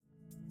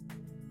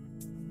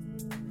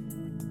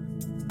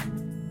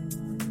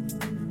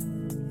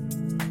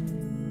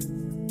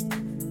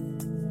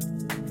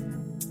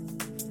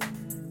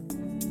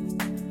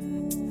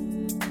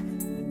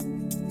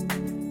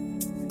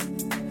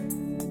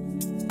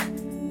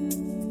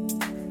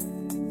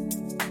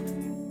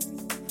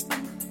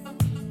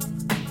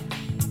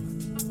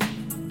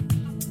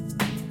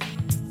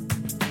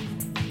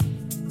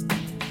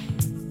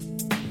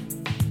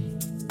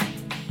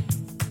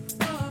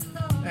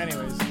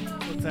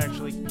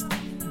actually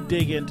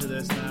dig into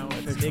this now.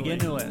 Let's dig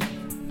into it.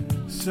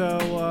 So,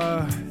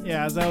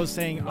 as I was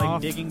saying,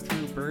 like digging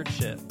through bird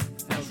shit.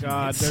 Oh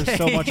God, there's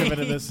so much of it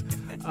in this.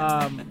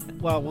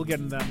 Well, we'll get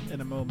into that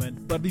in a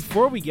moment. But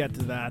before we get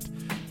to that,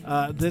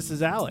 this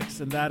is Alex,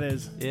 and that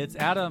is... It's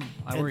Adam.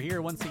 We're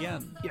here once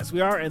again. Yes,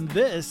 we are, and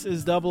this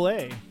is Double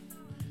A.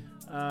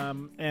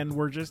 And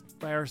we're just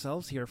by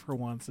ourselves here for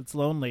once. It's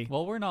lonely.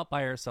 Well, we're not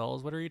by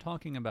ourselves. What are you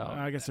talking about?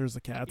 I guess there's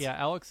the cats. Yeah,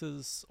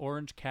 Alex's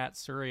orange cat,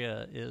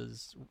 Surya,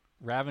 is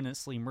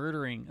ravenously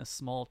murdering a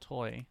small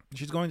toy.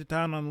 She's going to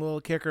town on a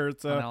little kicker.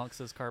 It's on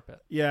Alex's carpet.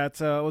 Yeah, it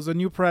was a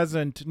new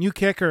present, new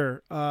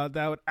kicker.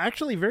 That would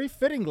actually, very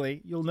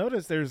fittingly, you'll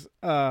notice there's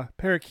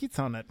parakeets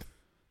on it.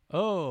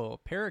 Oh,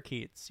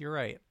 parakeets! You're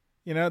right.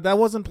 You know, that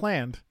wasn't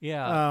planned.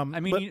 Yeah, I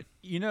mean,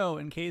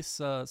 in case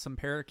some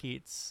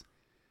parakeets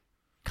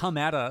come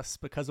at us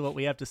because of what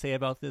we have to say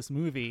about this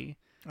movie.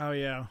 Oh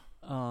yeah.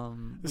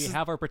 We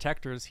have our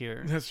protectors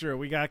here. That's true.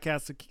 We got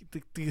cats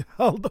to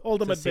hold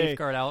them at bay.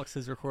 Safeguard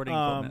Alex's recording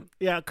equipment.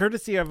 Yeah,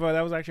 courtesy of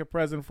that was actually a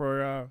present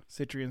for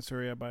Citri and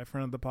Surya by a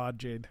friend of the pod,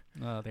 Jade.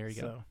 Oh, there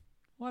you go.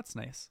 Well, that's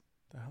nice.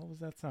 The hell was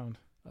that sound?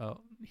 Oh,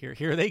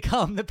 here they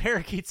come. The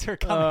parakeets are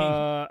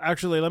coming.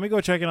 Actually, let me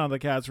go check in on the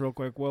cats real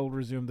quick. We'll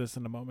resume this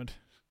in a moment.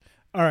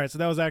 All right, so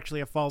that was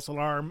actually a false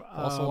alarm.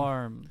 False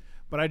alarm.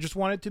 But I just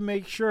wanted to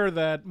make sure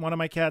that one of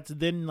my cats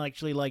didn't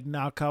actually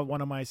knock out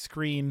one of my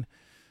screens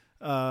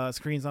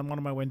on one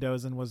of my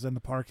windows and was in the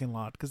parking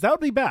lot, because that would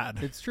be bad.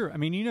 It's true. I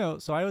mean,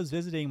 so I was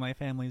visiting my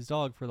family's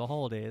dog for the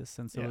holidays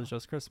since it was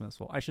just Christmas.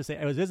 Well, I should say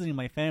I was visiting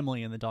my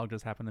family and the dog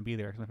just happened to be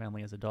there because my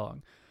family has a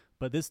dog.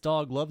 But this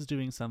dog loves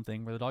doing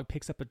something where the dog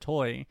picks up a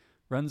toy,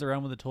 runs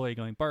around with the toy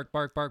going bark,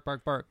 bark, bark,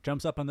 bark, bark,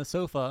 jumps up on the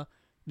sofa,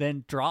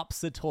 then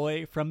drops the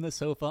toy from the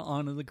sofa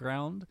onto the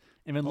ground,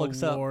 and then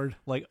looks up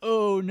like,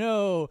 oh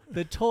no,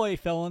 the toy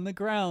fell on the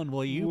ground.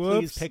 Will you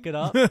please pick it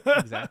up?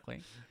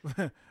 Exactly.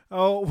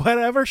 Oh,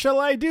 whatever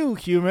shall I do,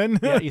 human?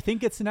 Yeah, you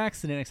think it's an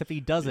accident, except he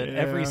does it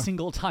every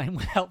single time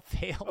without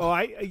fail.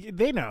 Oh,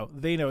 they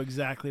know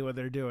exactly what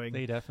they're doing.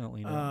 They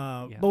definitely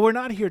know. But we're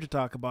not here to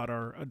talk about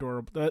our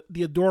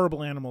the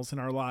adorable animals in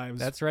our lives.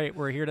 That's right.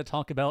 We're here to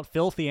talk about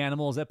filthy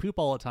animals that poop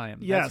all the time.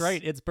 Yes. That's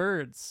right. It's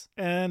birds.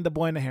 And The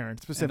Boy and the Heron,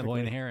 specifically. And The Boy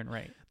and the Heron,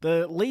 right.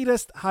 The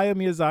latest Hayao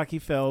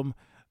Miyazaki film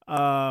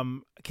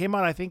came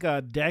out, I think,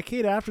 a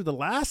decade after the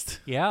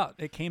last. Yeah,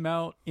 it came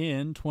out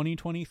in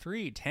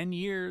 2023, 10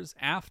 years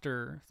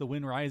after The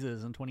Wind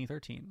Rises in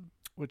 2013.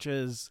 Which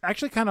is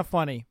actually kind of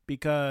funny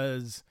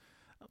because,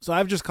 so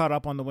I've just caught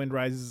up on The Wind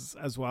Rises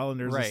as well, and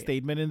there's a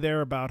statement in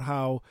there about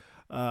how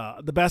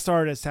the best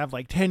artists have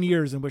 10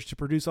 years in which to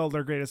produce all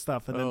their greatest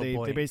stuff, and then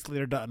they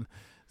basically are done.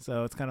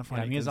 So it's kind of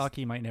funny. Yeah,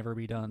 Miyazaki might never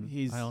be done.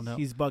 I don't know.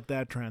 He's bucked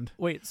that trend.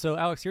 Wait, so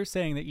Alex, you're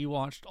saying that you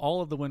watched all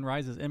of The Wind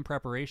Rises in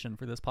preparation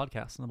for this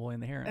podcast on The Boy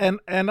and the Heron?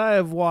 And I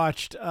have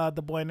watched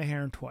The Boy and the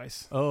Heron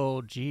twice.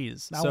 Oh,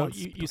 geez. So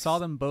you saw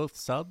them both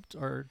subbed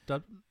or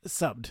dubbed?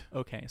 Subbed.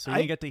 Okay, so you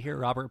didn't get to hear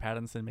Robert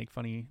Pattinson make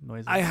funny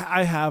noises.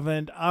 I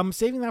haven't. I'm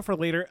saving that for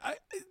later.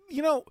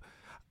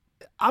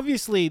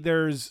 Obviously,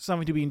 there's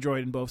something to be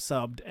enjoyed in both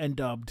subbed and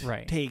dubbed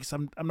takes.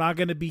 I'm not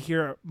going to be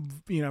here,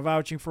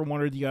 vouching for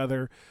one or the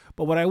other.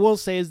 But what I will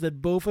say is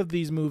that both of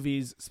these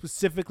movies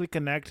specifically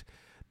connect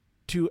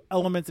to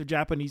elements of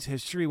Japanese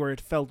history where it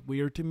felt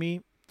weird to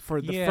me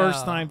for the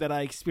first time that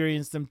I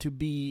experienced them to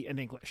be in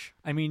English.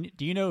 I mean,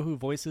 do you know who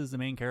voices the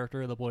main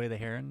character of The Boy and the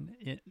Heron?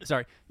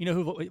 You know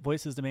who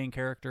voices the main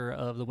character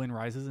of The Wind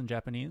Rises in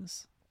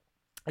Japanese?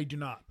 I do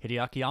not.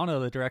 Hideaki Anno,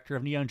 the director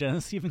of Neon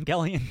Genesis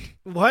Evangelion.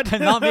 What?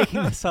 I'm not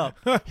making this up.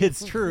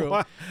 It's true.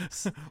 What?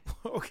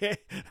 Okay.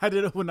 I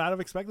would not have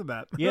expected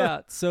that.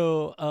 Yeah.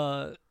 So,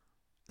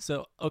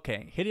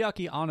 okay.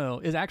 Hideaki Anno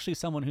is actually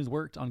someone who's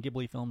worked on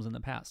Ghibli films in the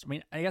past. I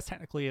mean, I guess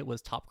technically it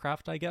was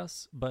Topcraft, I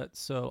guess. But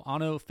so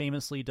Anno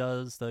famously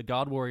does the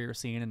God Warrior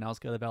scene in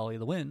Nausicaa, the Valley of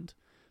the Wind,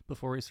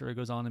 before he sort of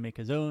goes on to make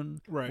his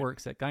own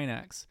works at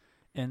Gainax.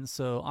 And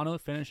so Anno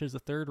finishes the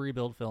third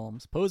rebuild film.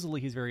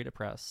 Supposedly he's very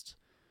depressed.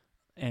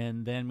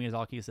 And then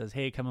Miyazaki says,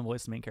 hey, come and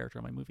voice the main character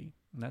of my movie.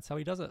 And that's how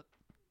he does it.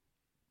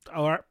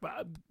 Or,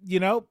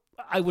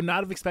 I would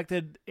not have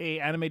expected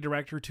a anime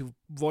director to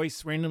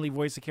randomly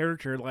voice a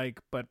character,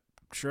 but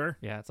sure.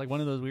 Yeah, it's like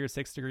one of those weird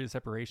 6 degrees of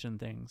separation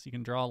things. You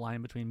can draw a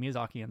line between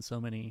Miyazaki and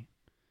so many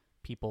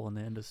people in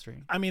the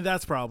industry. I mean,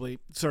 that's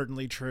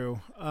certainly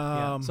true.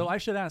 So I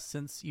should ask,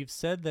 since you've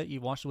said that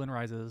you've watched The Wind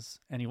Rises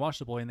and you watched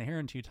The Boy and the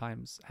Heron 2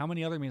 times, how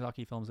many other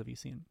Miyazaki films have you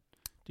seen?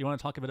 Do you want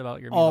to talk a bit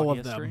about your Miyazaki all of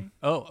history? Them.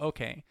 Oh,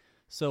 okay.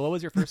 So what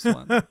was your first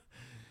one?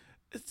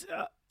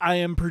 I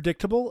am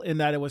predictable in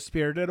that it was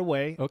Spirited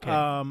Away. Okay.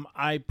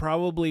 I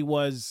probably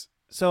was.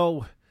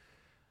 So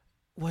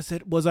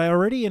was I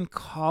already in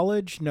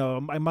college?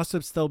 No, I must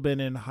have still been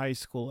in high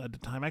school at the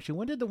time. Actually,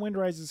 when did The Wind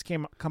Rises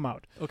come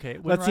out? Okay.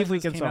 Let's see if we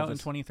can came solve out this.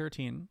 in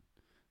 2013.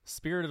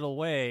 Spirited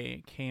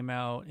Away came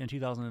out in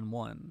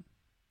 2001.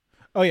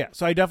 Oh yeah,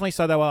 so I definitely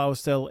saw that while I was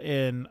still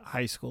in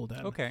high school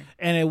then. Okay.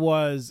 And it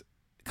was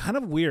kind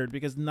of weird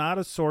because not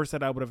a source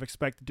that I would have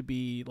expected to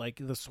be like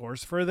the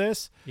source for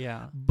this.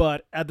 Yeah.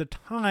 But at the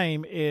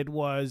time, it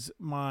was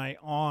my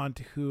aunt,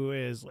 who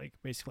is like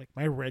basically like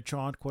my rich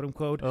aunt, quote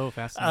unquote. Oh,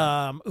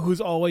 fascinating.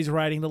 Who's always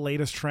writing the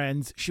latest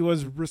trends. She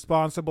was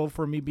responsible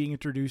for me being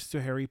introduced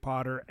to Harry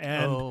Potter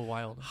and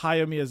wild.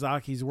 Hayao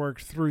Miyazaki's work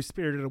through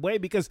Spirited Away,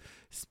 because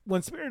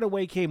when Spirited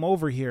Away came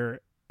over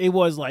here, it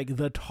was like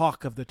the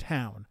talk of the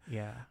town.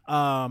 Yeah.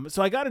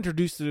 So I got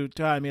introduced to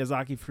Hayao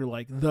Miyazaki through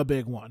like the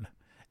big one,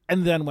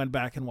 and then went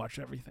back and watched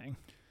everything.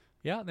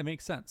 Yeah, that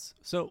makes sense.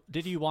 So,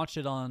 did you watch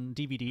it on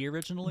DVD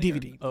originally?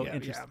 DVD. Oh, yeah,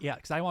 interesting. Yeah,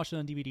 because I watched it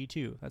on DVD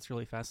too. That's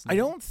really I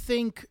fascinating. don't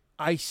think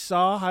I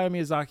saw Hayao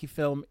Miyazaki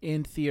film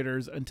in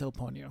theaters until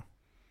Ponyo.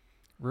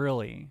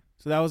 Really?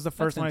 So that was the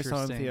first That's one I saw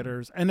in interesting.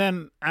 theaters. And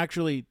then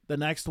actually the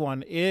next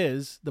one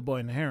is The Boy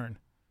and the Heron.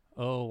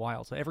 Oh,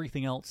 wild. So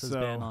everything else has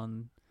been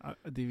on a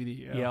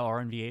DVD. yeah, or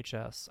on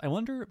VHS. I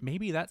wonder,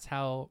 maybe that's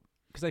how,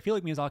 because I feel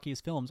like Miyazaki's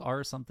films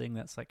are something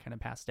that's like kind of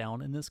passed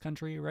down in this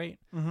country, right?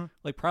 Mm-hmm.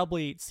 Like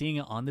probably seeing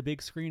it on the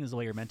big screen is the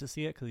way you're meant to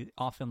see it, because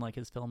often like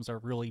his films are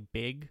really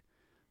big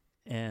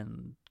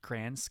and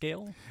grand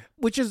scale.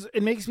 Which is,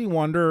 it makes me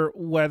wonder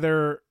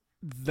whether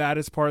that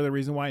is part of the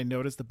reason why I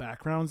noticed the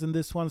backgrounds in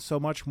this one so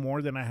much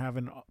more than I have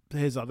in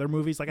his other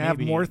movies. Like I have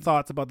more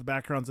thoughts about the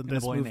backgrounds in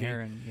this The Boy movie. and the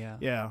Heron, yeah.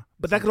 Yeah.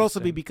 But that could also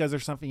be because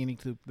there's something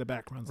unique to the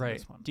backgrounds in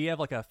this one. Do you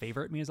have like a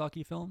favorite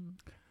Miyazaki film?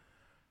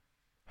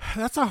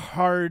 That's a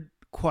hard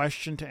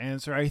question to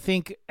answer. I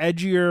think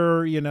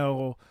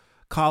edgier,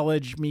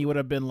 college me would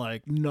have been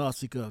like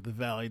Nausicaa of the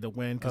Valley of the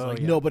Wind, because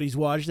nobody's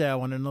watched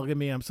that one, and look at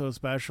me, I'm so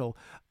special.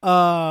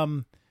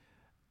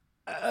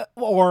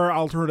 Or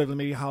alternatively,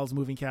 maybe Howl's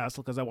Moving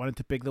Castle, because I wanted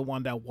to pick the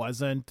one that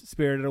wasn't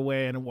Spirited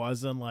Away and it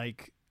wasn't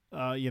like,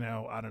 I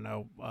don't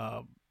know,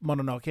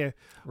 Mononoke.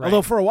 Right.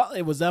 Although for a while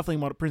it was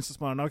definitely Princess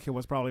Mononoke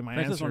was probably my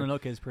Princess answer.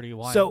 Mononoke is pretty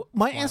wild. So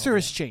my answer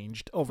has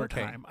changed over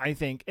time, I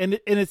think, and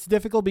it's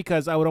difficult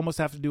because I would almost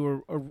have to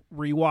do a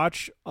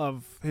rewatch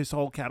of his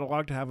whole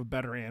catalog to have a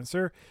better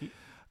answer.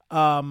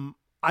 I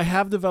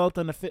have developed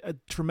a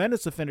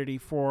tremendous affinity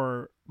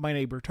for My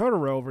Neighbor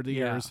Totoro over the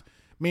years,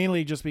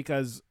 mainly just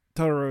because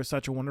Totoro is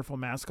such a wonderful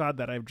mascot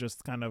that I've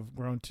just kind of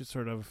grown to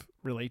sort of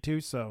relate to.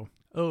 So,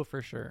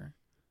 for sure.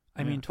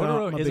 I Yeah. mean,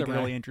 Totoro is a guy.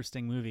 really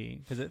interesting movie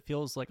because it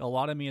feels like a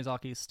lot of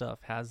Miyazaki's stuff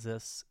has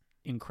this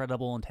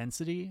incredible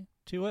intensity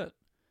to it.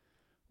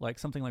 Like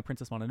something like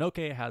Princess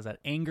Mononoke has that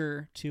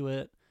anger to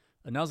it.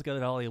 Nausicaa of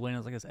the Valley of the Wind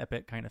is like this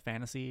epic kind of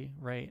fantasy,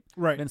 right?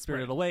 Right. Then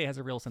Spirited Away has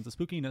a real sense of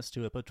spookiness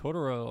to it. But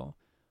Totoro,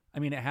 I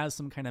mean, it has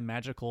some kind of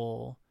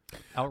magical,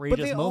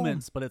 outrageous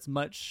moments, but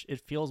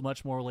it feels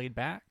much more laid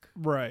back,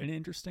 right, in an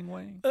interesting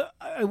way.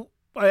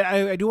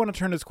 I do want to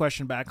turn this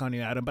question back on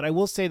you, Adam, but I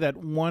will say that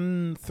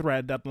one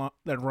thread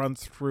that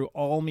runs through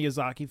all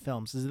Miyazaki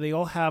films is they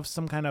all have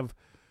some kind of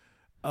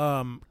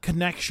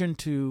connection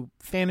to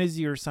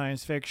fantasy or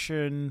science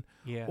fiction,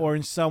 or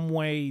in some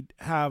way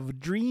have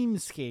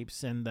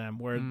dreamscapes in them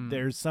where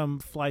there's some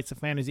flights of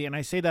fantasy. And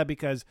I say that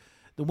because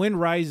The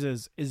Wind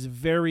Rises is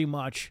very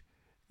much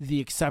the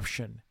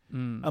exception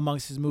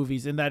amongst his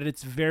movies, in that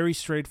it's very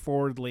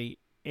straightforwardly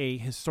a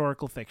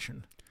historical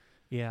fiction.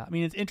 Yeah, I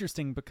mean, it's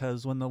interesting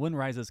because when The Wind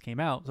Rises came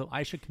out, so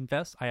I should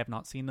confess, I have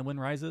not seen The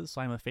Wind Rises, so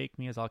I'm a fake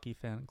Miyazaki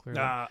fan,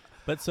 clearly.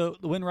 But so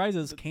The Wind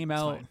Rises came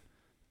out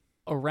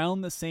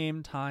around the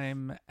same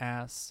time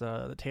as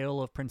The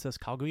Tale of Princess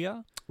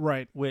Kaguya,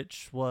 right?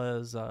 Which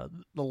was the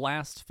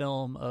last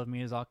film of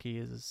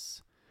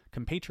Miyazaki's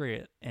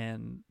compatriot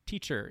and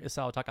teacher,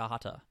 Isao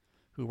Takahata,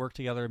 who worked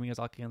together with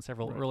Miyazaki on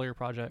several earlier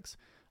projects.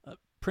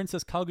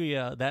 Princess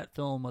Kaguya, that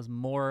film was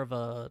more of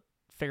a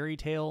fairy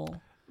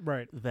tale,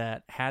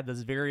 that had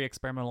this very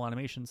experimental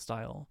animation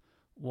style,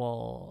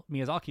 while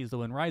Miyazaki's The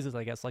Wind Rises,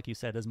 I guess, like you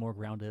said, is more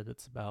grounded.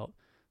 It's about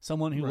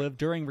someone who lived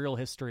during real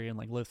history and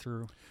like lived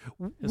through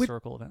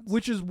historical events.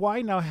 Which is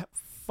why now,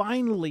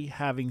 finally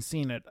having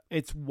seen it,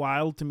 it's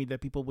wild to me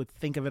that people would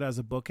think of it as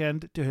a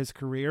bookend to his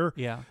career.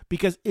 Yeah.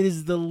 Because it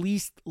is the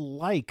least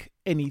like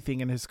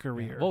anything in his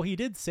career. Yeah. Well, he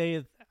did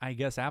say, I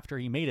guess, after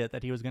he made it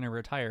that he was going to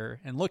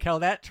retire, and look how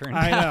that turned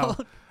out. I know.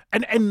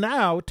 And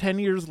now, 10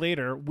 years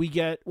later, we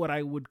get what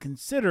I would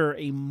consider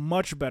a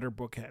much better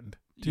bookend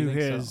to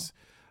his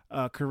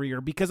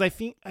career, because I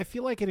feel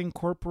like it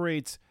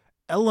incorporates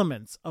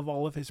elements of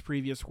all of his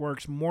previous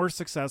works more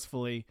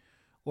successfully,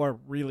 or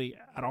really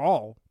at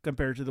all,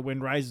 compared to The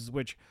Wind Rises,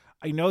 which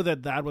I know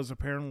that was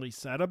apparently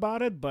said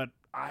about it, but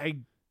I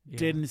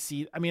didn't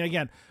see. I mean,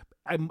 again,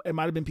 it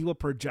might have been people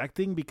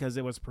projecting because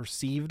it was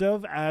perceived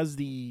of as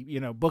the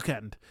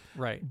bookend,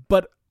 right?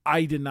 But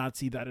I did not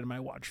see that in my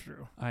watch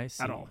through. I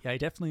see. At all. Yeah, I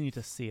definitely need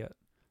to see it,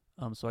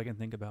 so I can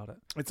think about it.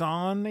 It's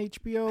on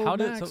HBO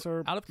Max.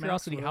 Out of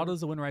curiosity, how does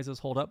The Wind Rises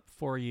hold up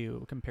for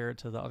you compared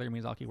to the other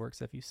Miyazaki works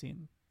that you've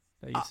seen?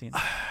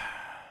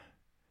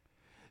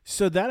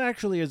 So that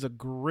actually is a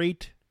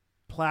great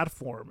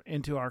platform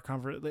into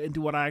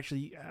what I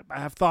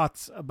have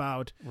thoughts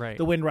about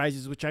The Wind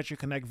Rises, which actually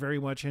connect very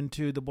much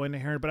into The Boy and the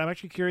Heron. But I'm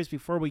actually curious,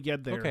 before we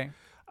get there,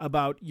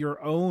 about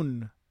your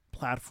own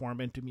platform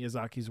into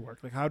Miyazaki's work.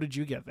 Like, how did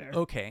you get there?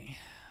 Okay.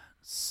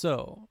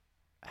 So,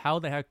 how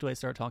the heck do I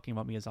start talking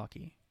about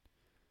Miyazaki?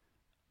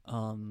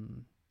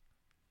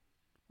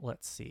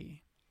 Let's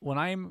see. When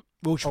I'm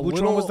which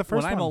one was the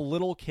first when I'm one? a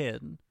little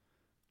kid,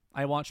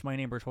 I watched My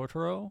Neighbor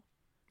Totoro,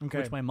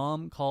 which my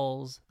mom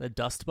calls the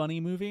Dust Bunny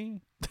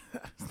movie.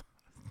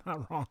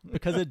 Not wrong.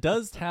 Because it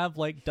does have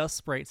like dust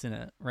sprites in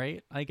it,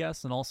 right? I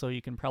guess. And also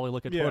you can probably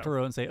look at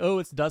Totoro and say, oh,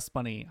 it's Dust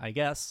Bunny, I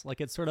guess.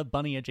 Like it's sort of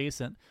bunny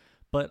adjacent.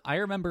 But I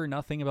remember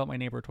nothing about My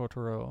Neighbor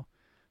Totoro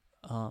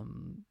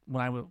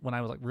when I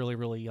was like really,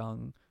 really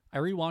young. I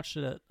rewatched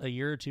it a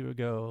year or two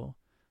ago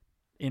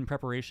in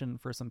preparation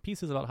for some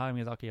pieces about Hayao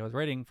Miyazaki I was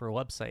writing for a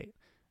website.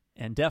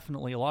 And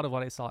definitely a lot of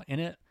what I saw in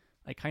it,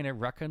 I kind of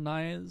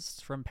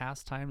recognized from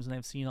past times when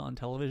I've seen it on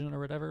television or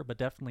whatever, but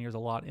definitely there's a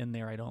lot in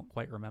there I don't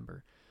quite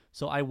remember.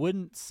 So I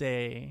wouldn't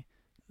say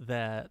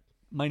that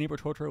My Neighbor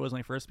Totoro was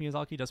my first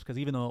Miyazaki, just because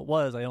even though it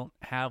was, I don't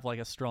have like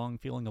a strong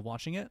feeling of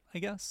watching it, I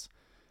guess.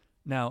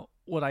 Now,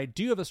 what I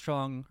do have a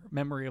strong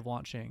memory of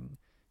watching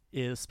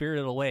is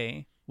Spirited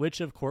Away, which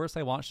of course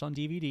I watched on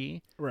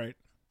DVD. Right.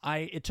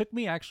 It took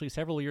me actually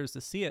several years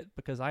to see it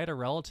because I had a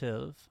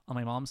relative on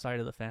my mom's side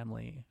of the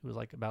family who was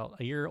like about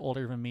a year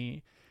older than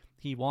me.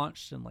 He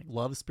watched and like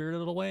loved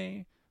Spirited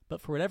Away,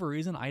 but for whatever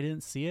reason I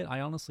didn't see it.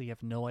 I honestly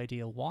have no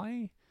idea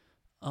why.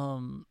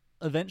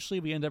 Eventually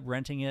we end up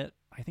renting it,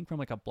 I think from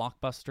like a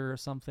Blockbuster or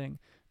something.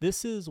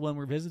 This is when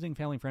we're visiting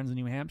family friends in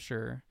New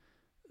Hampshire.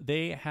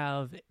 They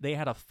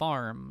had a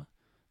farm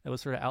that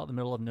was sort of out in the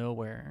middle of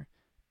nowhere,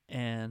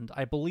 and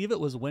I believe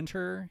it was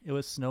winter. It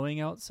was snowing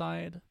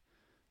outside.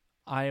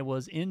 I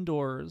was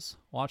indoors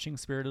watching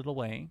Spirited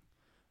Away.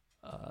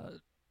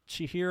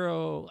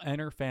 Chihiro and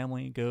her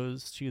family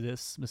goes to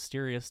this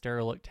mysterious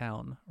derelict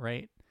town,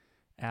 right?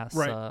 As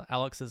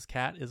Alex's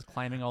cat is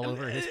climbing all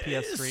over his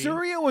PS3.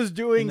 Surya was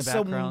doing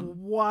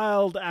some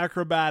wild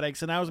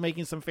acrobatics, and I was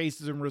making some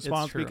faces in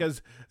response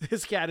because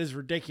this cat is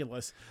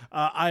ridiculous.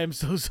 I am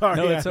so sorry.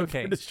 No, it's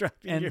okay. For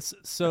distracting you.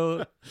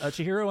 So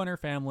Chihiro and her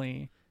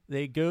family,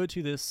 they go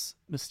to this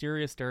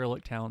mysterious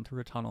derelict town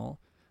through a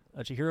tunnel.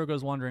 Chihiro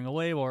goes wandering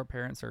away while her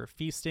parents are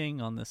feasting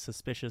on this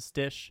suspicious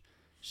dish.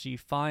 She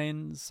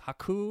finds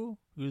Haku,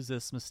 who's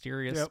this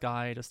mysterious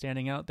guy just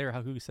standing out there.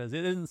 Haku says,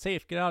 "It isn't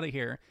safe. Get out of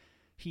here."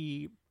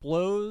 He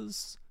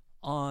blows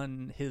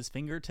on his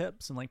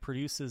fingertips and like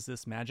produces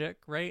this magic,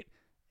 right?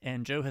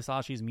 And Joe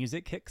Hisashi's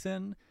music kicks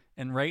in,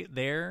 and right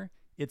there,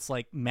 it's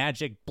like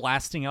magic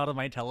blasting out of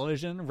my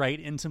television right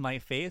into my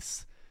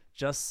face.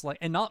 Just like,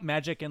 and not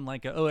magic in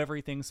like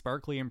everything's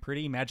sparkly and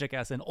pretty, magic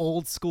as an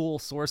old school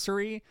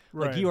sorcery.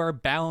 Like you are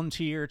bound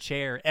to your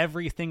chair.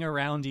 Everything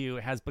around you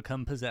has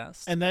become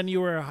possessed. And then you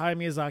were a Hayao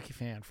Miyazaki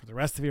fan for the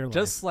rest of your life.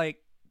 Just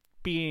like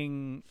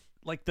being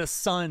like the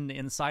sun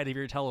inside of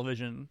your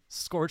television,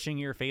 scorching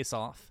your face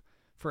off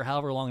for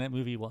however long that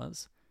movie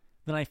was.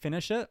 Then I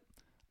finish it.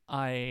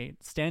 I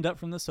stand up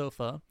from the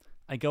sofa.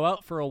 I go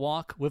out for a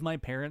walk with my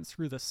parents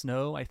through the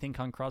snow, I think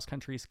on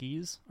cross-country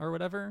skis or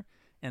whatever.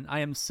 And I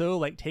am so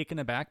like taken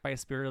aback by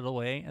Spirited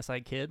Away as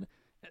like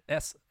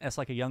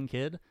a young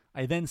kid.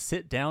 I then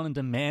sit down and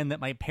demand that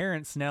my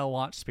parents now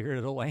watch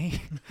Spirited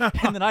Away.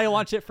 And then I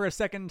watch it for a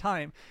second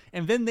time.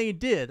 And then they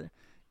did.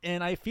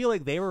 And I feel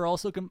like they were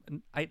also...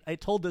 I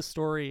told this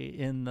story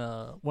in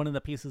one of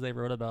the pieces they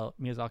wrote about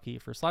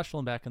Miyazaki for Slash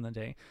Film back in the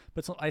day.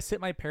 But so I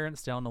sit my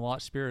parents down to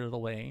watch Spirited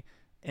Away.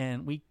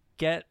 And we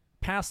get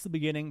past the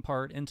beginning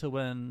part into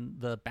when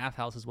the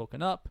bathhouse is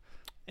woken up.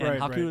 And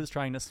Haku is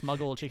trying to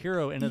smuggle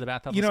Chihiro into the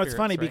bathhouse. You know, it's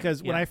funny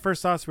because when I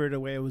first saw Spirited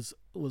Away, it was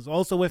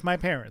also with my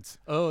parents.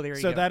 Oh, there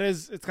you go.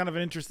 So it's kind of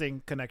an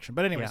interesting connection.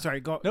 But anyway,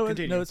 sorry,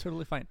 continue. No, it's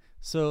totally fine.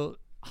 So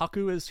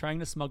Haku is trying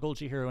to smuggle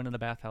Chihiro into the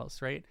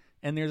bathhouse, right?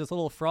 And there's this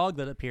little frog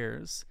that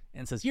appears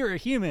and says, "You're a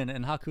human."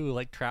 And Haku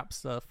like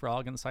traps the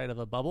frog inside of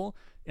a bubble.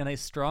 And I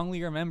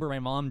strongly remember my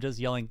mom just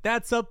yelling,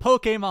 "That's a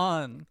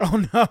Pokemon!"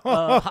 Oh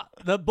no!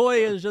 The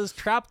boy has just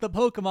trapped the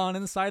Pokemon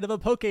inside of a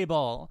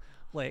Pokeball.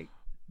 Like,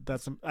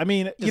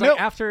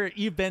 after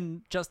you've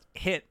been just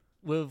hit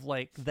with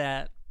like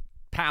that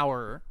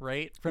power,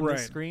 right, from the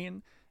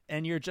screen,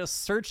 and you're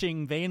just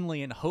searching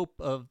vainly in hope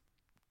of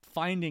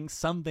finding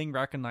something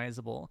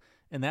recognizable.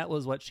 And that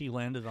was what she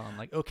landed on.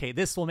 Like, okay,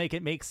 this will make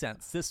it make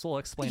sense. This will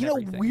explain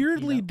everything.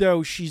 Weirdly,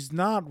 though, she's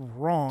not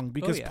wrong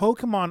because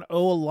Pokemon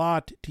owe a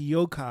lot to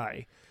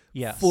yokai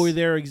for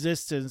their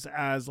existence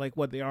as like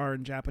what they are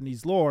in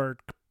Japanese lore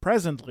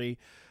presently.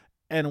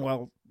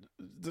 And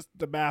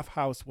the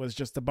bathhouse was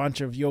just a bunch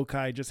of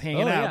yokai just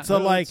hanging out. Yeah.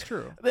 So it's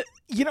true.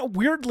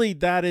 Weirdly,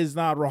 that is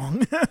not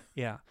wrong.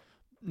 Yeah.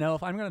 Now,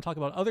 if I'm going to talk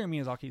about other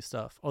Miyazaki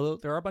stuff, although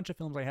there are a bunch of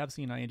films I have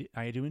seen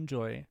I do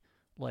enjoy,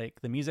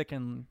 like the music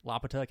in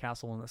Laputa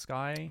Castle in the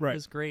Sky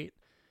is great.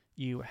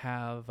 You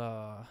have,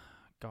 what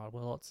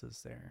else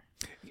is there?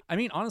 I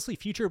mean, honestly,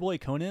 Future Boy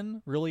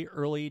Conan, really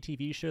early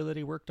TV show that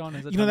he worked on.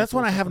 That's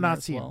one I have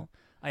not seen. Well.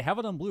 I have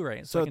it on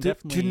Blu-ray. So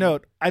to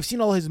note, I've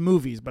seen all his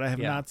movies, but I have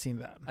not seen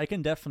that. I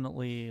can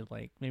definitely,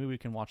 maybe we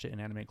can watch it in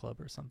Anime Club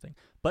or something.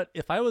 But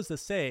if I was to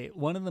say,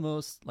 one of the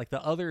most,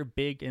 the other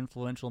big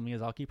influential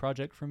Miyazaki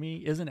project for me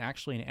isn't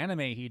actually an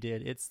anime he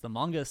did. It's the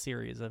manga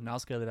series of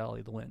Nausicaa, the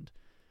Valley of the Wind.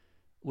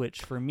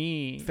 which for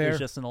me Fair. is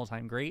just an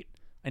all-time great.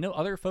 I know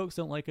other folks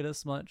don't like it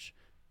as much,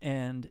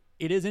 and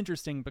it is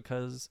interesting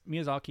because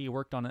Miyazaki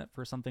worked on it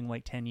for something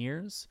like 10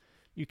 years.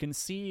 You can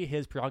see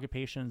his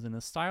preoccupations and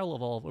his style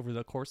evolve over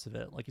the course of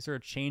it. Like, he sort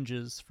of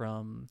changes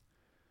from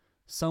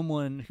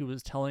someone who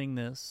was telling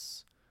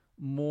this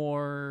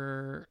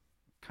more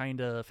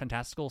kind of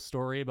fantastical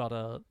story about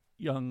a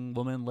young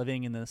woman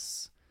living in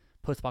this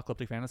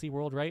post-apocalyptic fantasy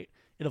world, right?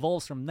 It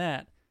evolves from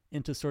that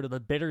into sort of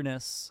the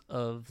bitterness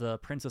of the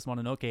Princess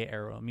Mononoke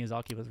era.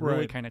 Miyazaki was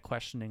really kind of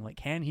questioning, like,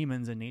 can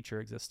humans and nature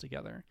exist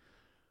together?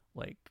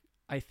 Like,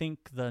 I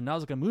think the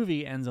Nausicaa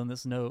movie ends on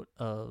this note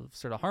of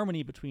sort of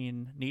harmony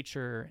between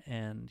nature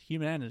and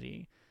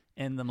humanity.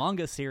 And the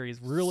manga series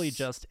really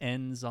just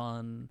ends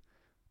on...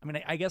 I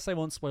mean, I guess I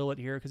won't spoil it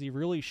here because you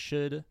really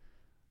should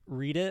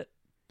read it.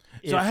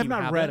 So I have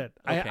not read it.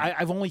 Okay.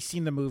 I've only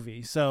seen the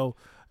movie. So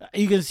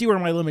you can see where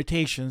my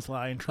limitations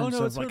lie in terms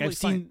of, like, I've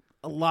seen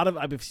a lot of...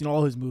 I've seen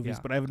all his movies,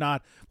 but I have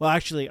not... Well,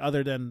 actually,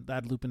 other than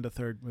that Lupin the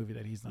Third movie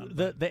that he's not...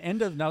 The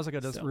end of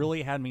Nausicaa just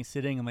really had me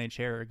sitting in my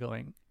chair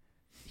going...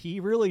 He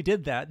really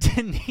did that,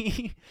 didn't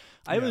he?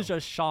 I was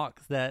just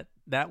shocked that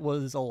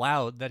was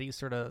allowed, that he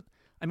sort of...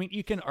 I mean,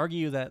 you can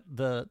argue that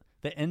the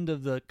end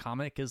of the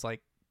comic is,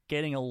 like,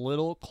 getting a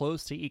little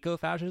close to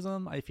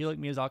ecofascism. I feel like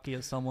Miyazaki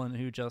is someone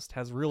who just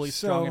has really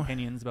strong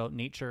opinions about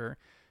nature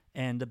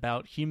and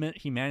about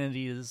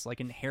humanity's, like,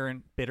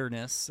 inherent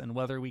bitterness and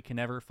whether we can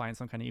ever find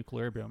some kind of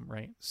equilibrium,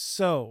 right?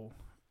 So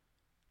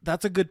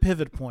that's a good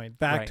pivot point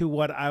back to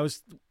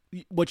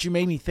what you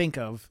made me think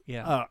of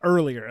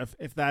earlier,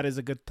 if that is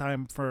a good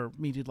time for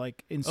me to,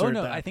 like, insert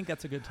that. I think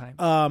that's a good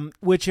time.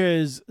 Which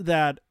is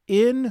that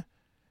in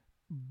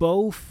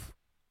both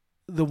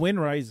The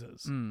Wind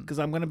Rises, because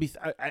I'm going to be...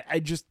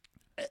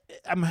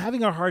 I'm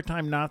having a hard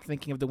time not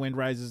thinking of The Wind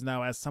Rises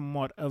now as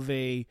somewhat of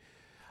a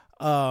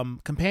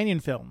companion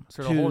film.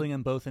 Sort of holding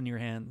them both in your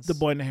hands. The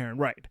Boy and the Heron,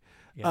 right.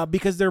 Yeah.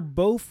 Because they're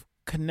both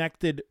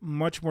connected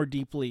much more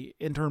deeply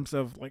in terms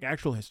of, like,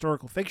 actual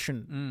historical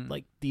fiction,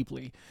 like,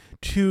 deeply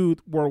to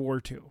World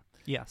War II.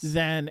 Yes.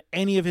 Than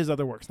any of his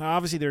other works. Now,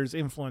 obviously, there's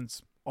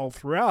influence all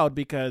throughout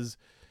because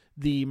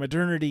the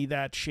modernity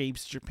that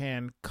shapes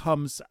Japan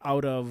comes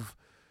out of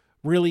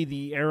really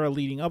the era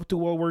leading up to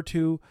World War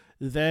II,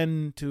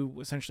 then to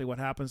essentially what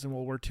happens in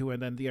World War II,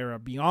 and then the era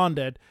beyond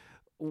it.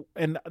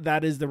 And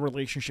that is the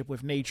relationship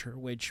with nature,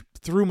 which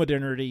through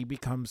modernity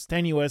becomes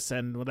tenuous,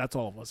 and well, that's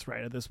all of us,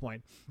 right, at this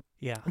point.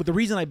 Yeah. But the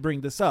reason I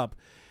bring this up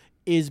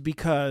is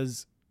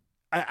because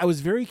I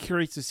was very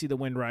curious to see The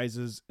Wind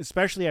Rises,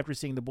 especially after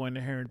seeing The Boy and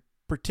the Heron,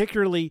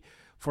 particularly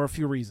for a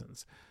few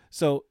reasons.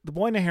 So The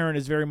Boy and the Heron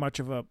is very much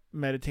of a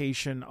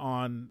meditation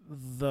on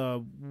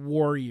the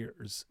war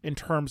years in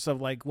terms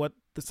of, like, what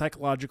the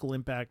psychological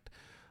impact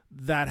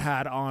that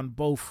had on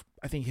both,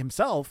 I think,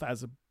 himself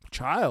as a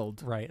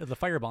child. Right, the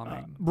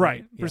firebombing.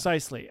 Right,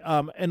 precisely.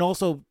 And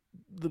also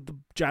the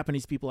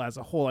Japanese people as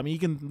a whole. I mean, you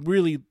can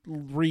really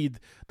read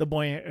The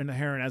Boy and the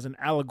Heron as an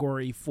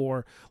allegory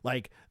for,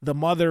 like, the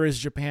mother is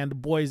Japan, the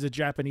boy is the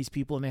Japanese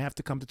people, and they have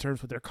to come to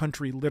terms with their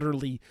country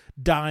literally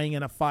dying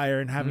in a fire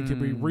and having to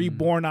be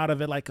reborn out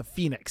of it like a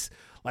phoenix.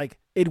 Like,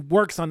 it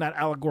works on that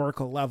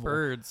allegorical level.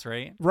 Birds,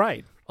 right?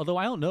 Right. Although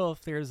I don't know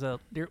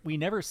if we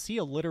never see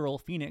a literal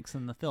phoenix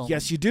in the film.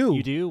 Yes, you do.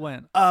 You do?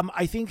 When?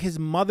 I think his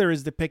mother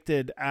is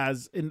depicted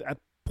as, at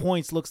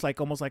points, looks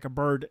like almost like a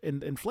bird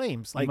in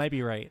flames. Like, you might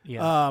be right.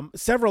 Yeah.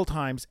 Several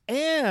times.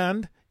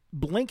 And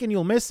blink and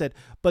you'll miss it,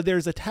 but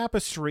there's a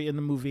tapestry in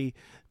the movie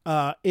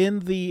in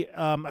the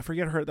I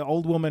forget the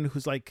old woman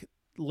who's, like,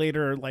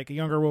 later, like, a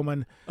younger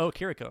woman. Oh,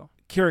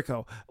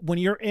 Kiriko. When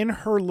you're in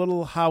her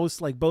little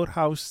house, like,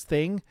 boathouse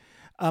thing,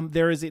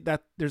 there's a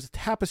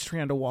tapestry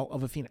on the wall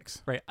of a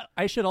phoenix. Right.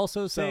 I should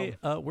also say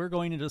we're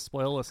going to just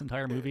spoil this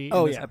entire movie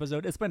in this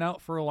episode. It's been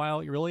out for a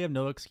while. You really have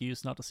no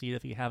excuse not to see it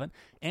if you haven't.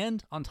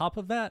 And on top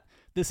of that,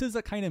 this is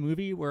a kind of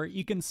movie where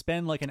you can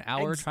spend, like, an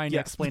hour trying to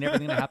explain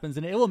everything that happens,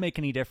 and it will make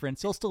any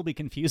difference. You'll still be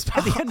confused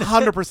by the end of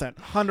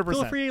 100%.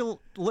 Feel free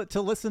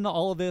to listen to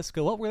all of this,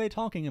 go, what were they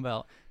talking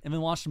about? And then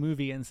watch the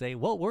movie and say,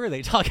 what were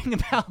they talking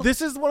about?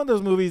 This is one of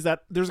those movies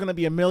that there's going to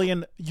be a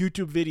million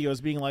YouTube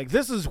videos being like,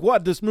 this is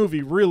what this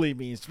movie really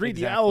means. Read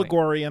the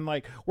allegory, and,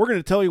 like, we're going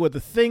to tell you what the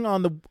thing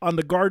on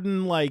the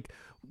garden, like,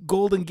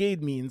 Golden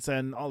Gate means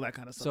and all that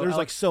kind of stuff. So, there's,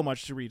 like, so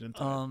much to read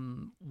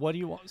into what do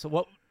you want?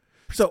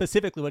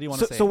 Specifically, what do you want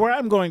to say? So where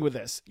I'm going with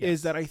this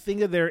is that I think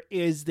that there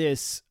is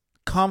this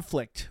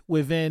conflict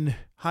within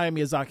Hayao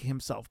Miyazaki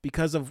himself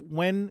because of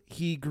when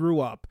he grew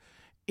up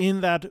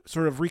in that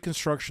sort of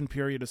Reconstruction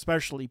period,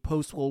 especially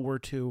post-World War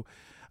II,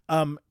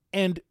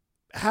 and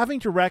having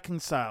to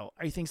reconcile,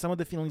 I think, some of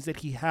the feelings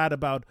that he had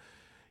about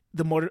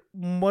the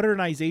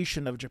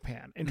modernization of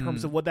Japan in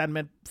terms of what that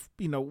meant,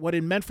 what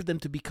it meant for them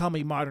to become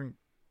a modern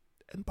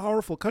and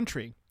powerful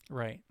country.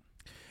 Right.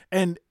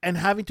 And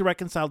having to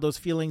reconcile those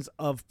feelings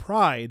of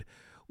pride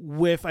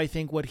with, I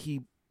think, what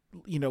he,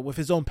 with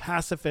his own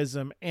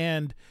pacifism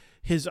and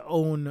his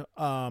own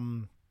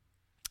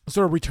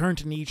sort of return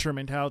to nature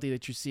mentality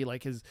that you see,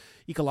 like his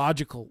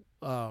ecological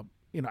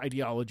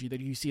ideology that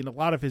you see in a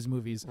lot of his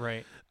movies.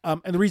 Right.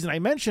 And the reason I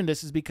mentioned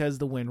this is because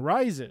The Wind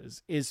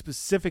Rises is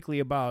specifically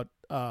about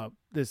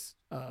this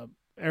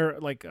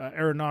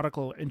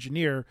aeronautical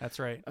engineer. That's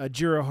right.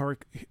 Jiro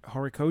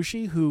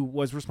Horikoshi, who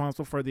was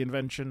responsible for the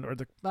invention, or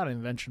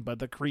but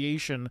the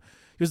creation.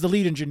 He was the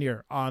lead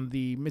engineer on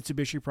the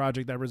Mitsubishi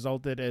project that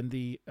resulted in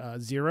the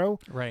Zero.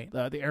 Right.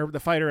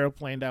 The fighter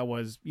airplane that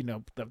was,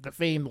 the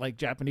famed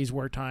Japanese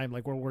wartime,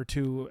 World War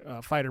II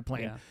fighter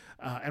plane,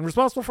 and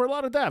responsible for a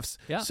lot of deaths.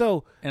 Yeah.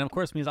 So, and of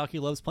course, Miyazaki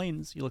loves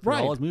planes. You look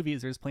at all his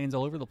movies, there's planes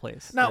all over the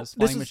place. Now, there's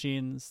flying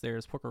machines,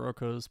 there's Porco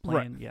Rosso's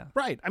plane. Right. Yeah.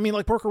 Right. I mean,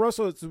 Porco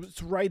Rosso,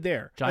 it's right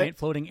there. Giant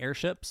floating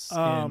airships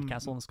in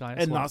Castle in the Sky.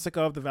 And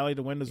Nausicaa of the Valley of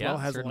the Wind as well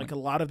has certainly. a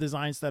lot of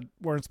designs that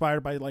were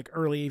inspired by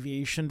early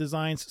aviation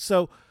designs.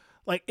 So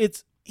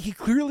he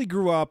clearly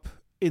grew up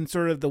in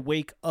sort of the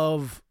wake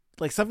of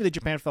something that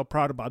Japan felt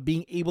proud about,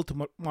 being able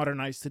to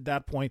modernize to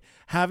that point,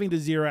 having the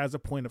Zero as a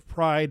point of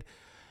pride.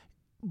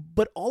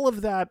 But all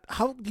of that,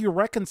 how do you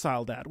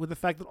reconcile that with the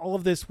fact that all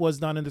of this was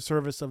done in the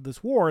service of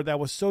this war that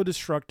was so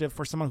destructive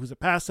for someone who's a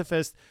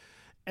pacifist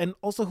and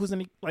also who's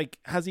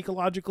has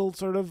ecological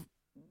sort of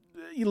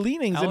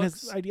leanings in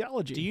his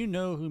ideology? Do you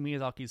know who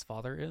Miyazaki's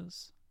father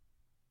is?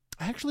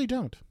 I actually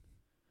don't.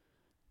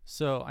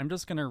 So I'm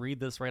just going to read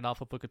this right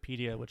off of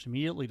Wikipedia, which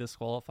immediately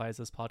disqualifies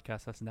this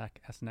podcast as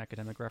an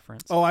academic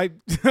reference. Oh,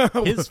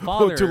 his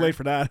father, too late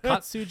for that.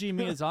 Katsuji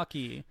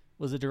Miyazaki,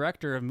 was a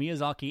director of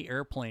Miyazaki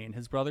Airplane,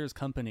 his brother's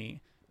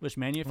company, which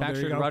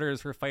manufactured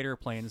rudders for fighter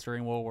planes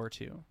during World War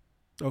II.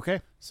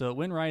 Okay. So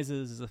Wind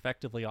Rises is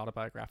effectively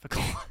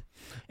autobiographical.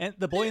 And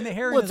The Boy and the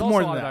Heron is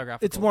also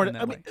autobiographical. It's more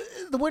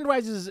The Wind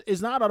Rises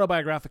is not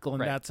autobiographical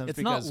in that sense. It's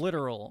not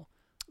literal.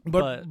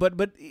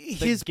 But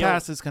his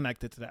past is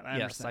connected to that.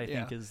 I understand. I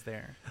think is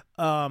there.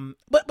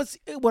 But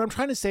what I'm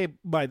trying to say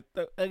I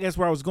guess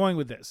where I was going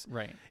with this,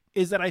 right,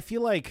 is that I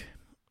feel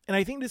and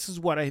I think this is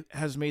what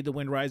has made The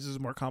Wind Rises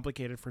more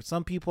complicated for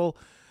some people,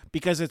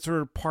 because it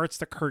sort of parts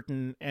the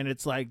curtain and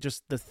it's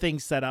just the thing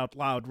said out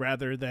loud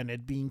rather than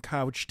it being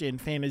couched in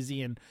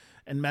fantasy and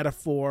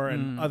metaphor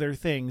and other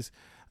things.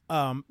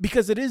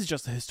 Because it is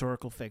just a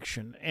historical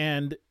fiction,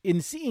 and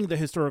in seeing the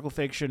historical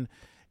fiction,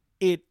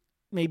 it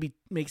maybe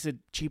makes it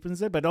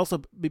cheapens it, but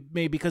also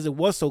maybe because it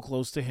was so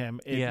close to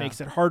him, it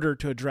makes it harder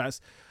to address.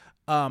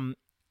 But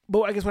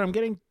I guess what I'm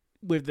getting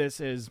with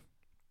this is,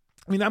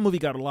 that movie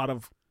got a lot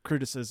of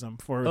criticism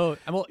for.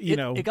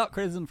 It got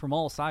criticism from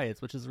all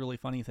sides, which is a really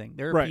funny thing.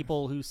 There are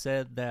people who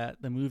said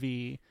that the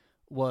movie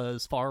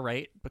was far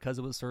right because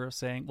it was sort of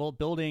saying, well,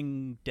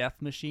 building death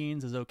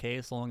machines is okay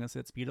as long as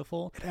it's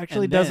beautiful. It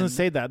actually doesn't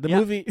say that. The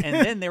movie. And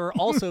then there were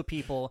also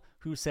people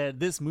who said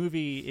this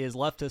movie is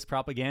leftist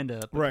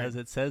propaganda because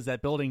it says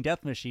that building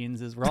death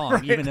machines is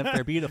wrong, even if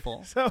they're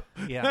beautiful. So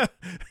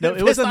no,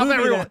 it was a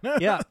movie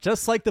that,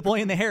 just like The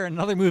Boy and the Heron,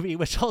 another movie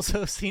which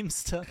also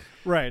seems to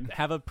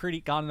have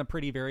gotten a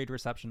pretty varied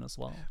reception as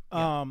well.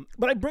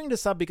 But I bring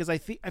this up because I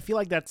feel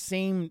like that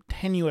same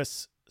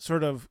tenuous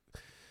sort of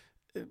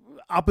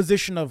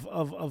opposition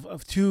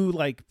of two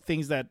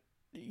things that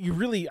you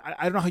really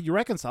I don't know how you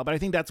reconcile, but I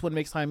think that's what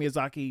makes Hayao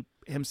Miyazaki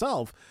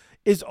himself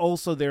is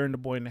also there in The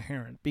Boy and the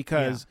Heron,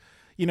 because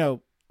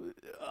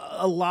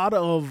a lot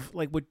of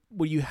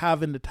what you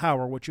have in The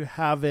Tower, what you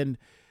have in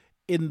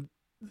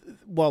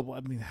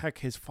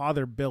his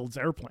father builds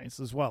airplanes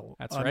as well.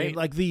 That's right.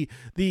 The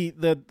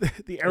airplane.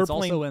 It's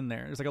also in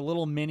there. There's a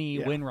little mini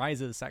Wind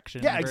Rises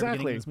section. Yeah, at the very exactly.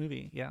 beginning of this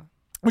movie. Yeah.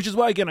 Which is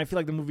why, again, I feel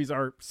like the movies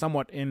are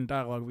somewhat in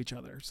dialogue with each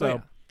other.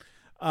 So,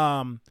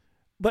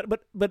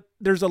 but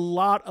there's a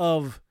lot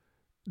of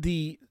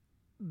the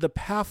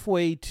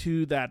pathway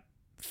to that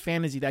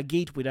fantasy, that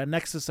gateway, that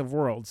nexus of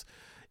worlds,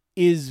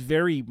 is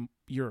very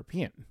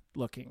European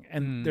looking,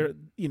 and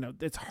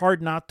it's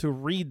hard not to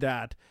read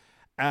that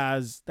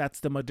as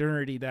that's the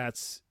modernity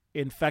that's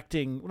not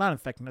infecting.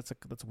 That's a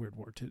weird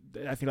word too.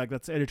 I feel like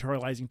that's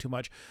editorializing too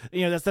much.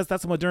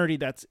 That's a modernity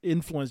that's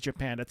influenced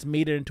Japan. That's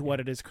made it into what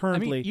it is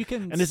currently.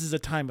 And this is a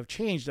time of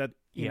change that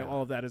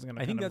all of that is going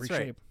to kind of reshape.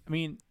 Right. I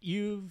mean,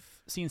 you've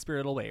seen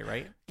Spirited Away,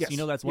 right? Yes.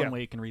 So that's one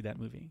way you can read that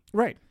movie.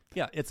 Right.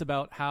 Yeah, it's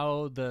about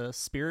how the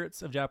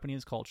spirits of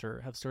Japanese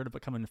culture have sort of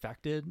become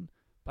infected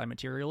by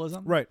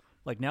materialism. Right.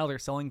 Now they're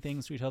selling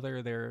things to each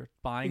other. They're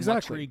buying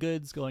luxury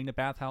goods, going to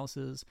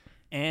bathhouses,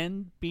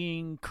 and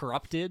being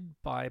corrupted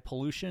by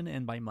pollution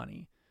and by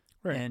money.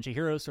 Right. And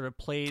Chihiro sort of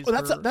plays.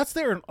 That's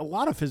there in a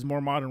lot of his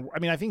more modern. I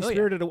mean, I think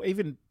Spirited Away,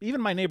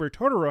 even My Neighbor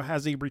Totoro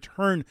has a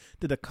return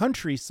to the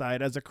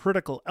countryside as a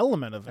critical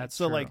element of it. That's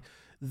so true.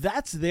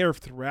 That's there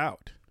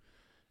throughout.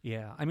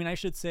 Yeah, I mean, I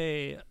should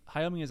say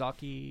Hayao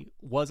Miyazaki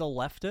was a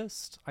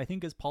leftist. I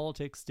think his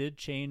politics did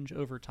change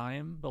over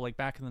time, but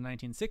back in the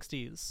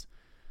 1960s,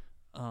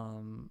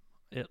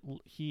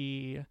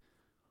 he,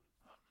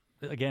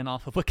 again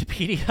off of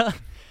Wikipedia,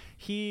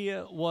 he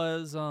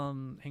was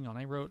hang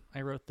on,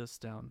 I wrote this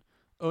down.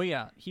 Oh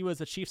yeah, he was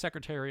the chief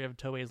secretary of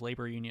Toei's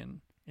labor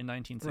union in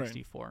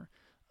 1964.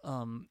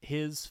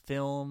 His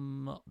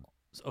film,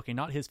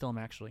 not his film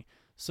actually.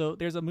 So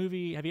there's a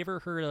movie. Have you ever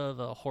heard of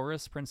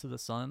Horus, Prince of the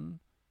Sun?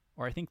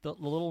 or I think the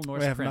Little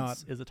Norse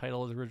Prince is the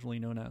title it was originally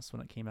known as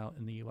when it came out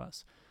in the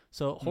U.S.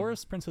 So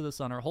Horus, Prince of the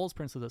Sun, or Holes,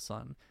 Prince of the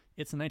Sun.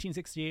 It's a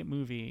 1968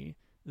 movie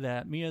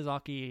that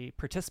Miyazaki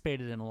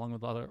participated in along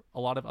with a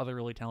lot of other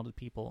really talented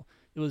people.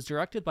 It was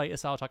directed by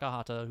Isao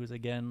Takahata, who's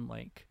again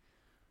like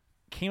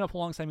came up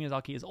alongside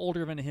Miyazaki, is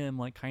older than him,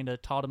 like kind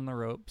of taught him the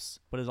ropes,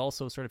 but is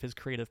also sort of his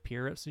creative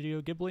peer at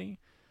Studio Ghibli.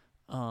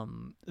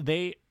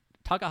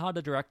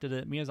 Takahata directed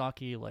it.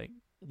 Miyazaki like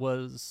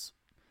was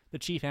the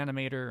chief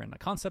animator and a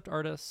concept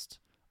artist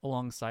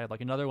alongside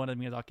like another one of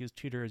Miyazaki's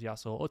tutors,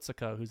 Yasuo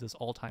Otsuka, who's this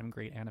all-time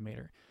great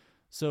animator.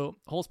 So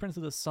Holes, Prince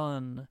of the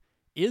Sun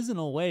is in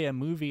a way a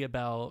movie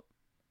about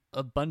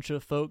a bunch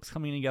of folks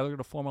coming together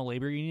to form a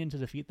labor union to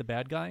defeat the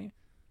bad guy.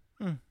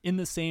 In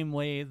the same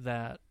way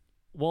that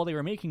while they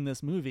were making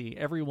this movie,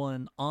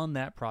 everyone on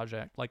that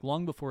project, like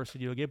long before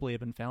Studio Ghibli had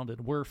been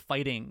founded, were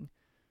fighting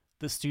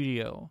the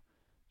studio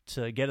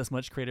to get as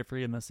much creative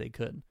freedom as they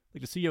could.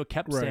 Like the studio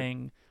kept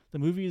saying, the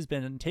movie's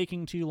been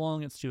taking too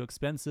long, it's too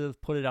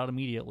expensive, put it out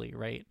immediately,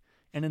 right?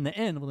 And in the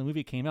end, when the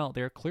movie came out,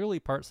 there are clearly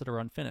parts that are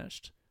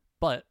unfinished.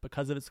 But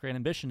because of its great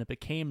ambition, it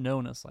became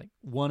known as like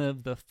one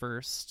of the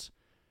first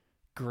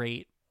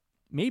great,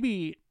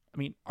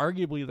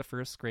 arguably the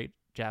first great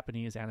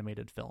Japanese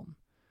animated film.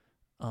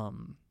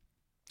 You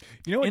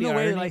know what? In a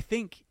way that I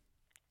think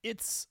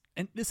it's,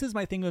 and this is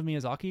my thing with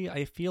Miyazaki,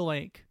 I feel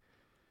like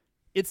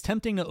it's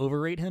tempting to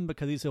overrate him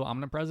because he's so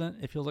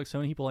omnipresent. It feels like so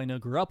many people I know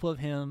grew up with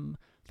him.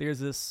 There's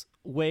this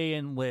way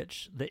in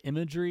which the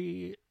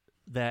imagery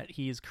that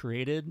he's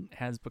created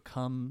has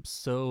become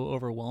so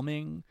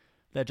overwhelming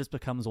that just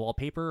becomes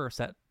wallpaper or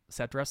set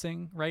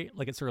dressing, right?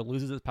 Like it sort of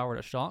loses its power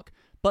to shock.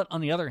 But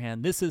on the other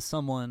hand, this is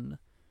someone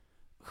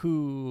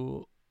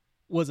who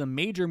was a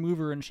major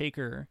mover and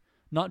shaker,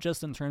 not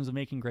just in terms of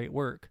making great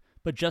work,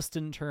 but just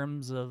in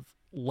terms of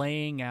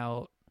laying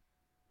out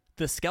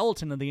the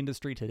skeleton of the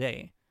industry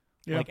today.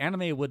 Yeah. Like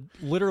anime would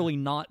literally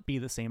not be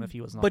the same if he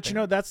was not But there. you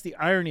know, that's the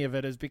irony of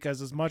it, is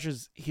because as much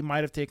as he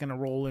might have taken a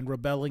role in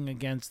rebelling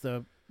against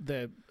the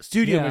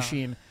studio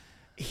machine,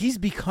 he's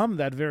become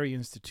that very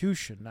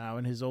institution now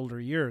in his older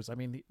years. I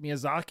mean,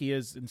 Miyazaki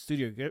is and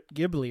Studio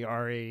Ghibli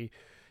are a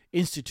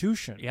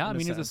institution. Yeah, I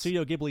mean, there's a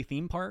Studio Ghibli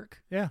theme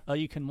park. Yeah.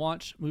 You can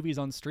watch movies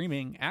on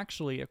streaming.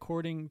 Actually,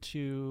 according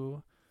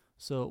to...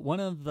 So one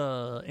of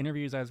the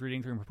interviews I was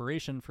reading through in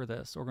preparation for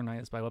this,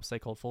 organized by a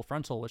website called Full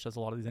Frontal, which does a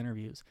lot of these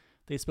interviews,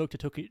 they spoke to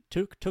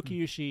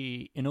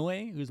Tokiyoshi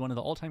Inoue, who's one of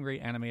the all-time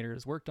great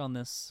animators, worked on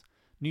this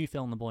new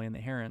film, The Boy and the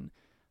Heron.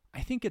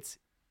 I think it's,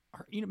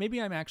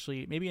 maybe I'm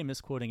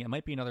misquoting it. It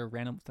might be another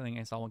random thing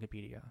I saw on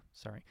Wikipedia.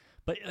 Sorry.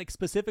 But like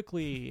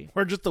specifically...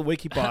 Or just the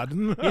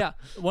Wikipod. Yeah.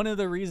 One of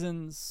the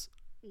reasons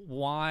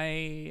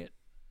why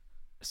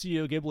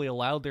Studio Ghibli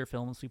allowed their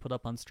films to be put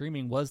up on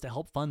streaming was to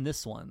help fund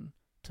this one,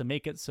 to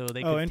make it so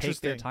they could take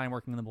their time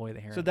working on The Boy and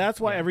the Heron. So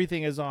that's why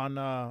everything is on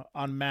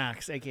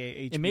Max,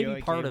 aka HBO. It may be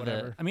part of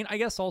whatever. it. I mean, I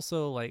guess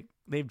also like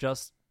they've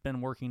just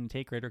been working to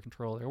take greater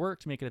control of their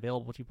work, to make it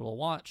available to people to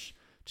watch,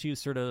 to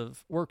sort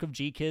of work of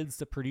G Kids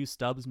to produce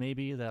dubs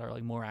maybe that are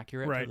like more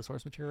accurate to the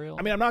source material.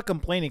 I mean, I'm not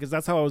complaining because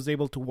that's how I was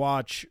able to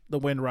watch The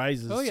Wind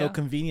Rises so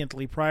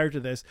conveniently prior to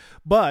this.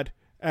 But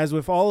as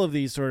with all of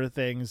these sort of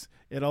things,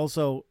 it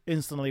also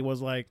instantly was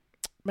like,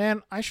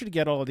 man, I should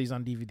get all of these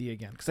on DVD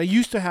again, because I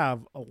used to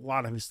have a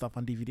lot of his stuff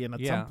on DVD, and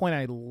at some point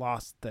I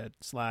lost that.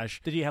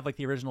 Did you have like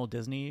the original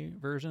Disney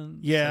version?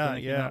 Yeah.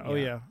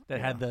 That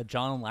had the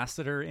John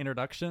Lasseter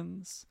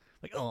introductions.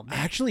 Like, oh man,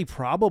 actually,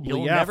 probably.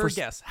 You'll never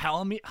guess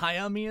Hayao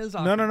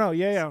Miyazaki. No.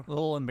 Yeah. It's a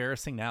little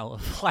embarrassing now.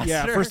 Lasseter,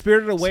 yeah, for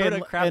Spirited Away sort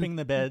and of crapping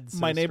the beds.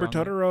 My Neighbor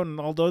Totoro and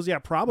all those. Yeah,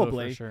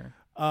 probably. Oh, for sure.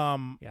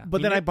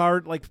 But then I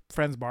borrowed, like,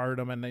 friends borrowed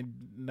them, and they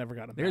never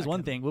got them. There's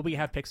one thing: will we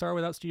have Pixar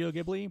without Studio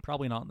Ghibli?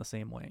 Probably not in the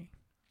same way.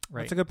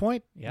 Right. That's a good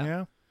point.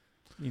 Yeah.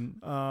 I mean,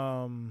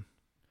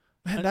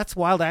 man, that's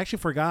wild. I actually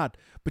forgot,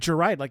 but you're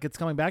right. Like, it's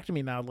coming back to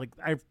me now. Like,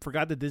 I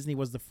forgot that Disney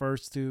was the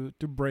first to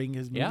bring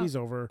his movies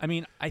over. I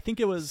mean, I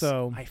think it was.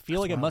 So I feel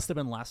like it must have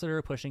been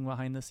Lasseter pushing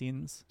behind the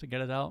scenes to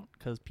get it out,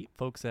 because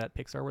folks at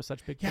Pixar were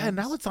such big fans. Yeah, and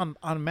now it's on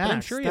Max. But I'm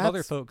sure you have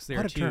other folks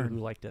there too who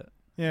liked it.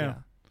 Yeah.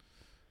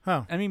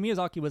 Huh. I mean,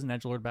 Miyazaki was an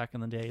edgelord back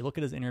in the day. Look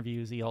at his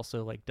interviews. He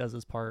also like does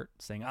his part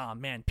saying, "Oh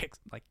man,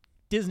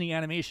 Disney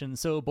animation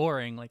so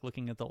boring," like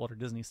looking at the older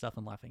Disney stuff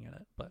and laughing at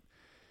it. But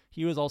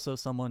he was also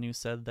someone who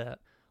said that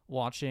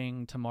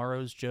watching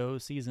Tomorrow's Joe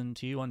season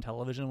 2 on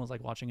television was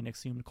like watching an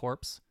exhumed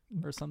corpse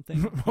or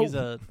something. He's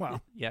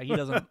wow. Yeah, he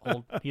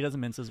doesn't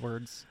mince his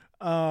words.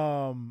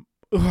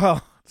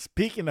 Well,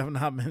 speaking of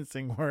not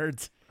mincing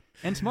words,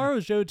 and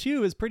Tomorrow's Joe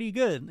 2 is pretty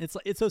good. It's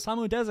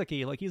Osamu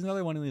Dezaki. Like, he's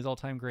another one of these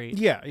all-time great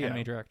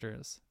anime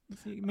directors.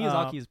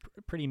 Miyazaki is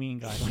a pretty mean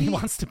guy when he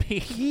wants to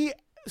be.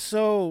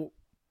 So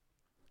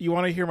you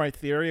want to hear my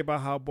theory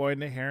about how Boy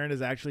and the Heron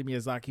is actually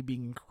Miyazaki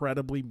being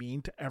incredibly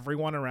mean to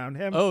everyone around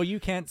him? Oh, you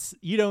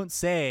don't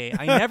say.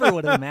 I never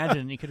would have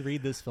imagined you could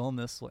read this film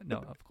this way.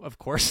 No, of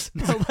course.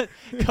 No, but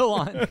go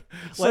on.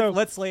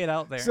 Let's lay it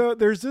out there. So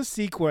there's this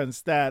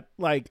sequence that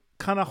like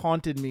kind of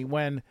haunted me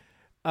when,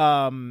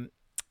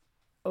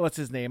 what's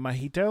his name?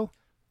 Mahito?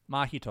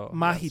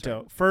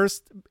 Mahito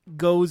first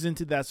goes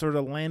into that sort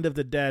of land of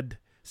the dead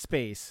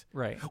space.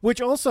 Right.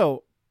 Which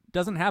also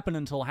doesn't happen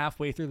until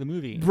halfway through the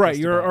movie. Right.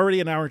 You're already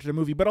an hour into the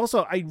movie. But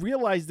also, I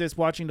realized this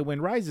watching The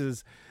Wind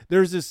Rises.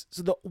 There's this,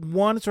 so the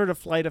one sort of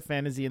flight of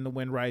fantasy in The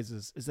Wind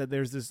Rises is that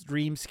there's this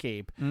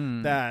dreamscape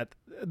that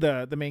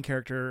the main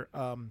character,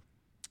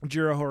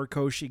 Jiro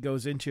Horikoshi,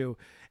 goes into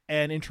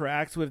and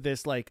interacts with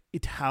this like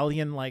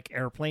Italian like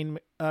airplane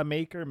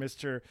maker,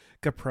 Mr.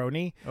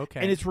 Caproni. Okay.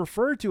 And it's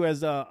referred to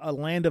as a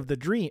land of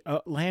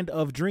land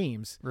of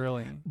dreams.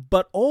 Really?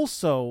 But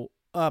also,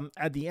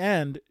 at the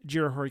end,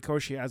 Jiro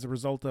Horikoshi, as a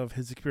result of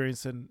his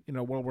experience in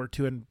World War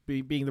II and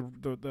being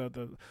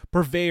the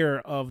purveyor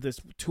of this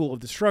tool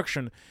of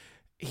destruction,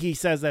 he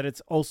says that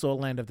it's also a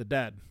land of the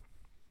dead.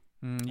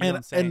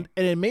 And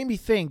it made me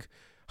think,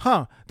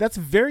 that's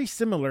very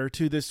similar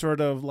to this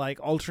sort of like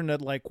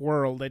alternate like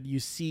world that you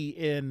see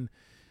in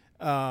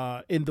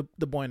the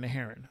Boy and the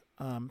Heron.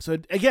 So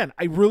again,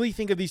 I really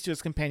think of these two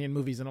as companion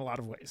movies in a lot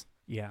of ways.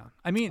 Yeah,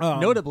 I mean,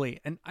 notably,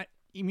 and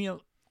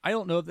I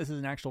don't know if this is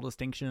an actual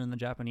distinction in the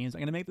Japanese. I'm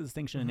going to make the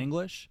distinction in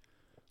English.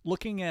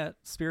 Looking at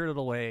Spirited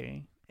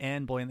Away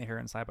and Boy and the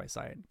Heron side by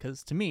side,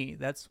 because to me,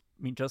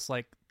 just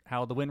like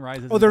how The Wind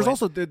Rises. Oh, there's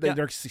also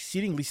they're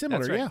exceedingly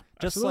similar. Right. Yeah,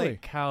 just absolutely.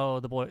 like how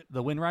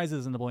The Wind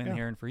Rises and The Boy and the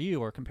Heron for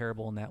you are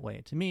comparable in that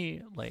way. To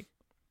me, like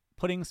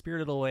putting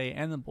Spirited Away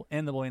and the Boy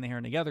and the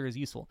Heron together is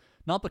useful,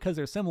 not because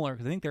they're similar,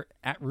 because I think they're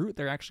at root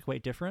they're actually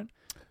quite different,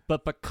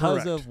 but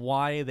because of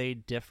why they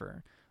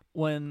differ.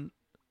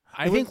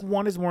 I think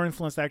one is more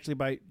influenced actually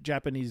by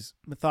Japanese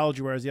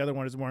mythology, whereas the other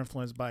one is more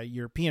influenced by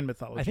European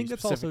mythology. I think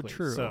that's also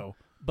true.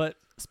 But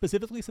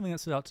specifically something that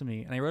stood out to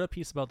me, and I wrote a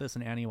piece about this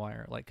in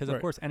Anywire, because of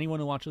course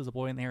anyone who watches The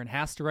Boy and the Heron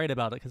has to write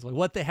about it, because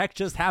what the heck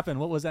just happened?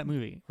 What was that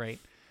movie, right?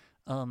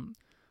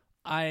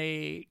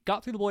 I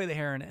got through The Boy and the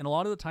Heron, and a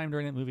lot of the time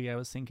during that movie I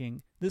was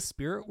thinking, this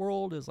spirit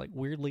world is like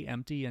weirdly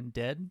empty and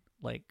dead.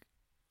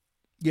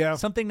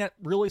 Something that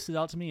really stood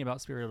out to me about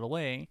Spirited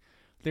Away,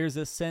 there's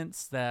this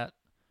sense that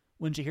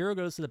when Chihiro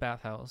goes to the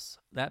bathhouse,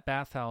 that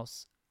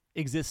bathhouse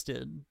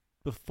existed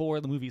before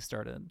the movie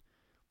started.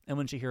 And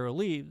when Chihiro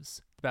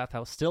leaves, the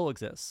bathhouse still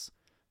exists.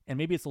 And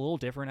maybe it's a little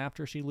different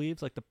after she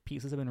leaves, like the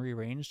pieces have been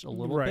rearranged a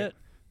little bit,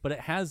 but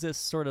it has this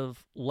sort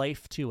of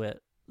life to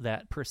it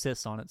that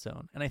persists on its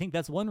own. And I think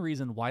that's one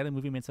reason why the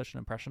movie made such an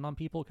impression on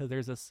people,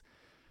 because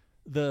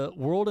the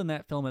world in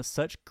that film has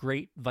such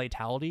great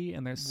vitality,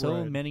 and there's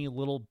so many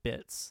little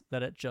bits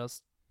that it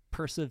just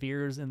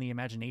perseveres in the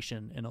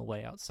imagination in a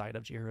way outside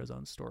of Chihiro's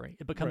own story.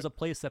 It becomes a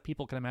place that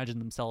people can imagine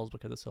themselves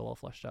because it's so well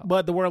fleshed out.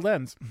 But the world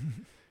ends.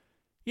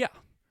 Yeah.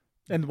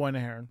 And The Boy and the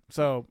Heron.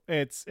 So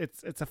it's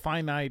a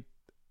finite,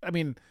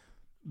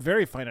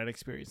 very finite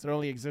experience. It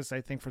only exists,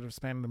 I think, for the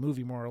span of the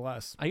movie, more or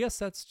less. I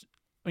guess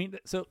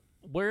so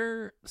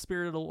where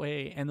Spirited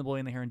Away and The Boy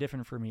and the Heron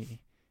differ for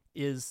me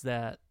is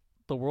that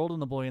the world in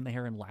The Boy and the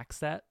Heron lacks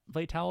that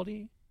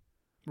vitality.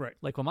 Right.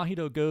 Like when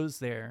Mahito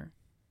goes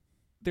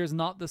there's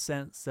not the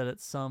sense that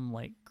it's some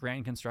like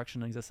grand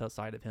construction that exists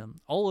outside of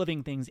him. All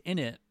living things in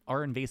it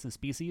are invasive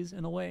species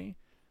in a way.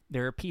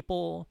 There are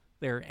people,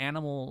 there are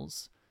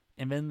animals,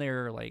 and then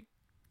there are like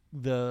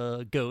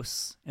the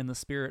ghosts and the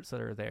spirits that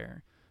are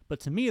there.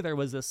 But to me, there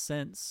was this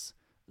sense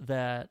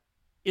that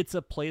it's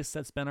a place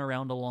that's been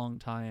around a long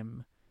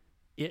time.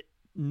 It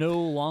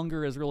no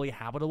longer is really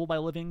habitable by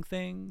living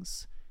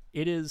things.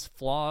 It is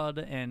flawed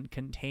and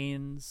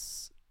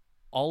contains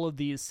all of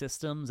these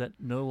systems that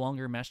no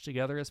longer mesh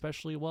together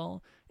especially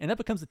well, and that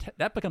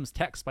becomes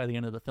text by the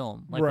end of the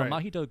film. Like when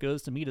Mahito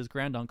goes to meet his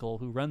granduncle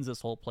who runs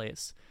this whole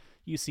place,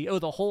 you see,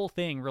 the whole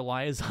thing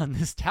relies on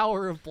this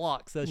tower of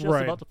blocks that's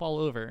just about to fall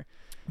over.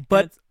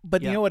 But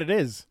you know what it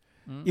is?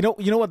 You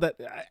know what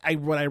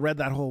I read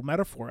that whole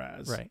metaphor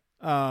as? Right.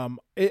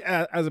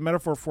 As a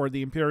metaphor for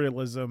the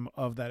imperialism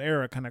of that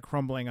era kind of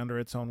crumbling under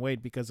its own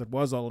weight, because it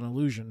was all an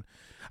illusion.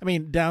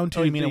 Down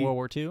to you mean in World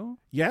War II?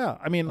 Yeah,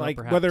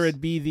 perhaps. Whether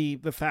it be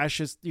the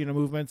fascist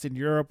movements in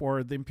Europe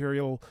or the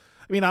imperial.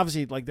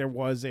 Obviously, like there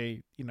was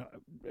a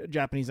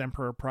Japanese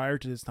emperor prior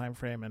to this time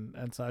frame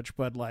and such,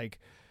 but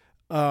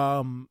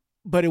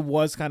but it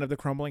was kind of the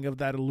crumbling of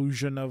that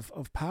illusion of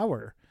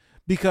power,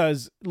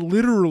 because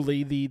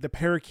literally the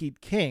parakeet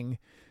king,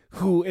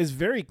 who is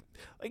very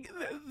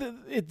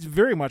it's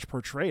very much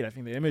portrayed, I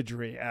think, the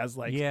imagery as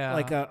like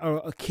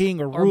a king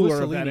or ruler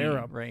Mussolini, of that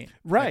era, right?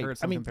 I heard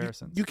some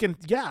comparisons. You can,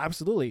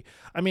 absolutely.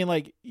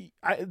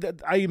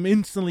 I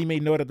instantly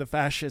made note of the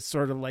fascist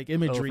sort of like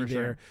imagery there,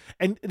 sure.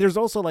 And there's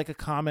also like a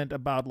comment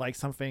about like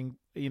something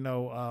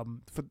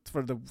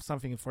for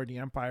something for the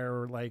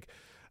empire, or like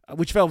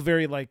which felt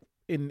very like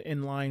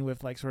in line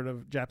with like sort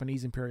of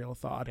Japanese imperial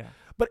thought. Yeah.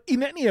 But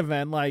in any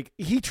event, like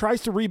he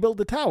tries to rebuild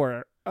the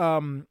tower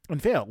and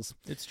fails.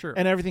 It's true.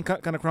 And everything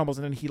kind of crumbles,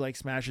 and then he like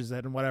smashes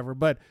it and whatever.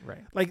 But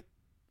like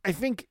I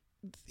think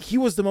he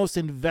was the most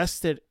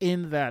invested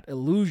in that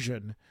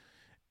illusion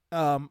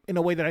in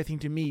a way that I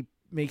think to me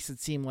makes it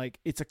seem like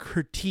it's a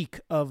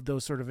critique of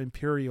those sort of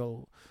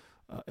imperial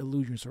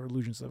illusions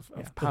of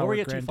power. Before we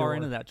get grandeur. too far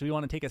into that, do we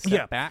want to take a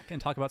step back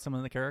and talk about some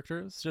of the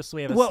characters, just so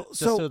we have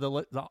so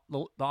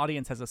the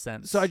audience has a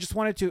sense? So I just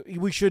wanted to.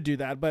 We should do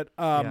that, but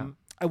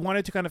I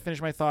wanted to kind of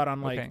finish my thought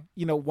on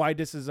why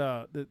this is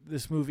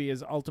this movie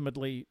is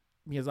ultimately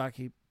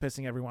Miyazaki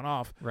pissing everyone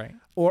off, right?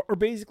 Or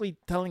basically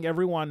telling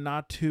everyone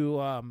not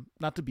to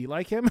be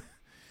like him,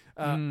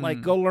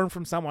 like go learn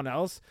from someone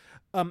else.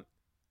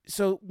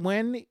 So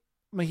when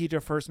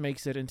Mahito first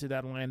makes it into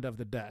that land of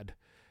the dead,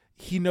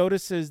 he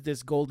notices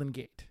this golden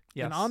gate.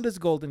 Yes. And on this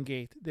golden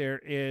gate, there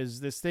is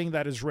this thing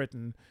that is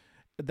written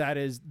that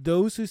is,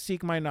 those who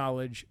seek my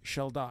knowledge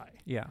shall die.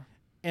 Yeah.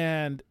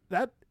 And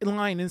that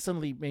line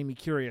instantly made me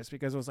curious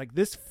because I was like,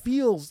 this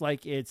feels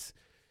like it's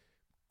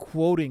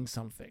quoting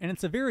something. And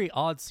it's a very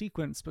odd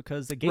sequence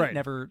because the gate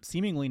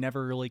seemingly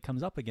never really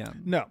comes up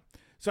again. No.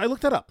 So I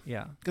looked it up.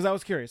 Yeah. Because I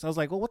was curious. I was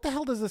like, well, what the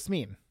hell does this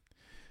mean?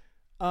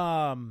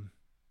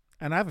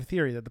 And I have a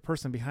theory that the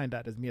person behind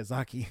that is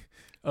Miyazaki.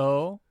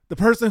 Oh. The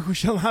person who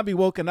shall not be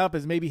woken up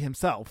is maybe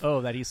himself.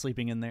 Oh, that he's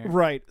sleeping in there.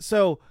 Right.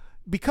 So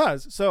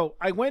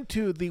I went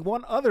to the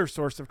one other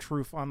source of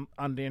truth on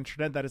the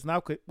internet that is now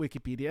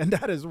Wikipedia, and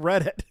that is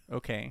Reddit.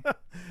 Okay.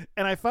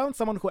 And I found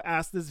someone who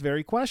asked this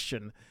very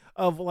question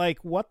of like,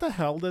 what the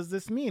hell does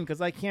this mean?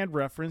 Because I can't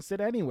reference it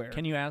anywhere.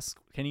 Can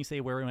you say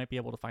where we might be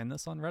able to find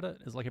this on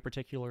Reddit? Is like a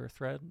particular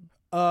thread?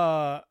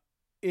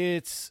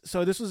 This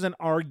was an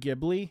R.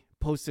 Ghibli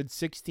posted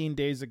 16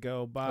 days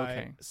ago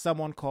by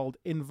someone called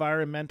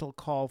Environmental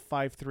Call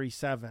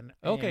 537.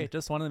 Okay,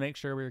 just wanted to make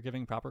sure we were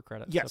giving proper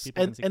credit. Yes, so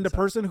and the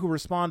person who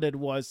responded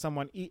was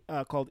someone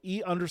called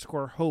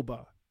E_Hoba,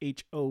 Hoba,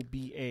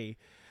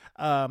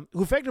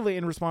 who effectively,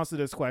 in response to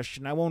this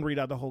question, I won't read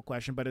out the whole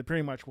question, but it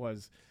pretty much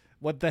was,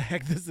 what the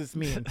heck does this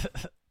mean?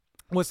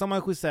 Was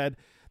someone who said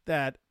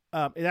that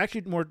it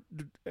actually more,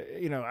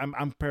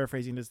 I'm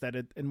paraphrasing this, that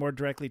it more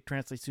directly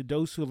translates to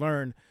those who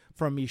learn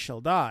from me shall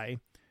die.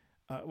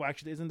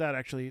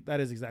 That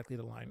is exactly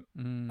the line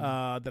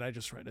that I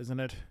just read, isn't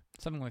it?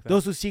 Something like that.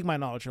 Those who seek my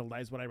knowledge shall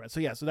die is what I read.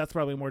 So so that's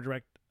probably a more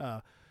direct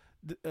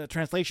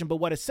translation. But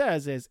what it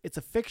says is it's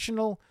a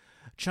fictional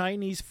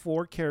Chinese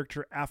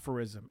 4-character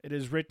aphorism. It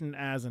is written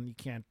as, and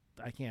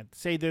I can't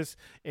say this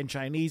in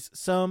Chinese.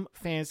 Some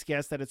fans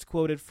guess that it's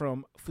quoted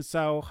from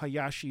Fusao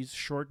Hayashi's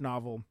short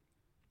novel.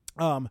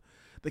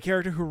 The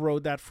character who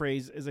wrote that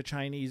phrase is a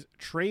Chinese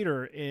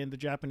traitor in the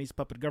Japanese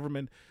puppet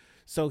government.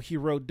 So he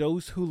wrote,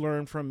 those who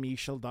learn from me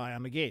shall die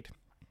on the gate.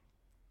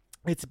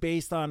 It's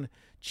based on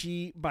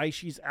Qi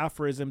Baishi's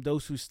aphorism,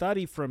 those who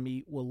study from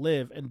me will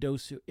live, and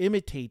those who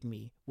imitate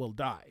me will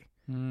die.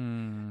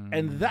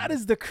 And that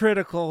is the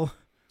critical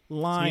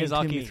line. So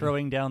Miyazaki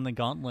throwing down the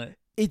gauntlet.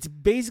 It's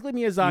basically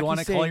Miyazaki. You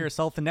want to call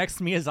yourself the next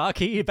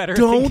Miyazaki? You better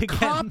don't think again.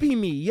 Copy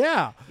me.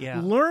 Yeah.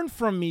 Learn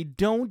from me.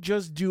 Don't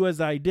just do as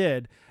I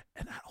did.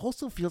 And that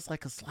also feels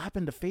like a slap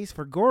in the face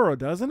for Goro,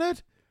 doesn't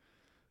it?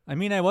 I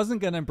mean, I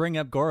wasn't gonna bring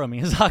up Goro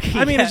Miyazaki.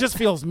 I mean, it just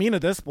feels mean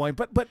at this point.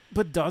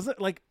 But does it?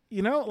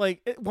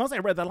 Once I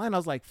read that line, I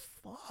was like,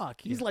 "Fuck!"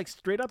 He's like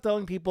straight up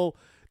telling people,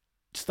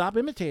 "Stop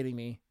imitating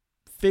me.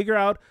 Figure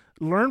out,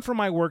 learn from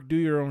my work. Do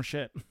your own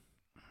shit."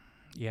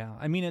 Yeah,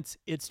 I mean,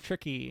 it's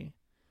tricky.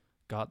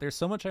 God, there's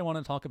so much I want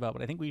to talk about,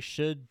 but I think we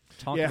should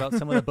talk about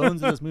some of the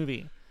bones of this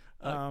movie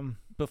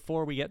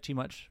before we get too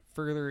much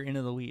further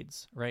into the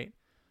weeds, right?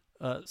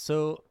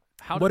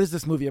 What is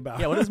this movie about?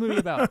 Yeah, what is this movie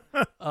about?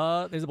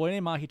 There's a boy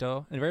named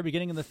Mahito. In the very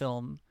beginning of the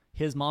film,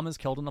 his mom is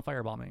killed in a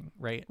firebombing,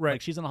 right? Right.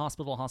 Like she's in a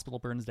hospital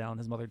burns down,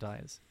 his mother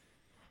dies.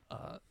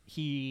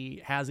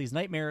 He has these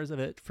nightmares of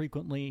it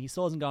frequently. He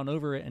still hasn't gone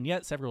over it, and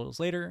yet several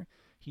years later,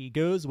 he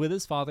goes with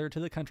his father to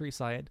the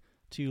countryside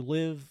to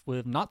live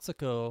with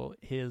Natsuko,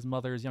 his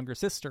mother's younger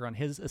sister, on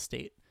his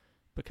estate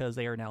because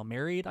they are now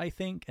married, I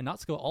think, and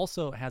Natsuko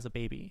also has a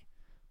baby.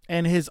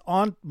 And his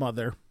aunt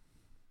mother.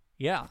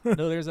 Yeah,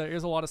 no, there's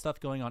a lot of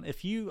stuff going on.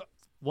 If you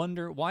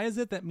wonder why is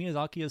it that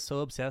Miyazaki is so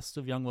obsessed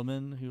with young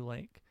women who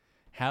like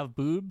have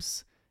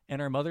boobs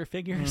and are mother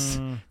figures,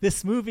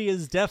 this movie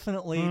is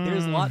definitely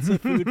there's lots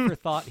of food for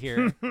thought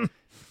here.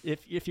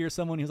 If you're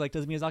someone who's like,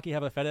 does Miyazaki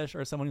have a fetish,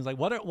 or someone who's like,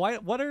 what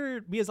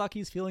are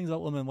Miyazaki's feelings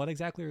about women? What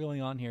exactly are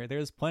going on here?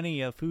 There's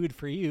plenty of food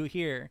for you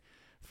here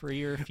for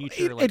your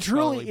future. It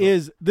truly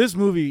is. This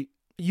movie,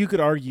 you could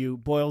argue,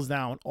 boils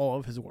down all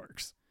of his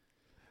works.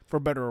 For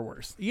better or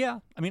worse. Yeah.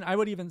 I mean, I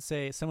would even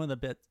say some of the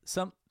bits,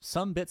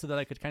 some bits of that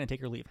I could kind of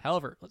take or leave.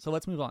 However, so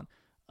let's move on.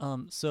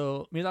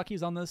 So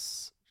Miyazaki's on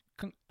this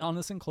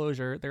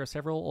enclosure. There are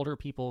several older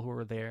people who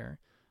are there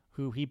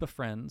who he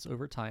befriends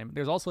over time.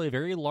 There's also a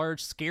very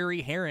large,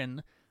 scary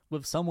heron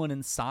with someone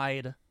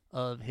inside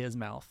of his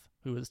mouth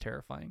who is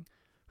terrifying,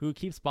 who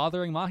keeps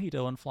bothering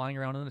Mahito and flying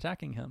around and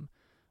attacking him.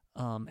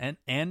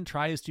 And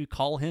tries to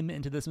call him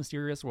into this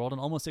mysterious world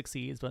and almost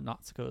succeeds, but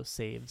Natsuko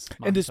saves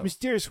Mahito. And this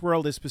mysterious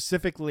world is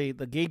specifically,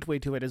 the gateway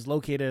to it is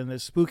located in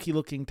this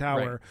spooky-looking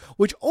tower,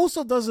 which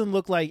also doesn't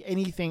look like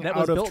anything that out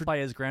was of... built by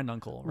his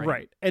granduncle, right?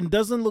 Right, and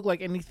doesn't look like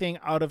anything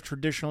out of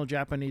traditional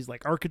Japanese,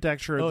 like,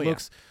 architecture. It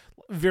looks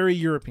very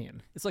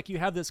European. It's like you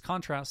have this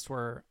contrast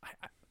where...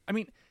 I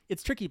mean,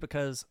 it's tricky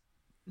because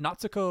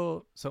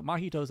Natsuko, so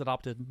Mahito's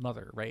adopted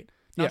mother, right?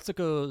 Yeah.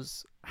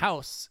 Natsuko's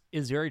house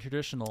is very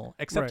traditional,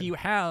 except you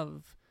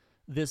have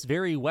this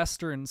very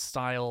Western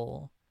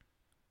style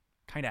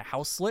kind of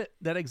houselet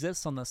that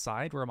exists on the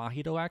side where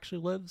Mahito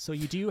actually lives. So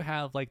you do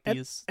have like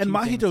these, and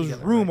Mahito's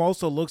together, room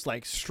also looks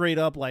like straight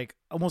up like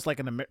almost like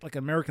an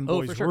American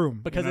boy's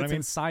room, because it's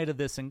inside of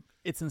this, and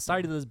it's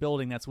inside of this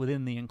building that's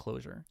within the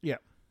enclosure. Yeah.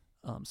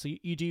 So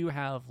you do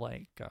have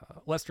like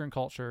Western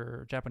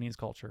culture, Japanese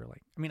culture.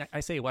 Like, I mean, I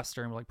say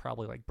Western, like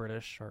probably like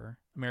British or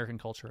American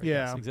culture, I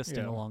guess,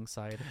 existing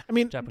alongside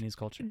Japanese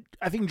culture.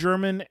 I think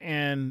German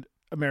and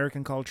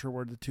American culture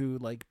were the two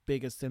like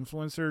biggest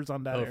influencers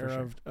on that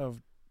era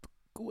of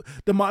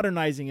the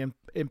modernizing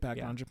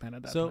impact on Japan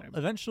at that time. So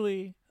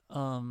eventually,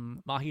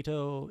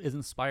 Mahito is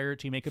inspired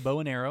to make a bow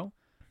and arrow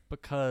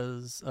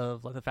because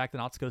of like, the fact that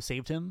Natsuko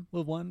saved him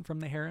with one from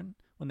the Heron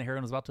when the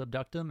Heron was about to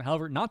abduct him.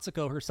 However,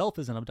 Natsuko herself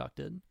isn't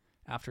abducted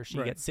after she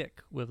gets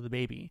sick with the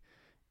baby.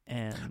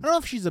 And I don't know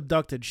if she's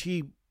abducted.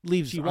 She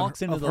leaves. She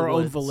walks into her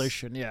woods, own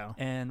volition. Yeah,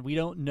 and we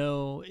don't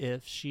know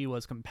if she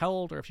was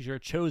compelled or if she sort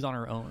of chose on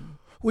her own.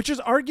 Which is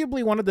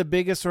arguably one of the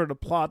biggest sort of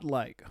plot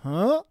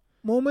moments.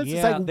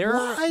 Yeah, it's like,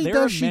 why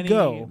does she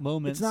go?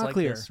 Moments it's not like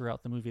clear. this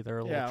throughout the movie that are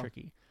a little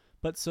tricky.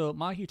 But so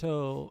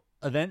Mahito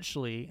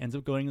eventually ends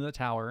up going to the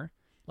tower,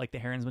 like the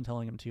Heron's been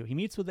telling him to. He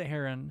meets with the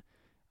Heron.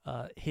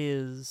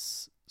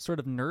 His sort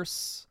of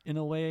nurse, in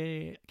a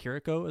way,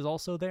 Kiriko, is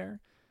also there.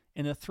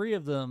 And the three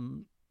of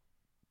them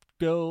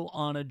go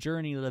on a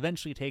journey that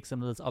eventually takes them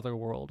to this other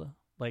world,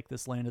 like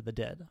this land of the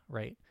dead,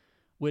 right?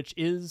 Which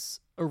is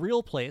a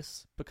real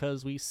place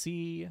because we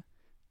see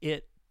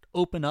it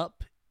open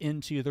up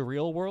into the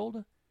real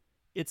world.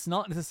 It's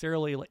not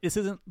necessarily like, this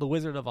isn't the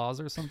Wizard of Oz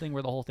or something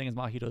where the whole thing is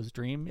Mahito's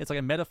dream. It's like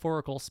a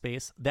metaphorical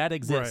space that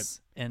exists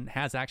and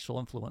has actual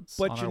influence.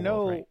 But on our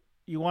world, right?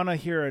 You want to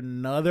hear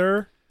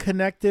another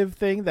connective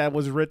thing that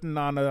was written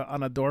on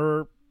a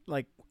door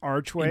like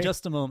archway in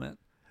just a moment.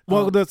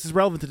 Well, this is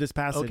relevant to this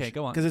passage. Okay,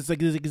 go on. Because it's like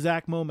this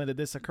exact moment that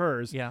this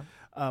occurs. Yeah.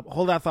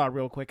 Hold that thought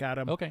real quick,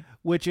 Adam. Okay.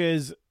 Which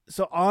is,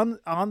 so on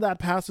that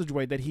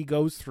passageway that he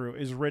goes through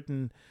is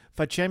written,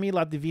 Facemi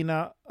la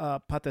divina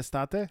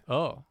potestate.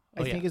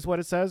 I think is what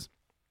it says.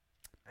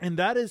 And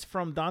that is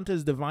from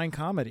Dante's Divine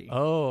Comedy.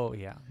 Oh,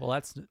 yeah. Well,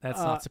 that's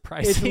not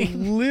surprising. It's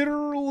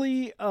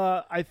literally,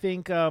 I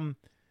think,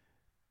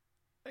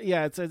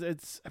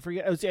 it's I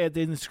forget. It's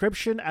the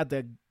inscription at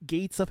the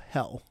gates of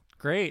hell.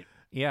 Great.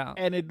 Yeah.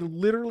 And it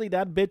literally,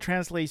 that bit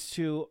translates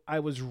to, I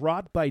was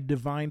wrought by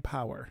divine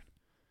power.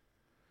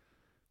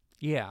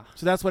 Yeah.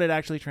 So that's what it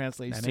actually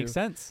translates to. That makes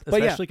sense,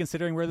 especially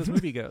considering where this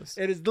movie goes.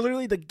 It is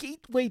literally the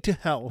gateway to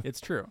hell.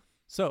 It's true.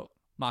 So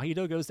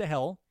Mahito goes to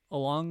hell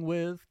along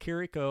with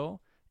Kiriko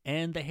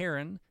and the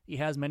Heron. He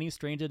has many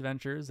strange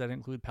adventures that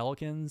include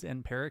pelicans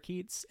and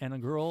parakeets and a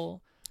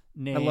girl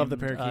named I love the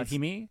parakeets.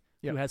 Hime,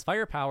 who has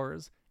fire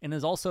powers and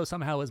is also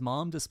somehow his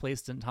mom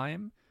displaced in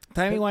time.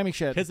 Timey-wimey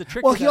shit.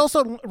 He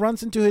also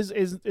runs into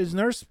his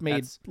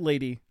nursemaid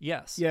lady.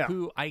 Yes. Yeah.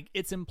 Who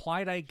it's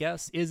implied, I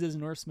guess, is his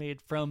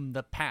nursemaid from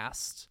the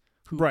past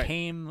who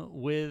came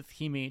with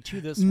Hime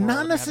to this world.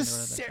 Not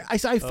necessarily.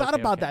 I thought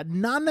about that.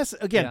 Not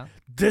necessarily. Again,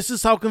 this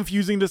is how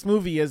confusing this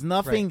movie is.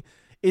 Nothing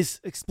is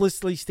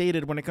explicitly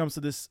stated when it comes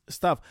to this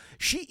stuff.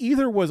 She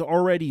either was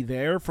already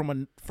there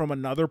from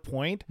another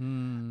point.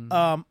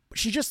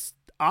 She just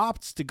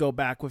opts to go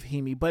back with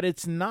Hime, but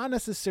it's not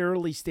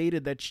necessarily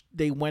stated that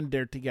they went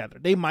there together.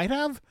 They might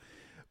have,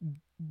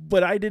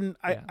 but I didn't.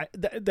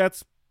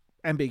 That's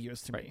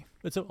ambiguous to me.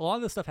 But so a lot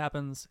of this stuff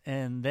happens,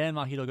 and then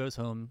Mahito goes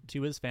home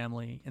to his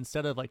family.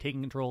 Instead of like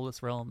taking control of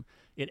this realm,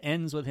 it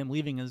ends with him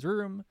leaving his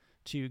room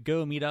to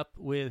go meet up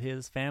with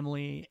his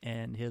family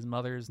and his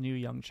mother's new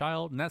young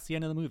child, and that's the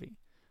end of the movie.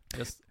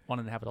 Just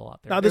wanted to have it all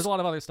out there. Now, there's a lot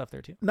of other stuff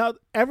there too. Now,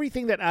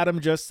 everything that Adam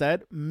just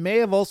said may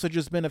have also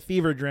just been a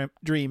fever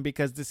dream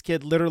because this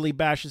kid literally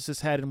bashes his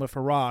head in with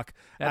a rock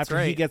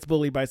after he gets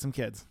bullied by some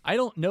kids. I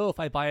don't know if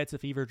I buy it's a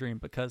fever dream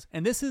because,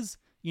 and this is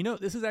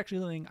actually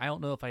something I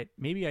don't know if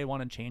maybe I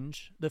want to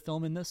change the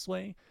film in this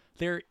way.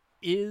 There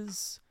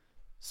is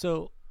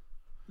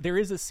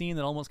a scene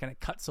that almost kind of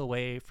cuts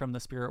away from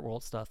the spirit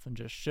world stuff and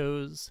just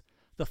shows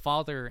the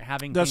father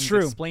having things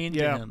explained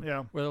to him,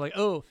 where they're like,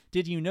 "Oh,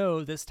 did you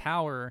know this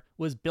tower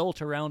was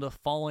built around a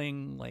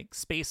falling like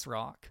space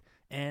rock?"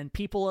 And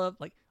people have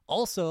like,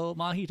 also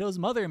Mahito's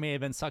mother may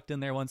have been sucked in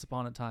there once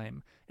upon a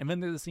time. And then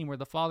there's a scene where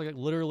the father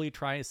literally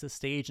tries to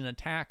stage an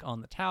attack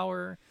on the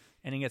tower,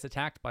 and he gets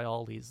attacked by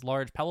all these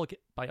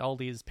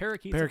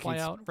parakeets that fly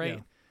out, right?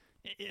 Yeah.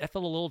 It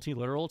felt a little too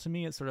literal to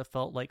me. It sort of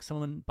felt like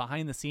someone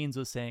behind the scenes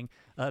was saying,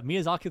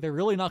 Miyazaki, they're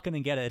really not going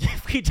to get it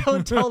if we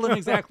don't tell them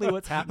exactly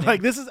what's happening.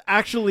 Like, this is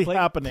actually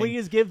happening.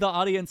 Please give the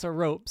audience a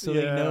rope so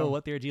they know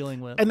what they're dealing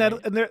with. And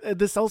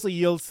this also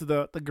yields to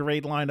the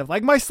great line of,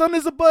 like, my son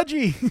is a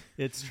budgie.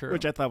 It's true.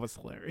 Which I thought was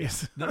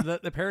hilarious.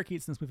 The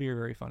parakeets in this movie are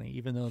very funny,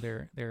 even though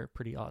they're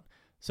pretty odd.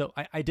 So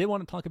I did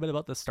want to talk a bit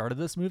about the start of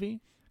this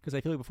movie, because I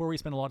feel like before we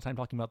spend a lot of time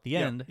talking about the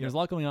end, there's a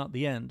lot going on at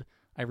the end.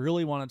 I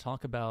really want to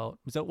talk about.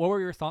 So, what were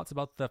your thoughts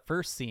about the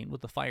first scene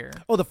with the fire?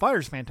 Oh, the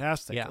fire's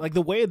fantastic. Yeah. Like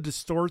the way it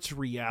distorts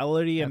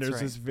reality, and That's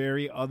there's right. this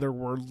very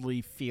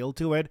otherworldly feel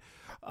to it.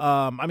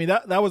 I mean,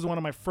 that was one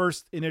of my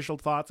first initial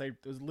thoughts. It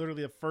was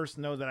literally the first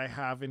note that I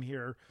have in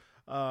here.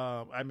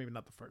 I maybe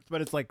not the first,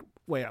 but it's like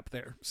way up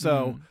there.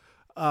 So,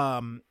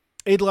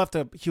 it left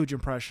a huge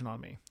impression on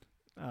me.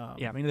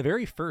 Yeah, I mean, the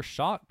very first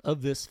shot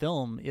of this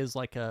film is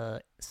like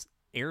a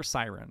air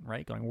siren,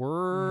 right? Going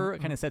whir,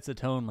 kind of sets the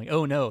tone. Like,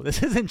 oh no,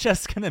 this isn't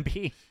just gonna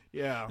be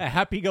a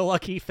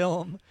happy-go-lucky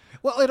film.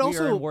 Well, it we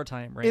also are in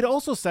wartime, right? It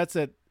also sets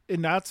it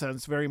in that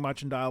sense very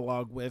much in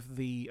dialogue with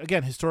the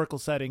historical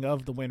setting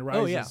of The Wind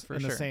Rises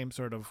in the same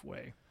sort of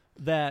way.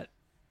 That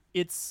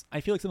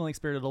I feel like something like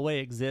Spirited Away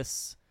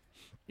exists.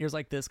 There's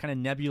like this kind of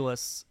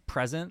nebulous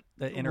present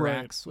that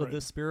interacts with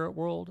the spirit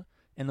world,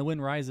 and The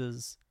Wind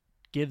Rises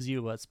gives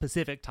you a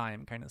specific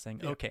time, kind of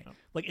saying, okay,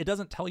 like it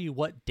doesn't tell you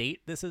what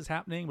date this is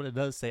happening, but it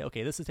does say,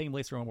 okay, this is taking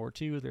place during World War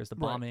II. There's the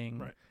bombing.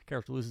 Right.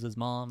 Character loses his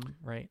mom.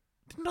 Right.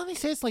 Didn't they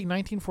say it's like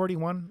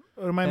 1941?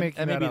 Or am I making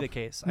that may be up? the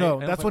case. No,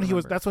 that's when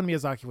That's when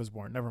Miyazaki was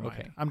born. Never mind.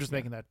 Okay. I'm just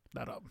making that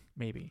up.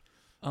 Maybe.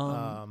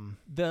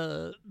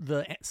 The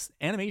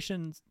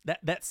animation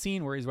that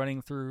scene where he's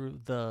running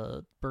through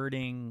the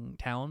burning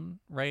town,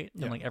 right?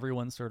 And like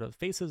everyone's sort of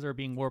faces are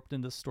being warped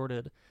and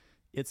distorted.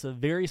 It's a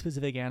very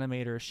specific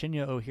animator,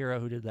 Shinya Ohira,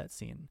 who did that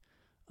scene.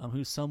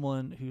 Who's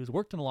someone who's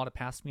worked in a lot of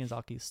past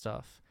Miyazaki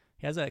stuff.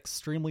 He has an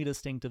extremely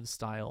distinctive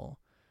style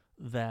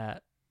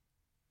that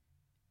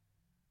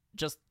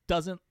just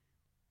doesn't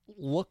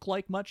look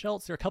like much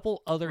else. There are a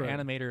couple other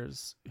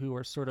animators who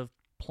are sort of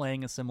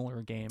playing a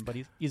similar game, but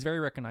he's very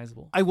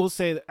recognizable. I will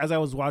say that as I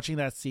was watching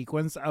that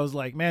sequence, I was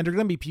like, man, there are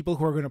going to be people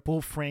who are going to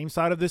pull frames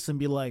out of this and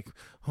be like,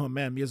 oh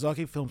man,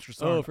 Miyazaki films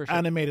just aren't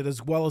animated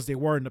as well as they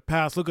were in the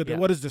past. Look at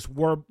what is this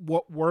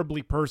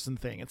warbly person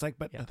thing? It's like,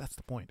 but that's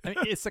the point. I mean,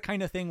 it's the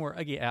kind of thing where,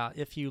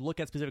 if you look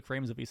at specific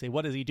frames of it, you say,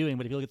 what is he doing?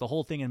 But if you look at the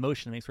whole thing in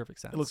motion, it makes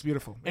perfect sense. It looks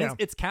beautiful. And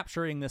it's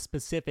capturing this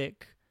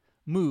specific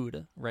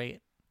mood,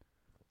 right?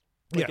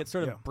 Like it's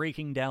sort of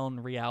breaking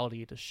down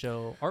reality to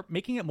show, or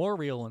making it more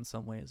real in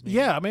some ways. Maybe.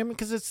 Yeah, I mean,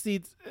 because it's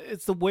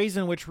the ways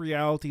in which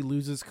reality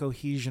loses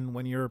cohesion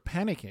when you're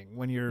panicking,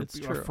 when you're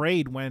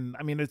afraid. When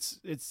I mean, it's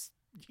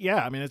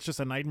just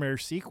a nightmare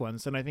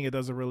sequence, and I think it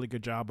does a really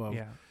good job of.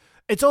 Yeah,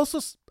 it's also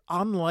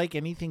unlike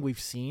anything we've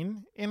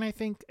seen in I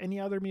think any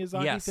other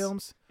Miyazaki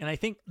films, and I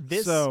think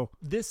this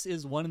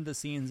is one of the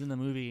scenes in the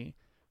movie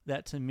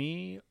that to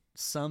me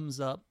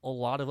sums up a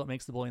lot of what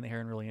makes The Boy and the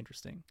Heron really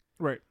interesting.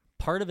 Right.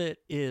 Part of it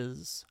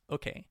is,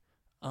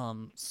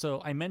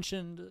 so I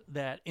mentioned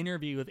that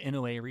interview with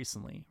Inoue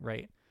recently,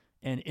 right?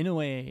 And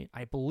Inoue,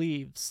 I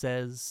believe,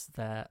 says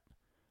that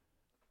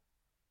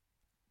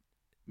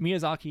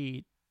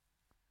Miyazaki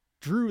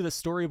drew the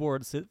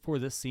storyboards for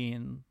this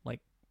scene, like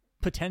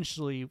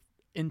potentially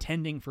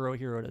intending for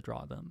Ohiro to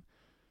draw them.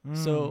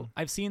 So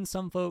I've seen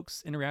some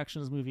folks in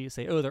reaction to this movie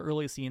say, oh, the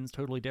early scene's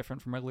totally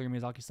different from regular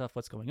Miyazaki stuff.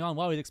 What's going on?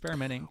 Wow, he's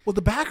experimenting. Well,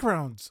 the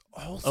backgrounds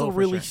also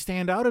really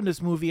stand out in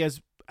this movie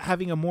as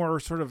having a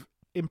more sort of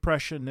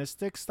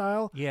impressionistic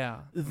style. Yeah.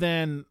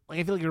 Then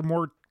I feel like you're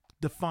more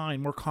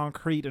defined, more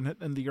concrete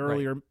in the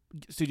earlier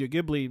Studio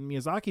Ghibli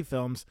Miyazaki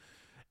films.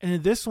 And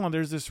in this one,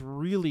 there's this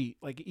really,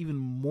 like, even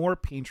more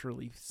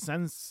painterly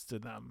sense to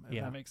them.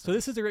 If that makes sense. So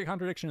this is a great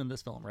contradiction in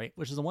this film, right?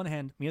 Which is, on one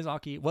hand,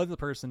 Miyazaki was the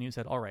person who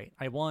said, all right,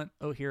 I want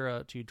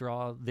Ohira to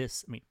draw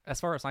this. I mean, as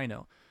far as I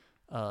know,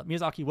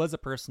 Miyazaki was the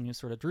person who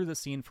sort of drew the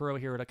scene for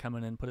Ohira to come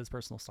in and put his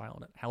personal style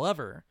in it.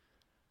 However,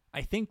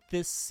 I think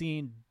this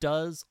scene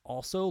does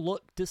also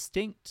look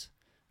distinct,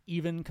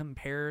 even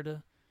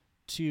compared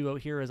to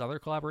Ohira's other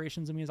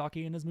collaborations in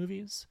Miyazaki in his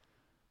movies.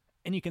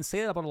 And you can say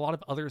that about a lot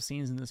of other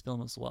scenes in this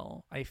film as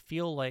well. I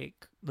feel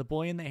like The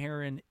Boy and the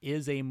Heron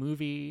is a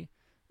movie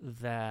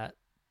that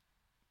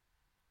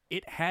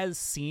it has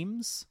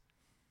seams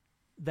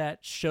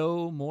that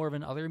show more of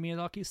an other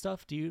Miyazaki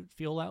stuff. Do you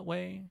feel that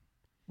way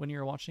when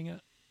you're watching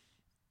it?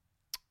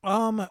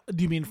 Do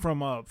you mean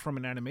from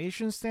an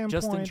animation standpoint?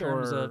 Just in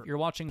terms of you're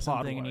watching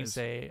something and you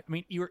say, I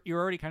mean, you're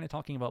already kind of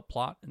talking about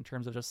plot in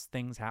terms of just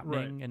things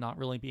happening and not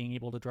really being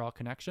able to draw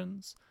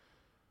connections.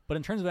 But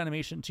in terms of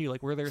animation too,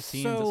 like were there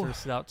scenes that sort of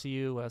stood out to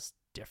you as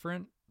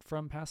different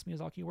from past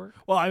Miyazaki work?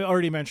 Well, I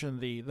already mentioned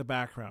the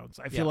backgrounds.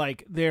 I feel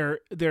like there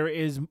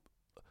is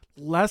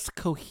less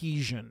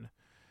cohesion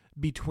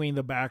between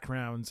the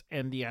backgrounds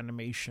and the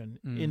animation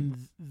in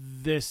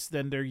this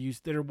than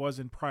there was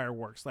in prior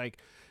works. Like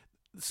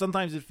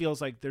sometimes it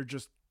feels like they're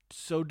just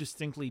so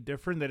distinctly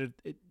different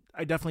that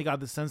I definitely got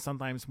the sense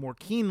sometimes more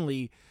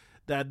keenly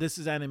that this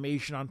is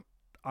animation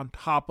on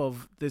top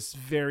of this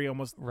very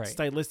almost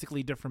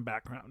stylistically different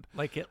background.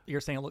 Like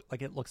you're saying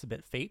it looks a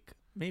bit fake,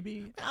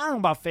 maybe? I don't know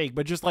about fake,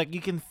 but just like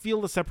you can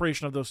feel the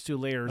separation of those two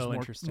layers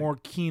more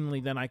keenly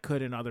than I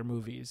could in other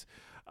movies.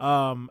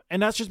 And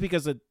that's just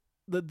because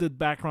the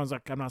backgrounds,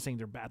 like I'm not saying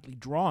they're badly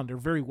drawn. They're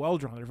very well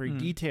drawn. They're very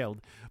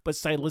detailed. But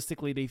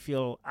stylistically, they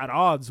feel at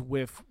odds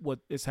with what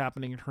is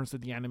happening in terms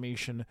of the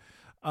animation.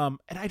 And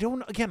I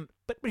don't, again,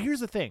 but here's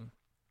the thing.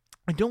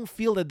 I don't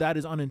feel that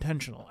is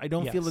unintentional. I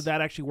don't feel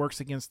that actually works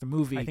against the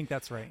movie. I think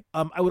that's right.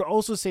 I would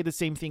also say the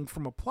same thing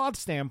from a plot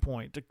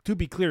standpoint. To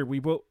be clear, we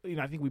both,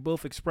 I think we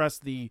both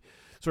expressed the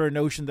sort of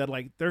notion that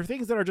like there are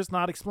things that are just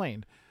not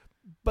explained,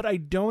 but I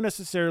don't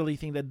necessarily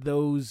think that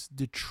those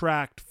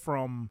detract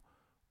from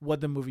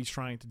what the movie's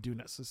trying to do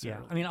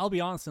necessarily. Yeah. I mean, I'll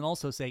be honest and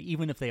also say,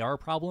 even if they are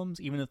problems,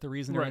 even if the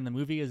reason they're in the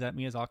movie is that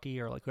Miyazaki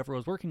or like whoever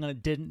was working on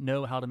it didn't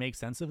know how to make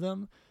sense of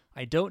them,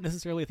 I don't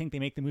necessarily think they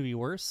make the movie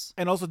worse.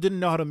 And also didn't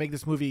know how to make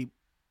this movie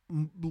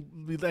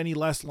any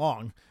less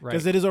long,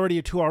 because it is already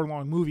a 2-hour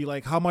long movie.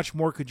 Like, how much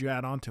more could you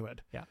add on to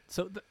it? Yeah.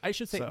 So I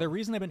should say the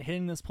reason I've been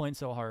hitting this point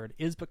so hard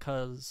is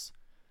because,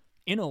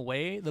 in a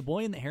way, The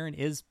Boy and the Heron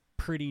is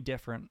pretty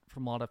different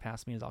from a lot of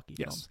past Miyazaki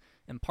films.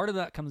 And part of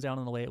that comes down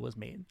to the way it was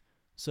made.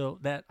 So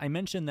that I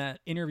mentioned that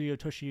interview of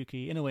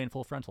Toshiyuki Inoue in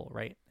Full Frontal,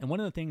 right? And one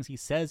of the things he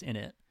says in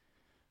it,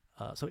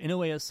 so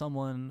Inoue is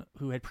someone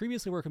who had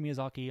previously worked with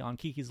Miyazaki on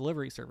Kiki's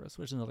Delivery Service,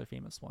 which is another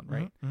famous one,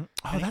 right? Mm-hmm.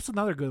 Oh, that's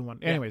another good one.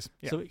 Anyways.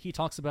 So he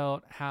talks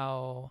about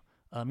how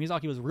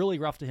Miyazaki was really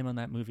rough to him in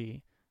that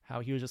movie,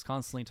 how he was just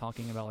constantly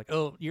talking about like,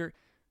 oh, you're...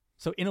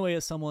 So Inoue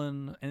is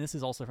someone, and this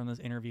is also from this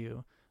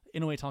interview,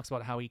 Inoue talks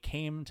about how he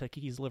came to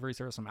Kiki's Delivery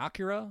Service from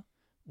Akira,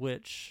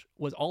 which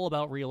was all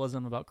about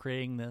realism, about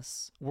creating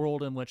this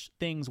world in which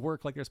things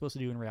work like they're supposed to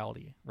do in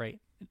reality, right?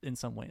 In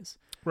some ways.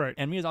 Right.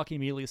 And Miyazaki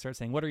immediately starts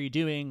saying, what are you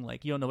doing?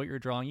 Like, you don't know what you're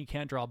drawing. You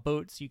can't draw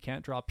boats. You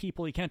can't draw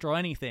people. You can't draw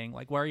anything.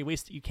 Like, why are you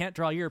wasting? You can't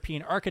draw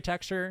European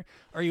architecture.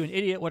 Are you an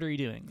idiot? What are you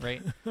doing?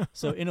 Right.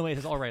 So Inoue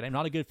says, all right, I'm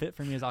not a good fit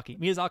for Miyazaki.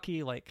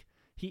 Miyazaki, like,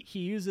 he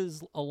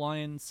uses a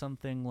line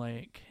something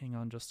like, hang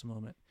on just a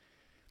moment.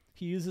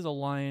 He uses a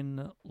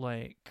line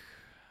like,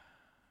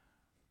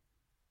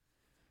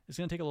 it's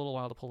going to take a little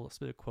while to pull this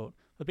bit of quote,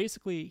 but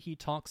basically he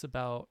talks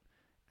about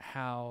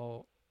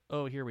how,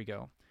 oh, here we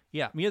go.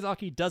 Yeah,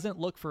 Miyazaki doesn't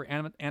look for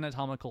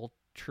anatomical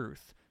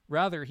truth.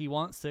 Rather, he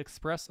wants to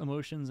express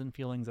emotions and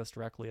feelings as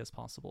directly as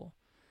possible.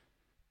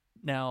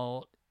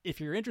 Now,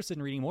 if you're interested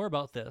in reading more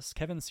about this,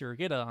 Kevin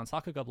Surugeta on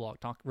Sakuga Blog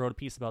wrote a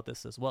piece about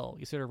this as well.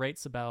 He sort of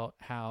writes about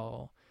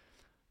how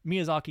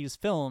Miyazaki's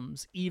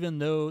films, even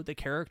though the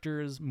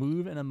characters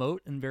move and emote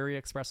in very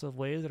expressive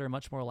ways that are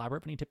much more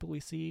elaborate than you typically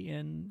see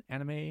in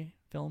anime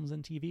films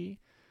and TV,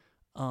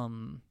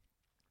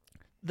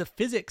 the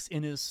physics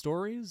in his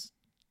stories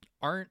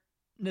aren't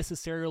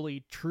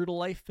necessarily true to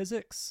life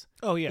physics.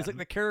 Oh yeah. It's like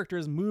the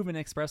characters move and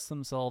express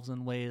themselves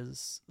in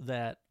ways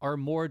that are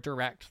more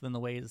direct than the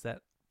ways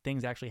that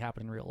things actually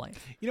happen in real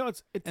life. You know,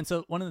 it's and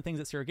so one of the things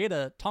that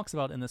Surugeta talks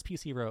about in this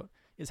piece he wrote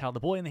is how The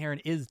Boy and the Heron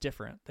is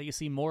different, that you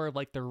see more of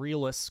like the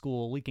realist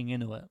school leaking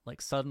into it.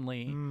 Like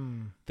suddenly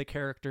the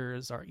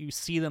characters you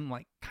see them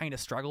like kind of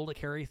struggle to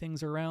carry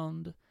things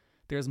around.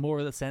 There's more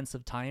of the sense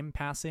of time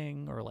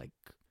passing, or like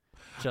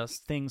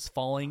just things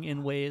falling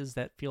in ways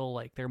that feel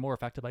like they're more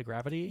affected by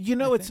gravity. You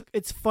know,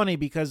 it's funny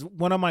because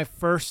one of my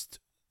first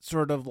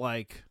sort of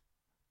like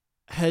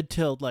head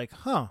tilt, like,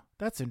 huh,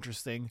 that's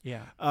interesting.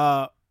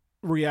 Yeah.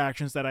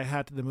 Reactions that I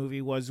had to the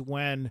movie was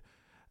when,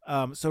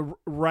 so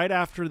right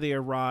after they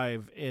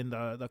arrive in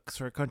the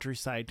sort of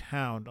countryside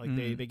town, like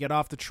they get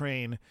off the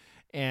train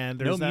and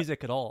there's no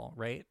music at all,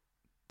 right?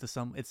 To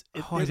some,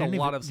 there's a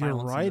lot of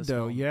silence. You're right, in this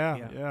though.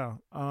 film.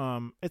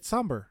 Yeah. It's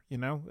somber, you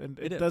know, and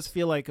it does is.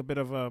 feel like a bit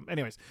of a.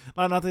 Anyways,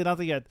 not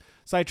to get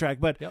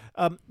sidetracked, but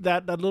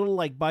that little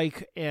like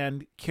bike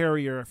and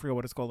carrier, I forget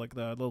what it's called, like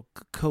the little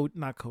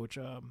not coach,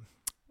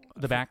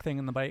 the back thing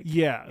in the bike.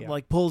 Yeah,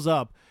 like pulls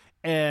up,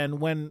 and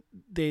when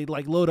they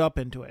like load up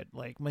into it,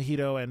 like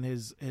Mahito and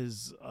his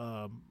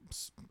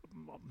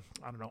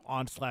I don't know,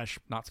 aunt slash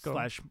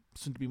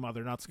soon to be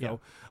mother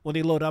Natsuko, when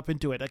they load up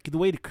into it, like the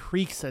way it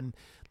creaks and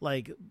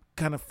like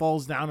kind of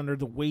falls down under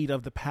the weight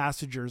of the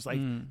passengers, like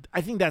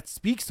I think that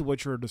speaks to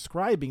what you're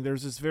describing.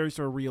 There's this very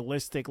sort of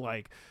realistic,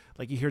 like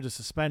you hear the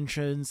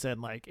suspensions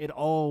and like it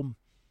all,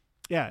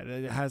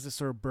 it has this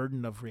sort of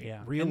burden of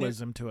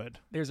realism to it.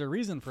 There's a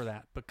reason for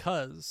that,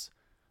 because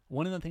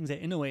one of the things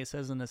that Inoue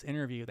says in this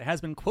interview that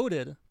has been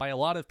quoted by a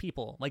lot of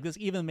people, like this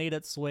even made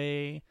its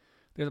way.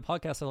 There's a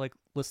podcast I like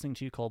listening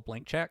to called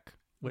Blank Check,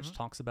 which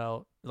talks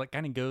about, like,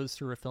 kind of goes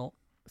through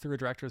a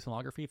director's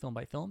filmography, film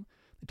by film.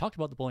 They talked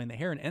about The Boy and the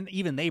Heron, and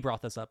even they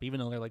brought this up, even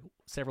though they're like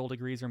several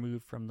degrees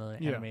removed from the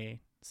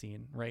anime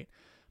scene, right?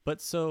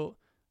 But so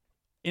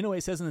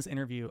Inoue says in this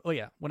interview,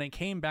 when I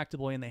came back to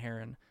Boy and the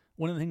Heron,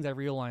 one of the things I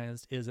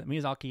realized is that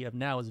Miyazaki of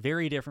now is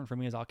very different from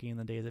Miyazaki in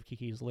the days of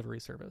Kiki's Delivery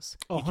Service.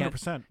 Oh,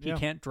 100%. He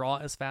can't draw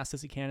as fast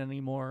as he can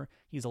anymore.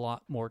 He's a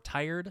lot more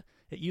tired.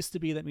 It used to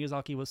be that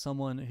Miyazaki was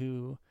someone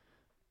who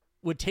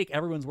would take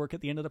everyone's work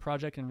at the end of the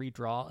project and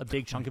redraw a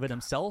big chunk of it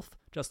himself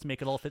just to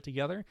make it all fit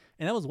together.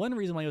 And that was one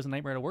reason why he was a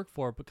nightmare to work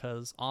for,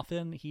 because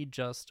often he'd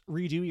just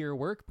redo your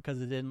work because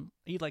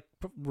he'd like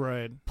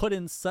put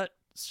in such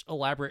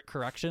elaborate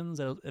corrections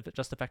that if it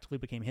just effectively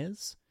became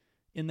his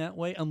in that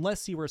way,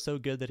 unless you were so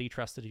good that he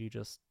trusted you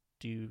just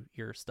do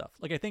your stuff.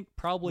 Like I think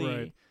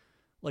probably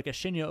like a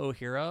Shinya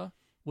Ohira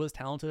was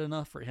talented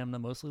enough for him to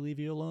mostly leave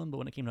you alone, but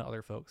when it came to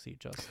other folks, he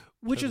just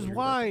which is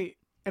why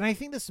And I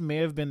think this may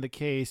have been the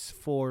case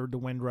for The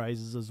Wind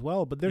Rises as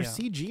well, but there's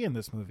CG in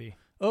this movie.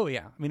 Oh,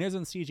 yeah. I mean, there's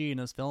been CG in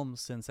this film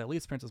since at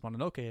least Princess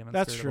Mononoke. And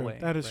That's true. Away,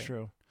 that is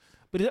true.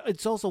 But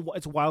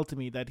it's wild to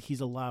me that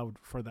he's allowed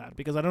for that,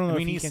 because I don't know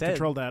if he can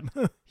control that.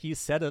 He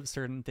said of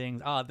certain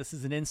things, this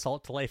is an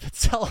insult to life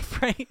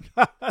itself, right?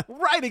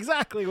 Right,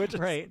 exactly. Which is,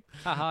 right.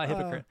 Haha,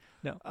 hypocrite.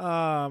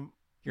 No.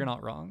 You're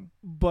not wrong.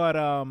 But,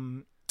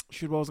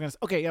 what was I going to say?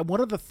 Okay, yeah,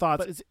 one of the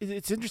thoughts,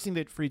 it's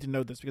interesting for you to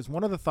know this, because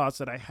one of the thoughts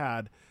that I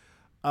had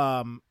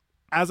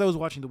as I was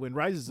watching The Wind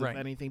Rises, if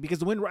anything, because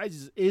The Wind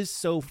Rises is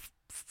so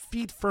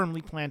feet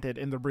firmly planted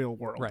in the real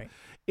world,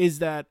 is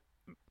that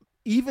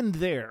even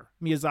there,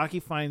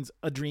 Miyazaki finds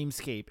a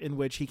dreamscape in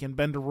which he can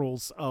bend the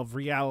rules of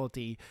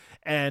reality,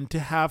 and to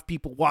have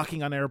people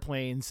walking on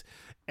airplanes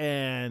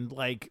and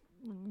like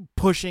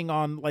pushing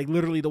on like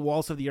literally the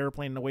walls of the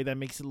airplane in a way that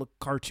makes it look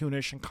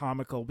cartoonish and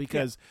comical,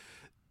 because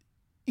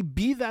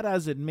be that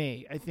as it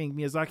may, I think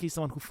Miyazaki is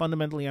someone who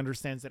fundamentally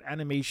understands that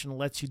animation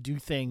lets you do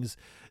things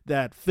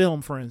that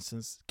film, for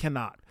instance,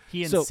 cannot.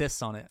 He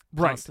insists on it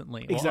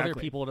constantly. While other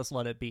people just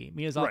let it be.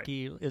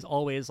 Miyazaki is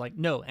always like,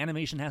 no,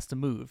 animation has to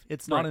move.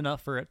 It's not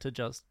enough for it to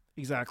just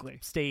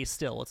stay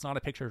still. It's not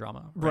a picture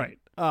drama. Right.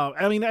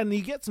 I mean, and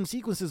you get some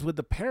sequences with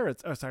the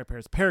parakeets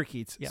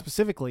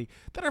specifically,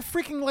 that are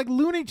freaking like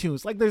Looney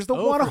Tunes. Like there's the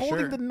one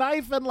holding the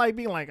knife and like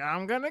being like,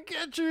 I'm gonna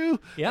get you.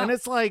 Yeah. And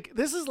it's like,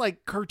 this is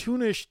like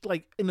cartoonish,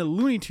 like in a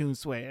Looney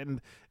Tunes way.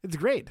 And it's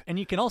great. And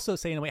you can also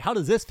say in a way, how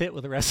does this fit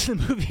with the rest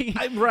of the movie?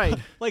 Right.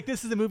 Like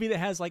this is a movie that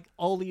has like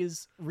all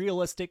these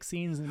realistic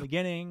scenes in the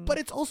beginning. But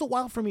it's also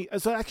wild for me.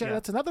 So actually,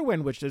 that's another way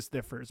in which this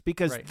differs,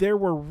 because there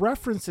were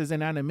references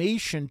in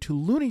animation to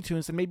Looney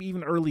Tunes and maybe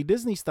even early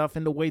Disney stuff,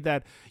 in the way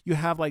that you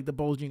have like the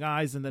bulging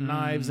eyes and the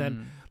knives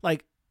and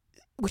like,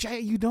 which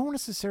you don't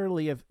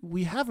necessarily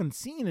we haven't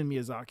seen in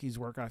Miyazaki's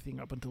work, I think,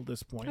 up until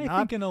this point. I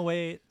think in a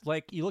way,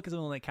 like you look at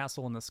something like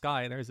Castle in the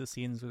Sky, there's the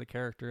scenes where the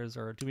characters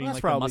are doing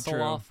like a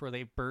muscle off where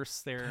they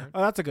burst their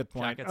that's a good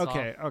point.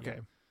 Okay. Yeah.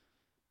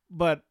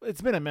 But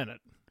it's been a minute.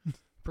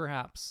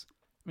 Perhaps.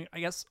 I mean, I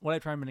guess what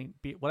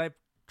I'm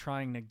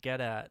trying to get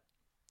at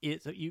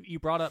is you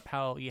brought up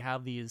how you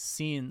have these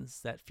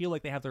scenes that feel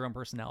like they have their own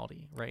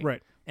personality, right?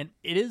 Right. And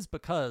it is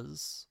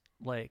because,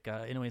 like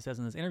Inoue says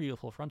in this interview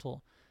with Full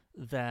Frontal,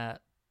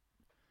 that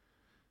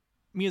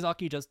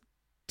Miyazaki just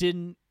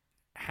didn't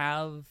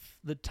have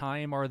the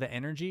time or the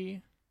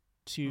energy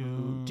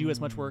to do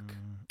as much work.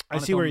 I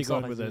see where you're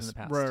going with this.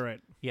 Right.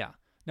 Yeah.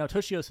 Now,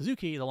 Toshio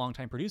Suzuki, the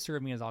longtime producer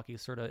of Miyazaki,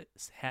 sort of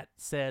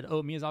said,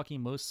 Miyazaki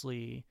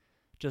mostly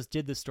just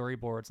did the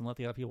storyboards and let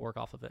the other people work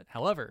off of it.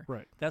 However,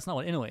 that's not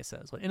what Inoue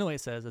says. What Inoue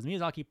says is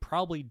Miyazaki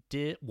probably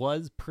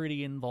was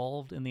pretty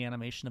involved in the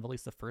animation of at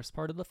least the first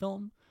part of the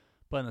film.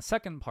 But in the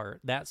second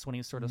part, that's when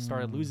he sort of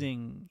started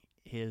losing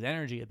his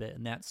energy a bit,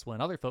 and that's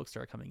when other folks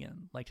started coming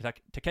in, like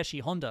Takeshi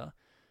Honda,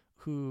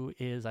 who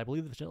is, I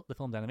believe, the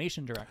film's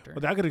animation director.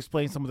 But that could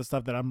explain some of the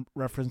stuff that I'm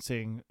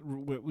referencing,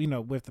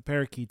 with the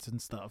parakeets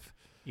and stuff.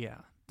 Yeah.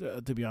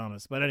 To be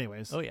honest. But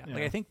anyways. Oh, yeah.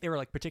 Like, I think they were,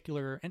 like,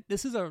 particular... And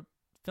this is a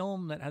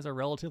film that has a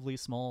relatively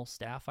small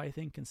staff, I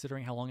think,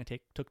 considering how long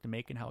it took to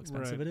make and how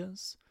expensive it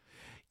is.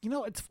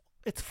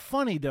 It's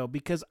funny, though,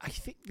 because I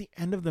think the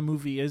end of the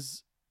movie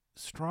is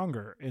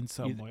stronger in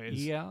some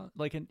ways. Yeah.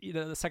 Like, in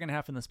the second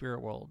half in the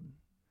spirit world.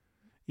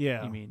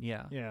 Yeah. You mean,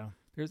 yeah. Yeah.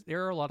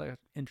 There are a lot of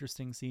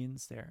interesting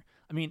scenes there.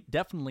 I mean,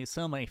 definitely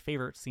some of my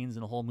favorite scenes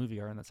in the whole movie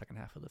are in the second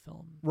half of the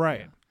film.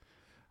 Right.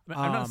 Yeah.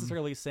 I'm not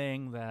necessarily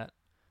saying that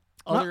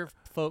other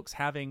folks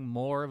having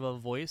more of a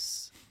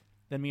voice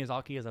than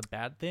Miyazaki is a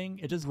bad thing.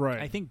 It just,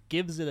 I think,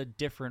 gives it a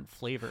different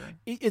flavor.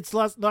 It's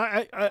less. No,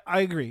 I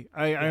agree.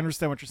 I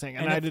understand what you're saying,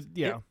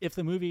 and if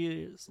the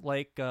movie is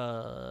like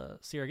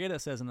Sierra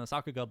says in the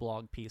Sakuga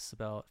blog piece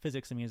about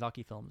physics in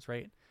Miyazaki films,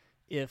 right?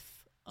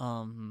 If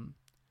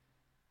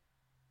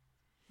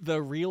the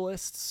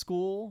realist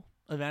school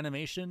of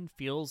animation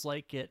feels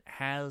like it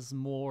has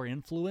more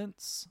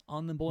influence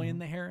on The Boy and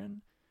the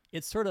Heron,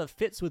 it sort of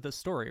fits with the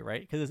story,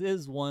 right? Because it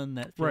is one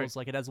that feels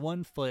like it has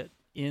one foot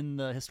in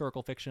the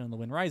historical fiction in The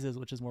Wind Rises,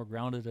 which is more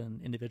grounded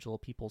in individual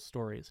people's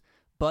stories,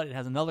 but it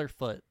has another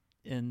foot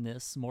in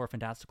this more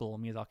fantastical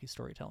Miyazaki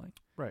storytelling.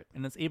 Right.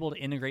 And it's able to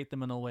integrate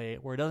them in a way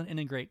where it doesn't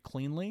integrate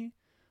cleanly,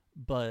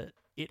 but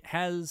it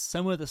has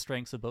some of the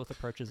strengths of both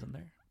approaches in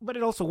there. But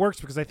it also works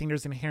because I think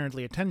there's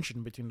inherently a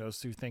tension between those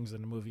two things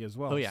in the movie as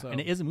well. Oh, yeah. So. And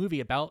it is a movie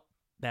about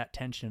that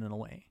tension in a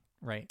way,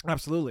 right?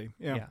 Absolutely.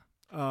 Yeah.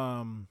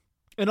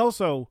 And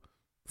also,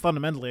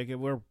 fundamentally,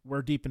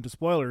 we're deep into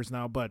spoilers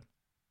now, but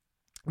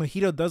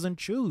Mahito doesn't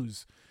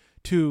choose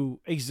to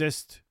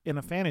exist in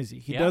a fantasy.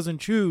 He doesn't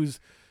choose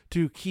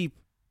to keep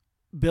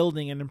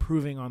building and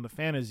improving on the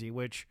fantasy,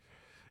 which,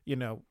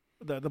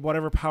 the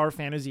whatever power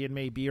fantasy it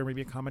may be, or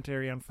maybe a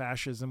commentary on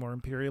fascism or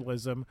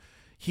imperialism,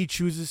 he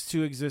chooses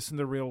to exist in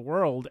the real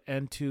world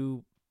and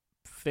to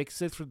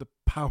fix it through the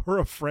power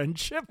of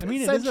friendship. I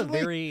mean, it is a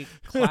very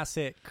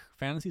classic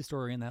fantasy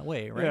story in that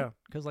way, right? Yeah.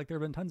 Because there have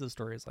been tons of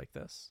stories like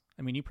this.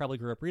 I mean, you probably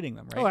grew up reading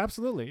them, right? Oh,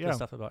 absolutely, yeah. The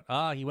stuff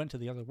about, he went to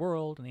the other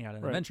world and he had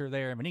an adventure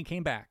there, and he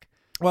came back.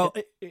 Well,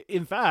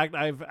 in fact,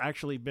 I've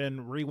actually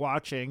been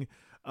rewatching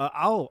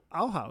Owl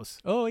House.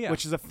 Oh yeah,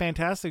 which is a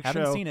fantastic show.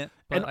 Haven't seen it,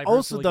 but and I've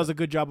also really does good. a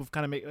good job of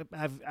kind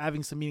of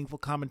having some meaningful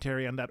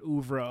commentary on that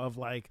oeuvre of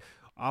like,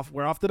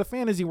 we're off to the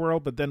fantasy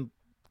world, but then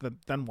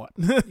what?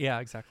 Yeah,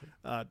 exactly.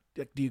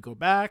 Do you go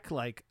back?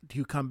 Like, do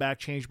you come back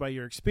changed by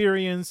your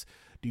experience?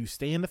 Do you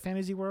stay in the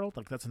fantasy world?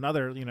 Like, that's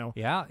another,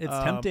 Yeah, it's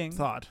tempting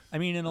thought. I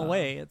mean, in a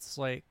way, it's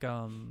like,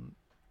 the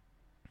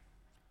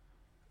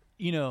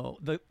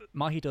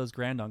Mahito's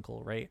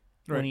granduncle, right?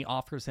 When he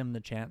offers him the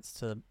chance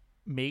to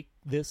remake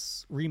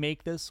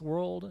this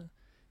world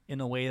in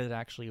a way that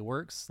actually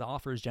works, the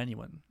offer is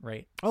genuine,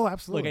 right? Oh,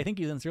 absolutely. Like, I think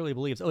he sincerely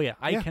believes,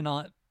 I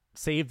cannot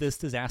save this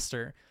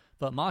disaster,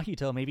 but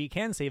Mahito maybe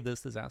can save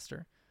this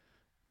disaster.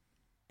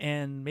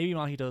 And maybe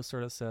Mahito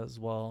sort of says,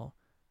 well,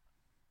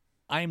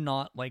 I'm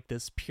not like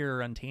this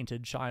pure,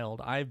 untainted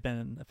child. I've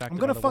been affected. I'm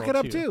going to fuck it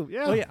up too.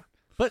 Yeah. Oh, yeah.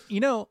 But,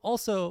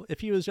 also, if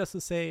he was just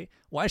to say,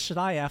 why should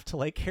I have to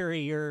like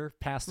carry your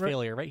past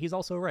failure, right? He's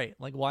also right.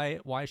 Like,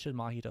 why should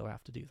Mahito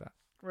have to do that?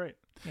 Right.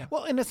 Yeah.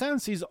 Well, in a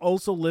sense, he's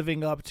also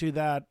living up to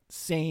that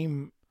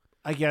same,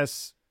 I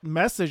guess,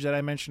 message that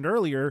I mentioned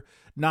earlier,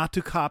 not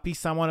to copy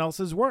someone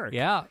else's work.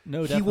 Yeah.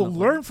 No, definitely. He will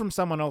learn from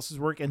someone else's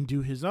work and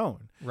do his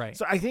own. Right.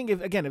 So I think,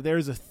 if there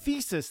is a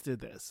thesis to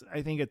this,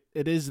 I think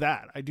it is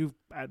that. I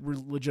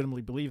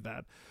legitimately believe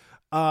that.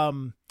 I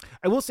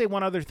will say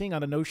one other thing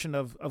on the notion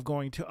of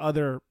going to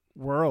other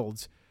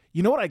worlds.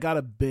 You know what I got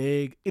a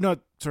big,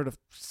 sort of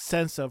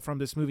sense of from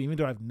this movie, even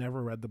though I've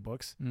never read the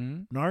books?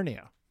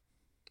 Narnia.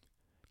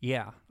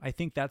 Yeah, I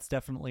think that's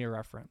definitely a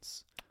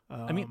reference.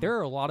 I mean, there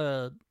are a lot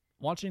of,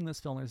 watching this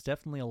film, there's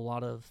definitely a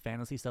lot of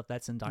fantasy stuff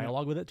that's in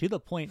dialogue with it, to the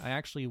point I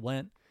actually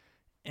went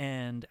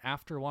and,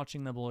 after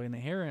watching The Boy and the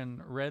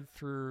Heron, read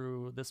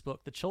through this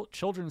book, the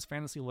Children's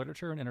Fantasy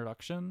Literature and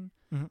Introduction,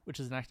 which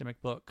is an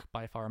academic book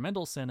by Farah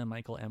Mendelssohn and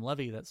Michael M.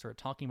 Levy that's sort of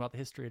talking about the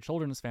history of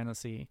children's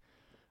fantasy,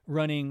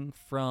 running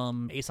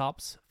from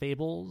Aesop's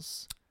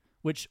fables,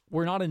 which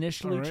were not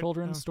initially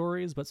children's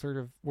stories, but sort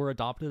of were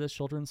adopted as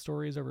children's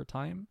stories over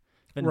time.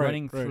 Been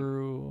running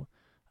through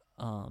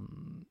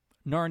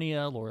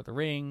Narnia, Lord of the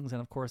Rings,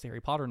 and of course the Harry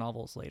Potter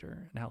novels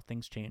later, and how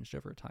things changed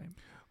over time.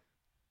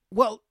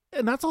 Well,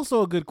 and that's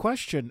also a good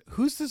question.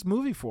 Who's this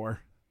movie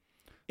for?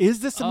 Is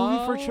this a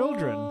movie for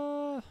children?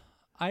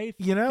 I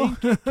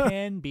think it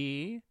can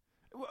be.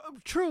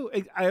 True,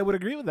 I would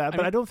agree with that,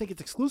 but I don't think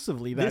it's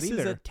exclusively that either.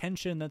 This is a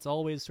tension that's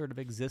always sort of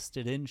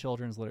existed in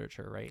children's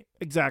literature, right?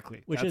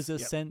 Exactly. Which is a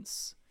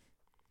sense,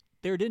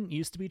 there didn't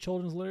used to be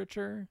children's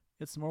literature.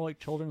 It's more like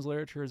children's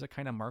literature is a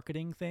kind of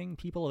marketing thing.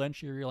 People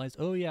eventually realized,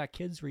 oh yeah,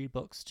 kids read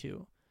books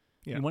too.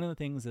 Yeah. And one of the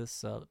things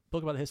this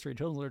book about the history of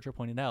children's literature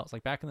pointed out is,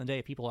 like, back in the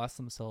day, people asked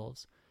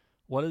themselves,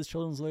 what does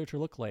children's literature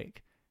look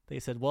like? They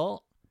said,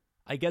 well,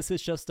 I guess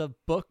it's just a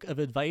book of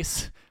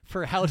advice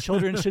for how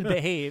children should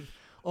behave.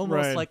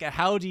 Almost like a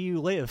how do you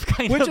live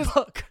kind of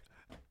book.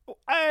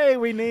 Hey,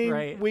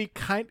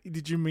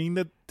 did you mean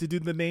to do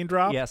the name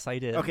drop? Yes, I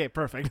did. Okay,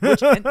 perfect.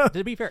 Which, and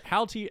to be fair,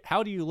 how do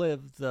you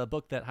live, the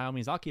book that Hayao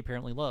Miyazaki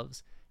apparently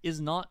loves,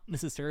 is not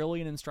necessarily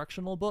an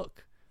instructional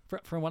book.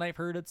 From what I've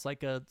heard, it's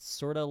like a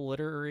sort of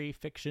literary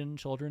fiction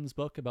children's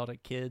book about a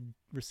kid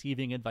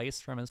receiving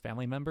advice from his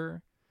family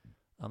member.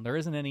 There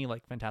isn't any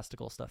like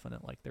fantastical stuff in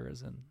it like there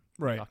is in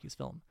Miyazaki's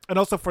film. And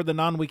also, for the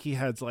non-wiki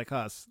heads like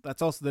us,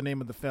 that's also the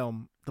name of the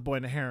film, The Boy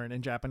and the Heron,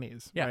 in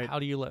Japanese. Yeah, right? How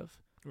do you live?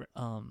 Right.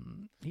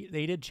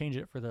 They did change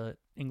it for the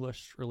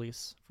English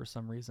release for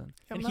some reason.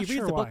 Yeah, and he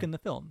reads the book in the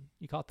film.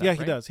 You caught that, yeah, right?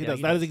 He does. He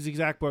does. That is his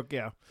exact book,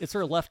 yeah. It's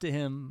sort of left to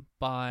him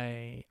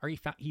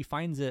he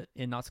finds it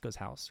in Natsuko's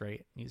house,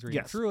 right? He's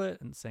reading through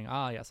it and saying,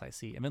 yes, I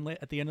see. And then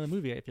at the end of the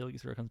movie, I feel like he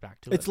sort of comes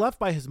back to it. It's left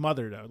by his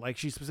mother, though. Like,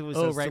 she specifically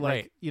says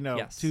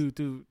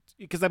to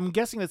because I'm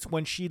guessing that's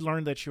when she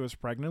learned that she was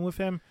pregnant with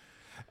him.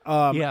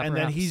 And perhaps.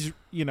 Then he's,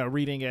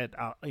 reading it,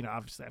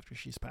 obviously after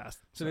she's passed.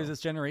 So there's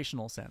this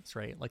generational sense,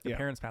 right? Like the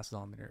parents pass it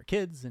on to their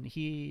kids, and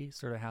he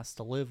sort of has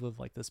to live with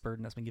like this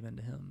burden that's been given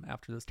to him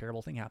after this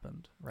terrible thing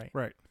happened, right?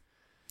 Right.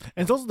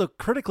 And it's also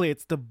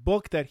it's the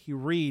book that he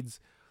reads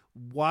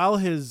while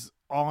his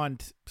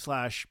aunt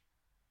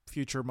 /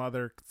 future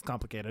mother, it's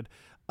complicated,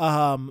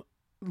 goes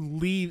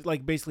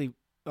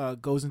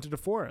into the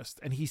forest,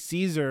 and he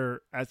sees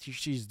her as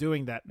she's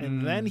doing that,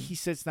 and then he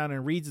sits down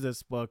and reads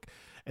this book,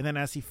 and then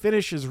as he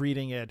finishes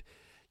reading it,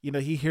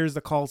 he hears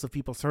the calls of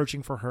people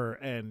searching for her,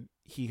 and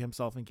he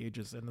himself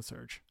engages in the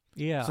search.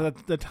 Yeah. So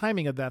the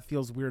timing of that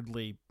feels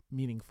weirdly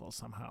meaningful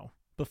somehow.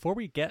 Before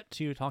we get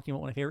to talking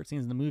about one of my favorite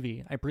scenes in the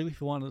movie, I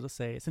briefly wanted to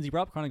say, since you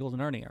brought up Chronicles of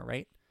Narnia,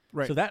 right?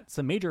 Right. So that's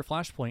a major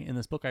flashpoint in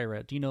this book I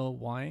read. Do you know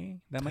why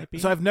that might be?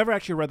 So I've never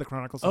actually read the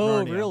Chronicles of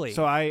Narnia. Oh, really?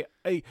 So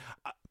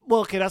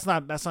well, okay, that's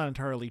not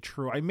entirely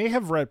true. I may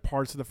have read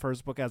parts of the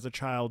first book as a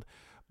child,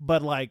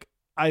 but like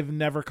I've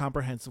never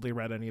comprehensively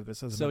read any of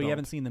this as an adult. You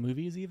haven't seen the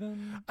movies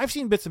even? I've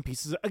seen bits and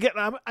pieces. Again,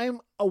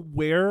 I'm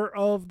aware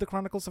of the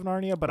Chronicles of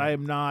Narnia, but I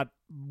am not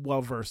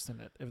well versed in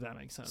it, if that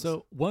makes sense.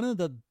 So one of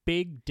the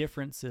big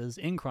differences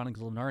in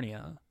Chronicles of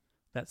Narnia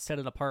that set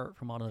it apart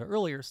from all of the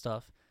earlier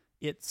stuff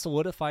it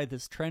solidified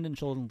this trend in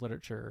children's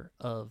literature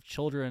of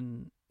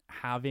children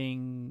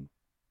having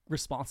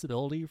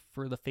responsibility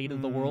for the fate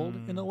of the world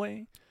in a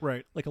way.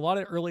 Right. Like a lot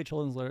of early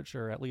children's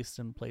literature, at least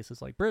in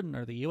places like Britain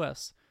or the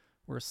US,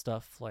 were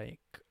stuff like,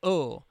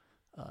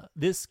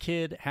 this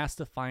kid has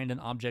to find an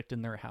object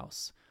in their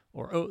house,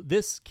 or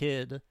this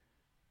kid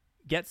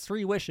gets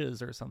 3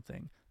 wishes or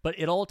something. But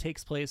it all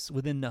takes place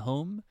within the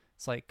home.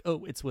 It's like,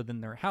 it's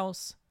within their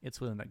house, it's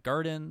within the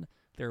garden,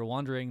 they're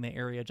wandering the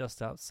area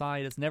just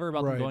outside. It's never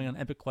about them going on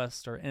epic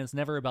quests, and it's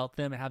never about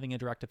them having a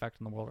direct effect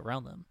on the world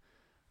around them.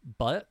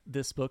 But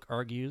this book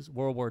argues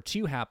World War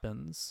II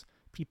happens,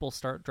 people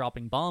start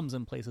dropping bombs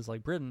in places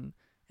like Britain,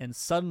 and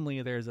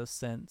suddenly there's a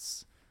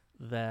sense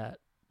that,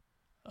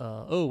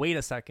 wait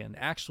a second,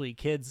 actually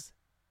kids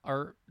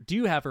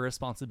do have a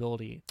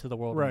responsibility to the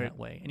world in that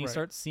way. And you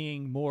start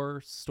seeing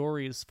more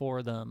stories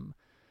for them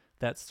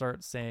that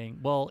start saying,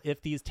 well,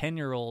 if these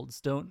 10-year-olds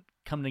don't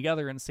come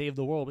together and save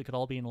the world, we could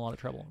all be in a lot of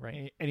trouble,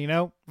 right?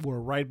 And we're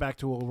right back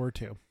to World War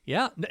II.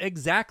 Yeah,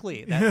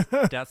 exactly.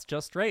 That's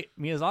just right.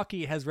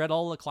 Miyazaki has read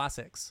all the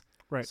classics.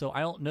 Right. So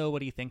I don't know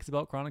what he thinks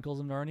about Chronicles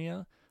of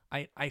Narnia.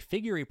 I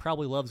figure he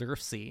probably loves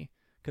Earthsea,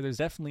 because there's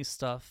definitely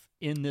stuff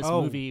in this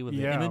movie with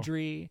the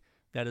imagery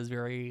that is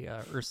very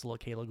Ursula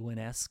K. Le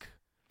Guin-esque.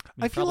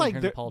 I feel like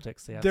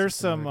there's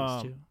some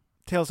too.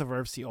 Tales of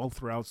Earthsea all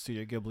throughout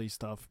Studio Ghibli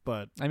stuff,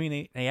 but I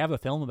mean, they have a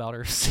film about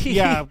Earthsea.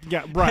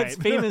 yeah, right. It's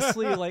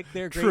famously like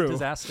their great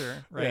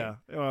disaster, right? Yeah,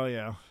 well,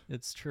 yeah,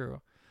 it's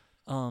true.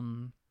 I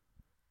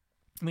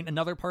mean,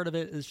 another part of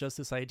it is just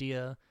this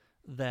idea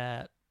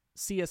that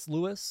C.S.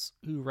 Lewis,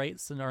 who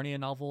writes the Narnia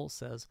novel,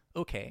 says,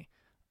 okay,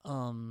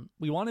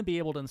 we want to be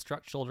able to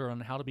instruct children on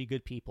how to be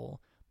good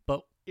people,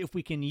 but if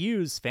we can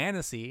use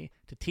fantasy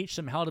to teach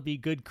them how to be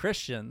good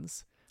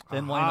Christians,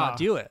 then why not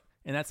do it?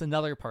 And that's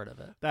another part of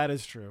it. That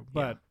is true,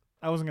 but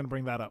I wasn't going to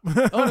bring that up.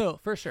 Oh, no,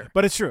 for sure.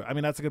 But it's true. I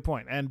mean, that's a good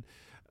point. And,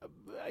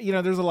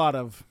 there's a lot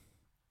of,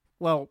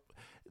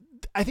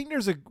 I think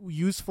there's a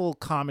useful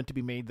comment to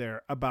be made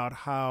there about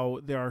how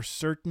there are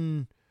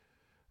certain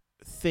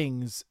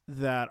things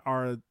that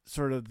are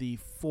sort of the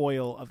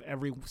foil of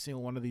every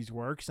single one of these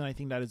works. And I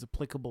think that is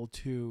applicable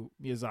to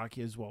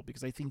Miyazaki as well,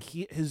 because I think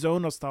his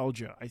own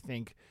nostalgia, I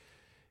think,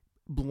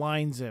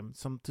 blinds him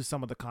to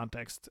some of the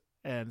context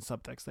and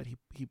subtext that he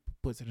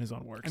puts in his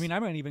own works. I mean, I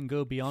might even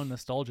go beyond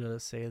nostalgia to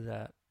say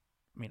that,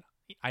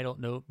 I don't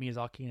know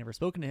Miyazaki, never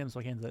spoken to him,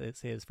 so I can't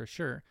say this for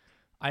sure.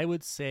 I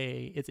would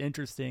say it's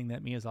interesting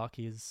that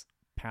Miyazaki's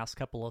past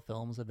couple of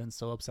films have been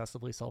so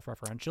obsessively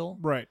self-referential.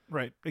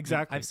 Right,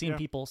 exactly. I've seen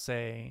people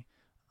say,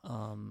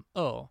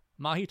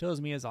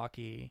 Mahito's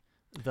Miyazaki,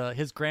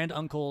 his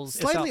granduncles...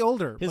 Slightly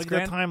older, the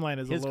timeline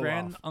is a little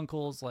off. His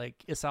granduncles, like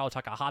Isao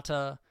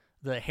Takahata...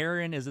 The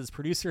Heron is his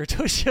producer,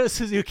 Toshio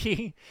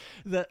Suzuki.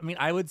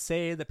 I would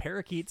say the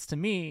parakeets, to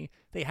me,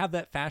 they have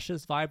that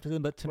fascist vibe to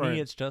them, but to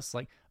me, it's just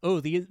like,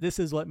 this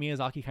is what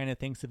Miyazaki kind of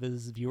thinks of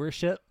his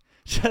viewership.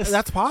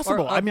 That's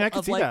possible. I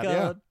can see that.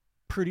 Yeah.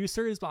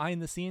 Producers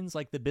behind the scenes,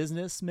 like the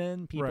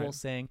businessmen, people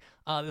saying,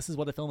 this is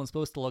what a film is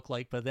supposed to look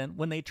like, but then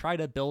when they try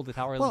to build the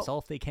tower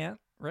themselves, they can't.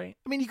 Right.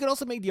 I mean, you could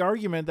also make the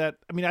argument that,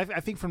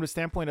 I think from the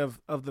standpoint of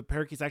the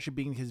parakeets actually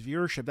being his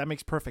viewership, that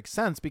makes perfect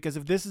sense, because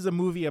if this is a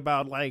movie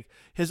about like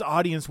his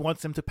audience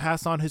wants him to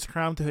pass on his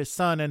crown to his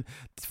son and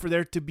for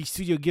there to be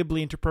Studio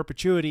Ghibli into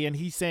perpetuity, and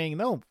he's saying,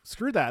 no,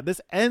 screw that.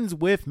 This ends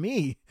with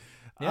me.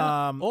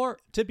 Yeah. Or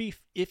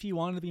if you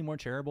wanted to be more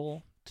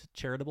charitable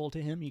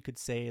to him, you could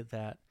say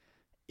that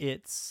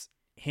it's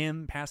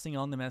him passing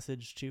on the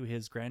message to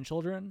his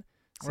grandchildren,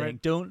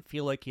 saying, don't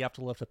feel like you have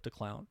to lift up the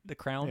crown.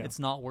 It's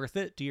not worth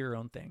it. Do your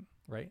own thing,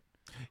 right?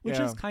 Which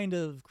is kind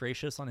of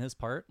gracious on his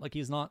part. Like,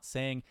 he's not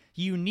saying,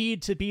 you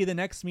need to be the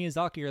next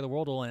Miyazaki or the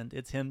world will end.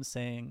 It's him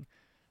saying,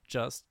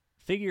 just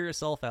figure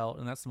yourself out,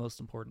 and that's the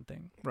most important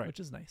thing, which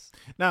is nice.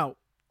 Now,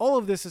 all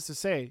of this is to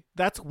say,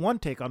 that's one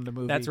take on the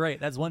movie. That's right.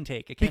 That's one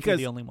take. It can't be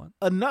the only one.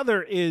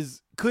 Another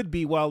could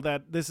be,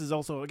 that this is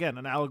also, again,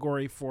 an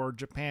allegory for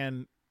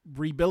Japan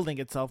rebuilding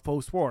itself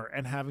post-war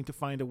and having to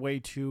find a way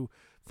to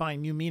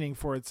find new meaning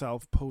for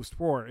itself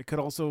post-war. It could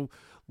also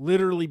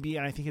literally be,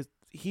 and I think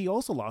he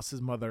also lost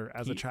his mother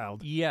as a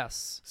child.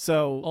 Yes.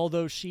 So,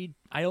 although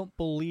I don't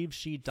believe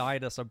she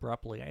died as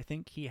abruptly. I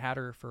think he had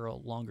her for a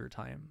longer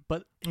time.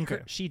 But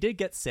she did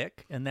get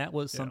sick, and that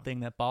was something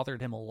that bothered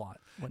him a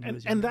lot when he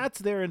was younger. And that's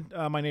there in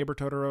My Neighbor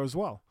Totoro as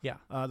well. Yeah,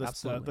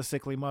 absolutely. The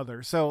sickly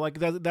mother. So, like,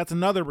 that's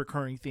another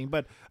recurring theme.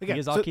 But again,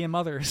 Miyazaki and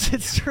mothers.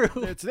 It's true.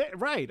 It's there,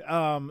 right.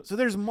 So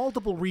there's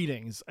multiple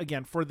readings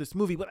again for this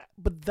movie,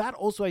 but that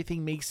also I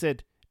think makes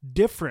it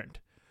different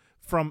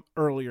from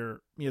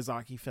earlier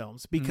Miyazaki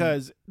films,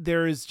 because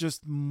there is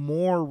just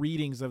more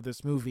readings of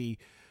this movie,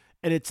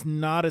 and it's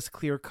not as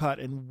clear cut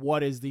in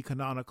what is the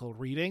canonical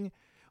reading,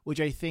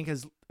 which I think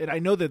and I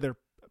know that they're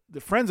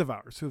the friends of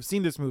ours who have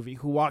seen this movie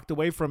who walked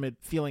away from it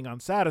feeling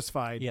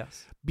unsatisfied,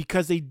 yes,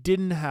 because they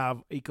didn't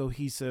have a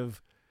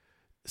cohesive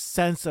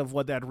sense of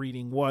what that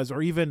reading was,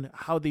 or even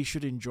how they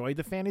should enjoy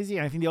the fantasy.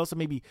 And I think they also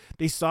maybe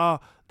they saw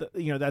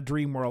that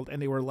dream world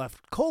and they were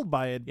left cold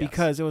by it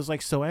because it was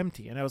like so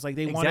empty. And I was like,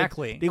 they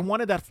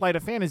wanted that flight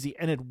of fantasy,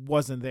 and it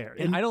wasn't there.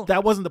 And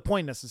that wasn't the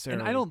point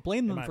necessarily. And I don't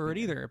blame them for it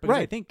either, because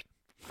I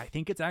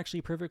think it's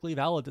actually perfectly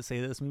valid to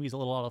say that this movie's a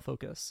little out of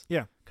focus.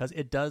 Yeah, because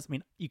it does. I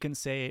mean, you can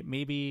say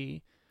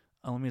maybe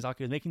when Miyazaki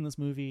was making this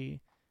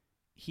movie,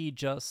 he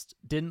just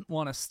didn't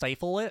want to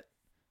stifle it.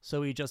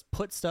 So he just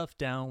put stuff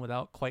down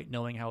without quite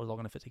knowing how it was all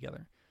going to fit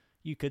together.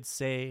 You could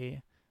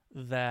say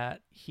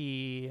that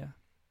he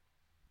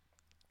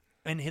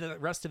and the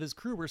rest of his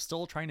crew were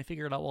still trying to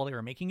figure it out while they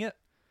were making it.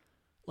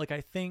 Like,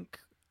 I think,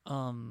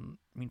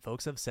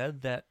 folks have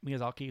said that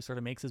Miyazaki sort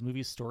of makes his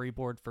movies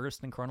storyboard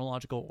first in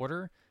chronological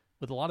order.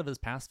 With a lot of his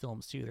past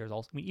films too, there's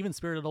also, even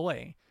Spirited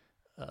Away,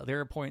 there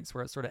are points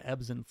where it sort of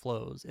ebbs and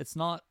flows. It's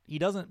not, he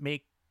doesn't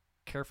make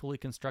carefully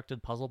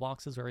constructed puzzle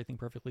boxes where everything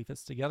perfectly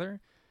fits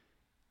together.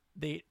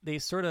 They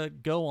sort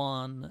of go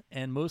on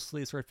and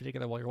mostly sort of fit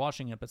together while you're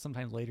watching it, but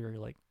sometimes later you're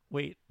like,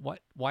 wait, what?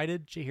 Why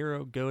did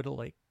Chihiro go to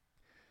like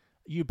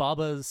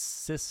Yubaba's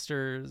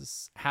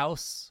sister's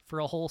house for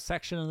a whole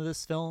section of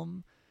this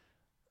film,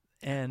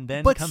 and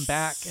then come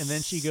back, and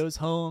then she goes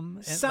home?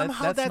 And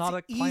somehow that's not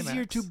a climax.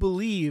 Easier to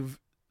believe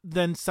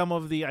than some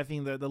of the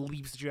the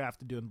leaps that you have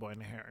to do in Boy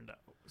and the Heron.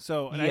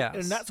 So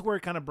and that's where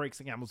it kind of breaks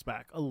the camel's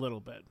back a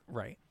little bit.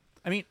 Right.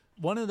 I mean,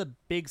 one of the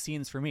big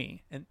scenes for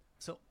me, and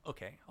so,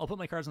 okay, I'll put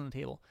my cards on the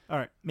table. All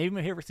right. Maybe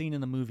my favorite scene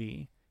in the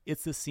movie,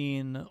 it's the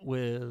scene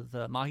with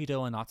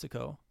Mahito and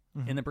Natsuko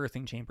in the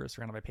birthing chamber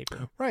surrounded by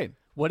paper. Right.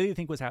 What do you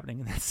think was happening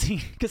in that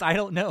scene? Because I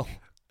don't know.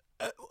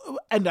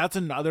 And that's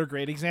another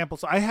great example.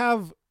 So I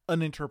have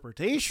an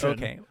interpretation.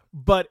 Okay.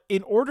 But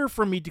in order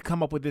for me to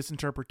come up with this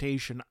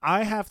interpretation,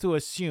 I have to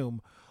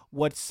assume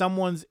what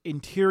someone's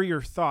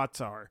interior thoughts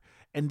are.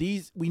 And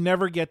we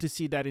never get to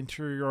see that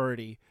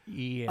interiority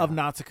of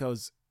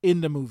Natsuko's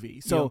in the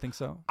movie. So you don't think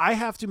so? I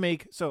have to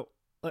make,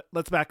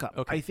 let's back up.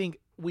 Okay. I think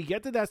we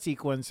get to that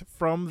sequence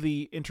from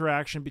the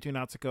interaction between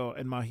Natsuko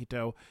and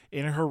Mahito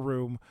in her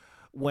room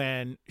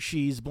when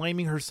she's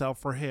blaming herself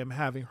for him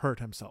having hurt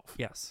himself.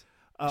 Yes.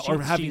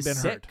 Or having been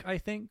sick, hurt. I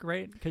think,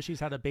 right? Because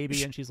she's had a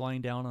baby and she's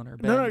lying down on her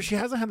bed. No, she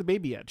hasn't had the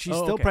baby yet. She's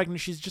still pregnant.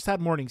 She's just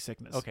had morning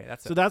sickness. Okay,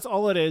 that's so that's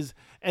all it is.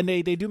 And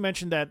they do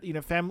mention that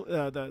family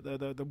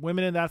the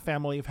women in that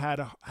family have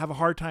a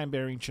hard time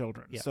bearing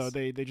children. Yes. So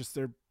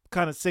they're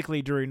kind of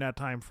sickly during that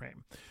time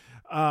frame.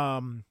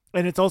 And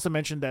it's also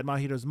mentioned that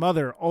Mahito's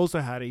mother also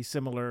had a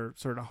similar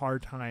sort of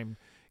hard time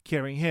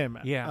carrying him.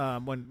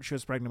 When she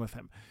was pregnant with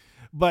him.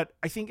 But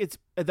I think it's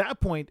at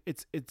that point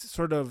it's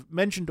sort of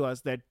mentioned to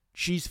us that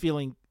she's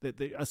feeling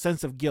a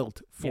sense of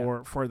guilt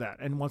for that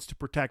and wants to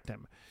protect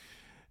him.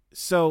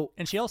 So,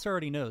 and she also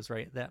already knows,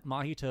 right, that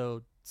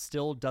Mahito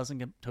still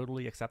doesn't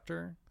totally accept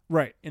her,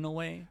 right, in a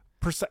way.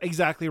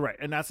 Exactly right.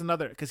 And that's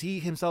another, because he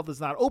himself is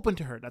not open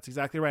to her. That's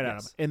exactly right,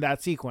 Adam, in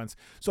that sequence.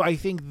 So I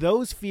think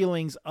those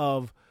feelings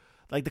of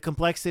like the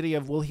complexity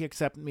of, will he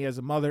accept me as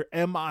a mother?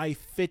 Am I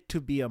fit to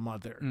be a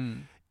mother?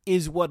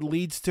 Is what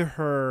leads to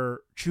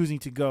her choosing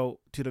to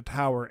go to the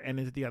tower and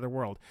into the other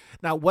world.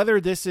 Now,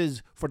 whether this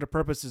is for the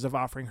purposes of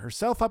offering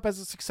herself up as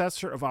a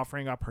successor, of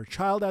offering up her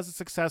child as a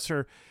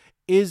successor,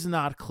 is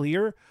not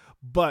clear.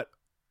 But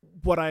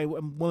what I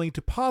am willing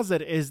to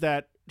posit is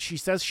that she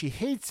says she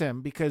hates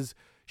him because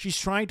she's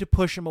trying to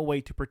push him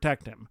away to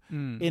protect him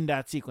in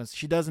that sequence.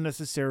 She doesn't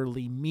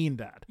necessarily mean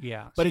that.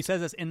 Yeah. But he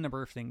says it's in the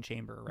birthing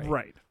chamber, right?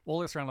 Right. Well,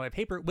 they're surrounded by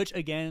paper, which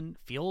again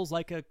feels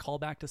like a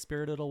callback to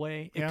Spirited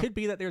Away. It could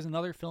be that there's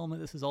another film that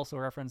this is also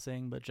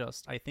referencing, but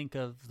just I think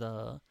of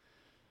the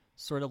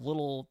sort of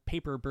little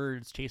paper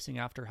birds chasing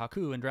after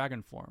Haku in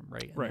dragon form,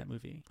 right? In that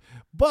movie.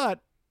 But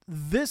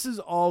this is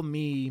all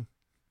me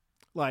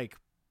like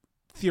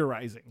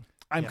theorizing.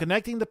 I'm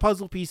connecting the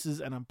puzzle pieces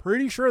and I'm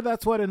pretty sure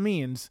that's what it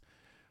means.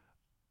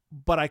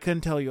 But I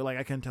couldn't tell you,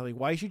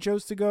 why she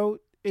chose to go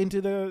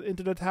into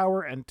the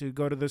tower and to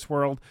go to this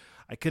world.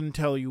 I couldn't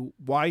tell you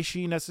why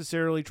she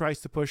necessarily tries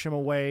to push him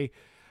away.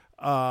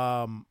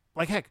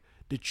 Heck,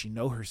 did she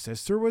know her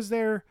sister was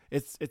there?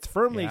 It's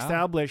firmly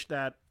established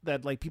that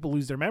like people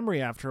lose their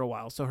memory after a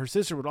while. So her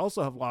sister would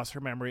also have lost her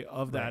memory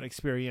of that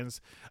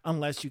experience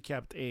unless you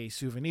kept a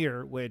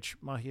souvenir, which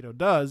Mahito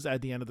does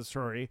at the end of the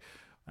story.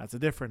 That's a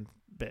different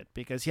bit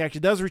because he actually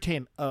does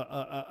retain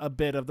a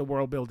bit of the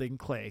world building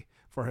clay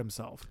for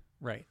himself.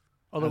 Right.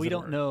 Although we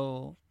don't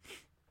know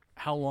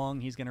how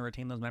long he's going to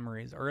retain those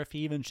memories or if he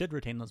even should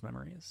retain those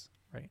memories.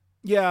 Right.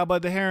 Yeah,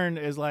 but the Heron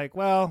is like,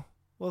 well,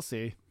 we'll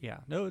see. Yeah.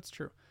 No, it's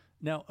true.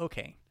 Now,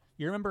 okay.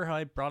 You remember how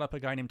I brought up a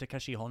guy named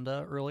Takeshi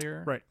Honda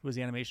earlier? Right. Who was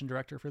the animation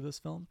director for this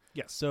film?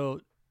 Yes.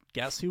 So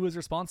guess who was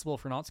responsible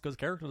for Natsuko's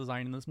character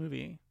design in this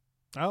movie?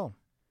 Oh.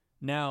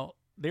 Now,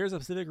 there's a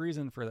specific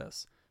reason for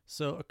this.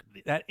 So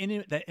that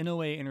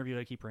Inoue interview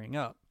I keep bringing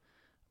up,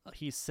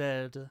 he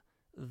said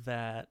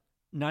that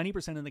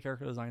 90% of the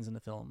character designs in the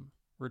film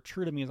were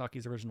true to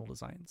Miyazaki's original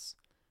designs.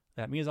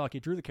 That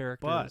Miyazaki drew the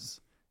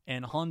characters,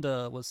 and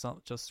Honda was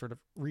just sort of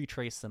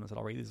retraced them and said,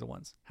 "All right, these are the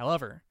ones."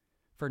 However,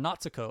 for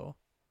Natsuko,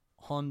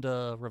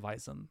 Honda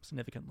revised them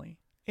significantly.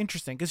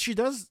 Interesting, because she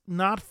does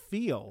not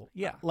feel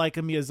like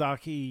a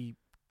Miyazaki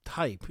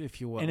type,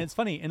 if you will. And it's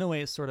funny,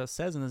 Inoue sort of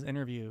says in this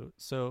interview,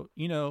 so,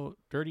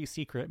 dirty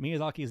secret,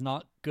 Miyazaki is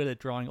not good at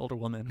drawing older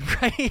women,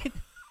 right?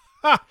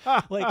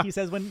 Like he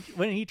says,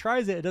 when he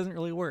tries it, it doesn't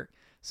really work.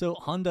 So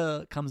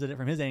Honda comes at it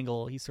from his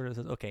angle. He sort of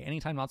says, okay,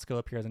 anytime Natsuko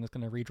appears, I'm just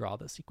going to redraw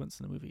the sequence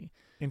in the movie.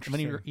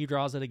 Interesting. And then he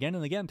draws it again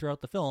and again throughout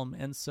the film.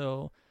 And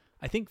so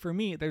I think for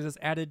me, there's this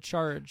added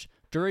charge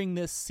during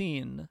this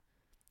scene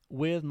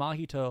with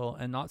Mahito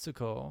and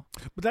Natsuko.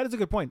 But that is a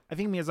good point. I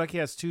think Miyazaki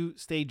has two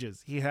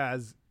stages. He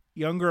has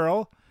young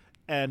girl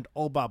and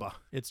old baba.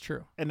 It's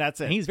true. And that's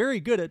it. And he's very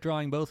good at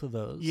drawing both of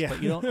those. Yeah.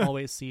 But you don't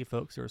always see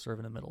folks who are sort of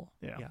in the middle.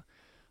 Yeah.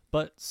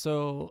 But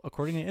so,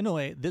 according to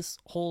Inoue, this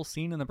whole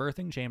scene in the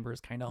birthing chamber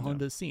is kind of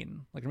Honda's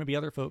scene. Like, there may be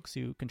other folks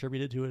who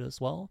contributed to it as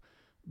well,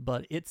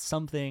 but it's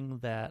something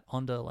that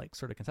Honda, like,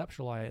 sort of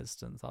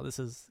conceptualized and thought, this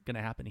is going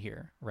to happen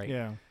here, right?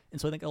 Yeah.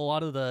 And so I think a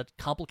lot of the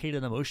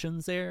complicated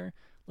emotions there,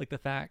 like the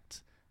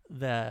fact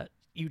that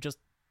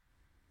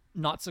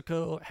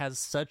Natsuko has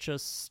such a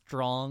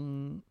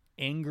strong,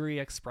 angry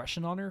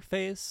expression on her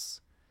face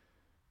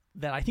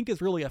that I think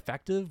is really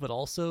effective, but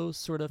also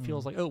sort of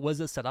feels like, oh, was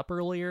this set up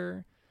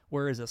earlier?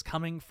 Where is this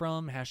coming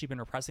from? Has she been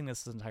repressing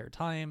this entire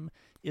time?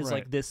 Is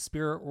like this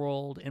spirit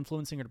world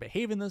influencing her to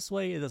behave in this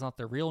way? Is this not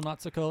the real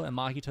Natsuko? And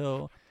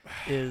Mahito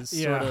is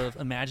sort of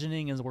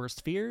imagining his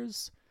worst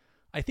fears.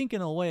 I think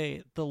in a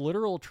way, the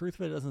literal truth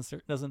of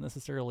it doesn't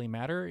necessarily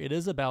matter. It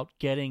is about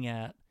getting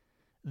at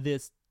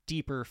this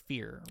deeper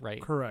fear,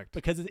 right? Correct.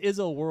 Because it is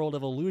a world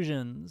of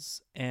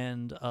illusions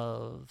and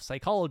of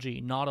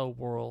psychology, not a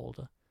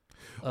world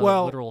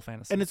literal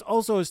fantasy. And it's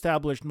also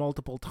established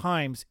multiple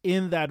times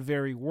in that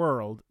very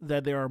world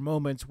that there are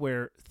moments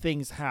where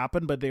things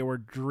happen, but they were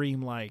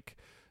dreamlike.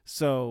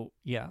 So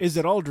is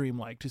it all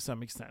dreamlike to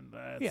some extent?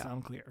 That's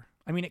unclear.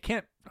 I mean, it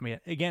can't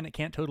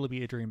totally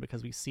be a dream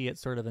because we see it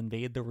sort of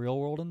invade the real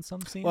world in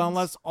some scenes. Well,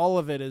 unless all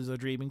of it is a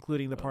dream,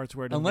 including the parts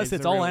where it unless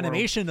it's all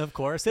animation, world. Of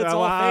course. It's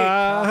all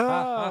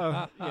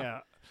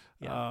fake.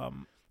 Yeah.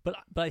 But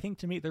I think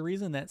to me, the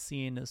reason that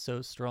scene is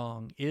so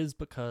strong is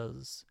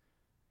because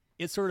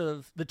it's sort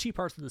of the two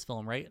parts of this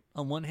film, right?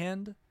 On one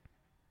hand,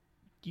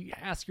 you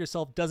ask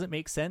yourself, does it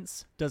make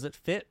sense? Does it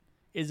fit?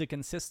 Is it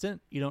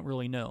consistent? You don't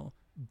really know.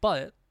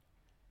 But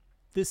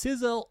this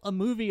is a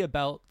movie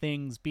about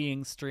things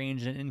being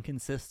strange and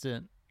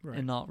inconsistent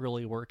and not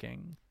really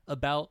working.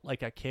 About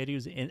like a kid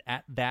who's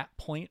at that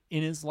point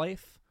in his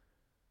life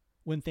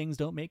when things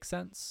don't make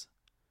sense.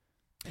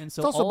 And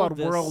so it's also about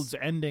worlds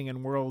ending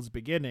and worlds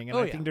beginning, and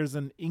I think there's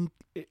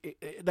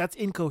that's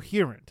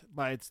incoherent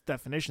by its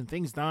definition.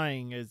 Things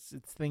dying is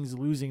it's things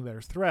losing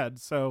their thread.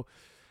 So,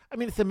 I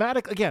mean,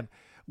 thematic again,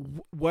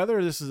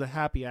 whether this is a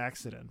happy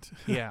accident,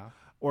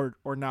 or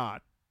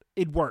not,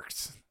 it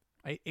works.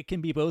 It can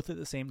be both at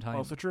the same time.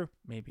 Also true,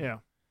 maybe. Yeah.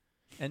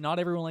 And not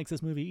everyone likes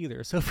this movie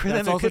either. So for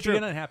them, it could be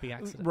an unhappy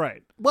accident.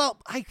 Right. Well,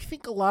 I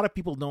think a lot of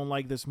people don't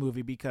like this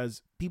movie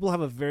because people have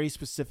a very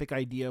specific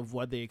idea of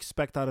what they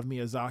expect out of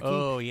Miyazaki.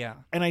 Oh, yeah.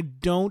 And I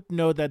don't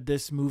know that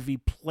this movie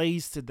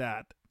plays to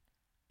that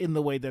in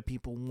the way that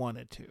people want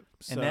it to.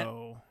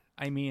 So,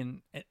 I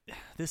mean,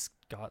 this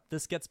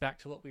gets back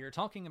to what we were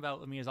talking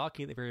about with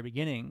Miyazaki at the very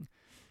beginning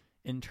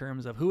in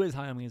terms of who is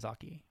Hayao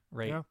Miyazaki,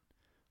 right? Yeah.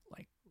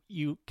 Like,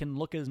 you can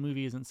look at his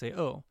movies and say,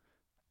 oh,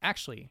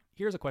 actually,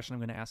 here's a question I'm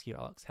going to ask you,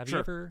 Alex. Have you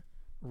ever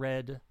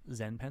read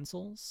Zen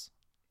Pencils?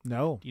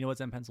 No. Do you know what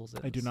Zen Pencils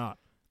is? I do not.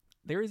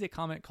 There is a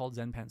comic called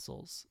Zen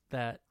Pencils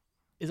that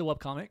is a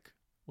webcomic,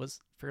 was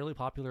fairly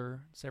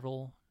popular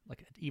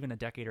even a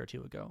decade or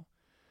two ago.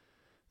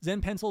 Zen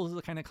Pencils is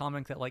the kind of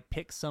comic that like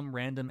picks some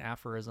random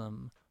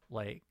aphorism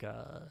like,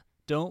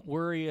 don't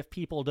worry if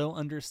people don't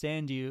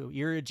understand you,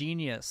 you're a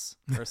genius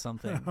or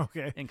something.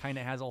 Okay. And kind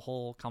of has a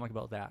whole comic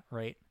about that,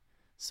 right?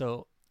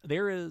 So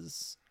there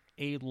is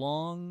a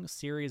long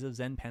series of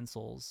Zen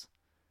Pencils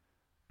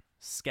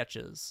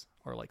sketches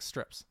or like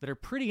strips that are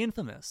pretty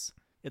infamous.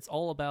 It's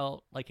all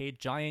about like a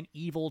giant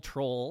evil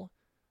troll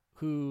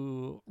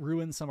who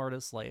ruins some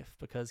artist's life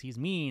because he's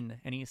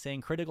mean and he's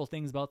saying critical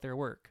things about their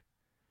work.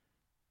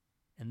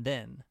 And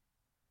then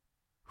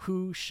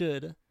who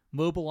should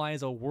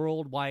mobilize a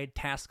worldwide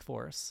task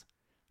force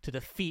to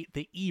defeat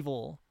the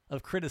evil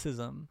of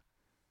criticism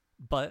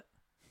but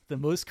the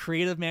most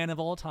creative man of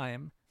all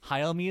time,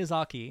 Hayao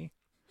Miyazaki,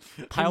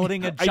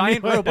 piloting a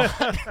giant robot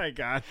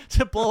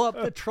to blow up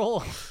the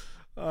troll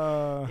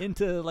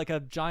into like a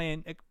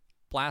giant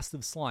blast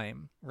of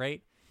slime,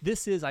 right?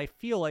 This is, I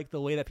feel like,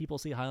 the way that people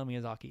see Hayao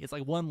Miyazaki. It's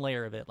like one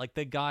layer of it, like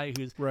the guy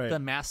who's the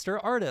master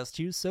artist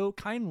who's so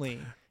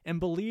kindly and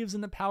believes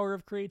in the power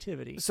of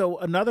creativity. So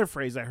another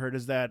phrase I heard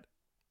is that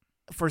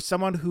for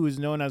someone who is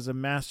known as a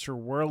master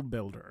world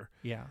builder,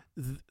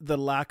 the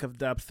lack of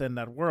depth in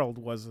that world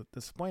was a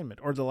disappointment,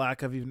 or the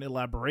lack of even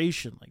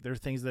elaboration. Like there are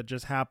things that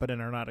just happen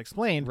and are not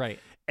explained. Right.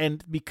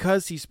 And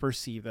because he's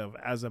perceived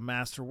as a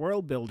master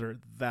world builder,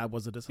 that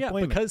was a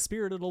disappointment. Yeah, because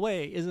Spirited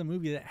Away is a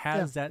movie that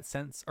has that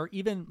sense, or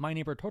even My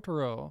Neighbor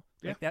Totoro,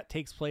 like that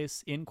takes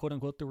place in quote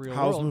unquote the real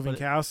Howl's world. Moving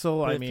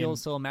Castle. But it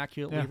feels so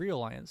immaculately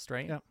realized,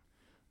 right? Yeah.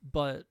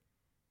 But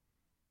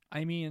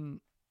I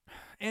mean,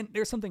 and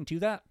there's something to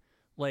that.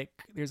 Like,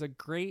 there's a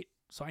great...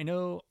 So I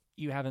know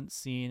you haven't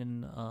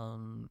seen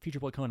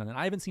Future Boy Conan, and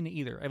I haven't seen it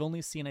either. I've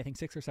only seen, I think,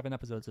 6 or 7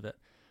 episodes of it.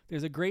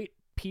 There's a great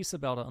piece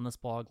about it on this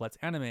blog, Let's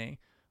Anime,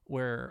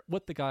 where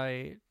what the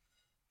guy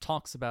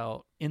talks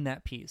about in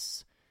that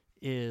piece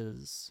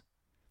is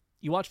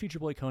you watch Future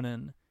Boy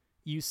Conan,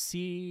 you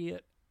see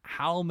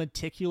how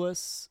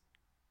meticulous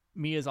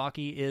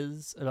Miyazaki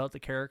is about the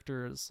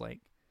characters,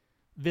 like,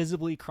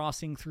 visibly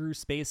crossing through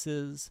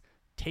spaces,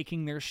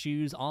 taking their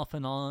shoes off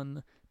and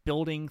on,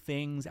 building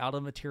things out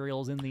of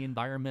materials in the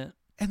environment.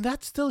 And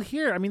that's still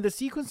here. I mean, the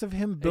sequence of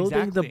him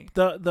building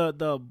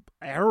the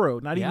arrow,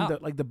 not even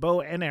the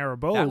bow and arrow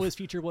both. That was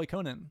Future Boy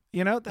Conan.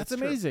 You know, that's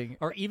amazing. True.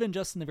 Or even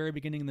just in the very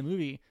beginning of the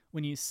movie,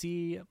 when you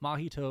see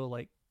Mahito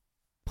like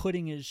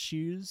putting his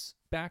shoes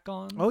back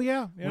on. Oh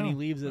yeah. When he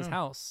leaves his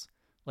house.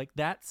 Like,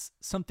 that's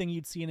something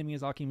you'd see in a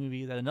Miyazaki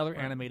movie that another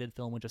animated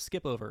film would just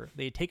skip over.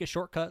 They'd take a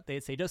shortcut.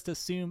 They'd say, just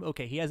assume,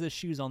 okay, he has his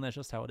shoes on. That's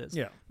just how it is.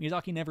 Yeah.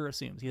 Miyazaki never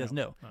assumes. He says,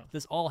 no.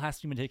 This all has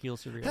to be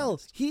meticulously realized. Hell,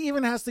 he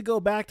even has to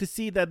go back to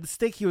see that the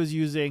stick he was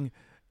using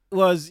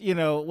was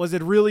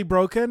it really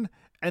broken?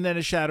 And then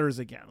it shatters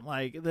again.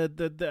 Like,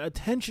 the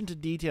attention to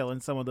detail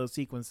in some of those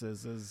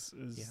sequences is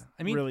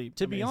I mean, really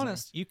to amazing. Be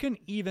honest, you can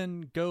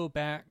even go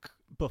back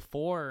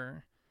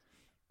before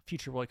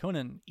Future Boy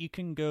Conan. You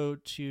can go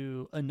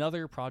to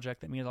another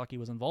project that Miyazaki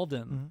was involved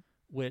in,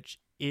 which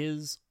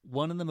is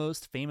one of the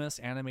most famous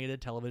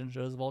animated television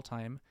shows of all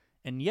time,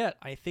 and yet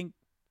I think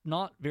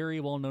not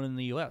very well known in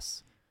the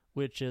US,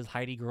 which is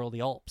Heidi Girl of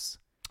the Alps.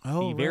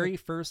 The very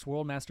first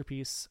world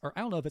masterpiece, or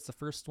I don't know if it's the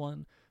first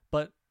one,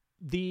 but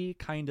the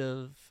kind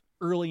of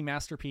early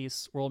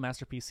world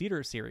masterpiece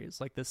theater series,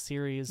 like this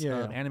series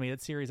of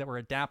animated series that were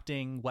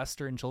adapting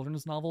Western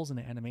children's novels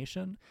into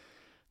animation.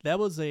 That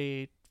was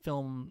it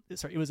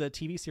was a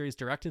TV series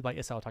directed by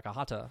Isao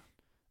Takahata,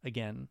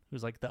 again,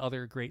 who's like the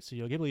other great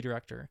Studio Ghibli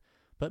director.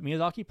 But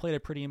Miyazaki played a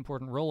pretty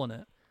important role in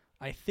it.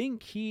 I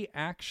think he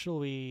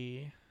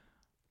actually...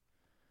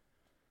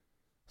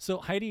 So,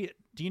 Heidi,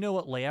 do you know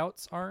what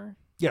layouts are?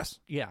 Yes.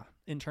 Yeah,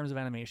 in terms of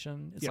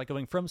animation. It's like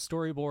going from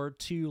storyboard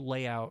to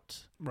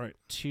layout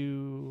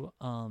to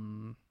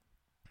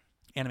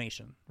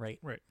animation, right?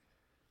 Right.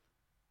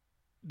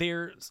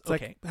 There's... It's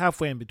like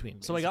halfway in between.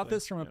 Basically. So I got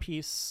this from a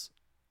piece...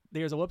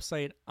 There's a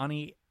website,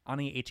 Ani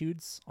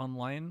Etudes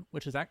online,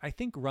 which is, I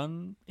think,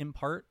 run in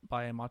part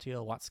by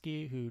Matteo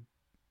Watsky, who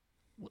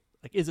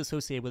is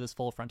associated with this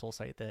Full Frontal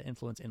site that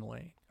influenced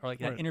Inoue, or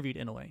that interviewed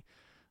Inoue.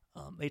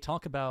 They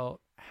talk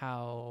about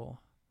how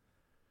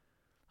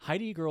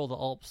Heidi Girl of the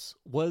Alps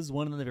was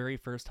one of the very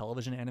first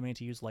television anime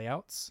to use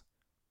layouts,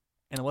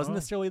 and it wasn't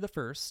necessarily the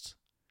first,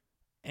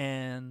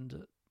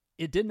 and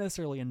it didn't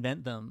necessarily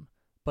invent them,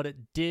 but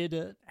it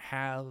did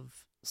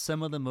have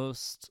some of the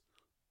most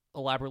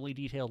elaborately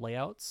detailed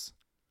layouts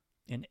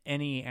in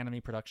any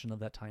anime production of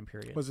that time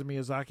period. Was it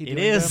Miyazaki doing It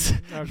is.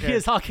 Them? Okay.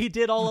 Miyazaki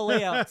did all the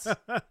layouts.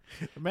 The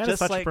man is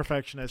such a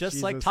perfectionist.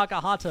 Just like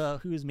Takahata,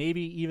 who's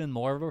maybe even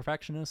more of a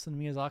perfectionist than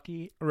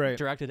Miyazaki,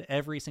 directed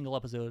every single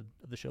episode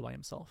of the show by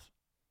himself.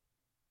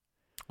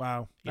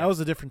 Wow. That was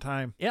a different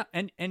time. Yeah,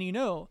 and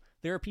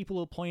there are people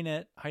who point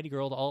at Heidi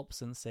Girl of the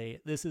Alps and say,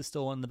 this is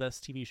still one of the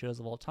best TV shows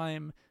of all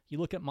time. You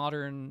look at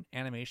modern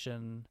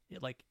animation,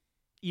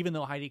 even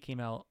though Heidi came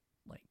out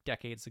like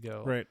decades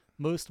ago,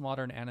 most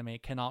modern anime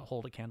cannot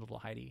hold a candle to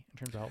Heidi in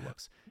terms of how it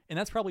looks, and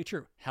that's probably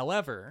true.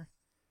 However,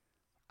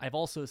 I've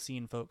also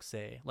seen folks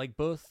say, like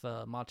both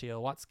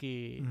Matteo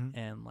Watsky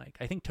and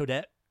I think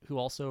Toadette, who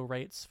also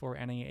writes for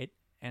Ani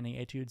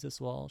Etudes as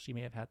well. She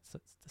may have had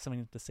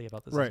something to say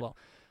about this as well.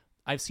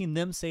 I've seen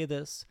them say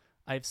this.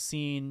 I've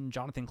seen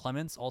Jonathan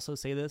Clements also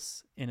say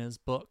this in his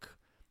book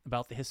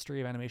about the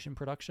history of animation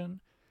production.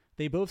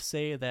 They both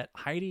say that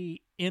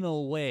Heidi, in a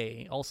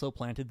way, also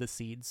planted the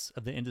seeds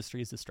of the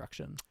industry's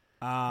destruction.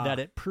 That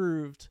it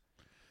proved,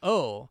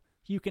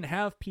 you can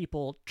have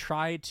people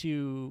try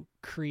to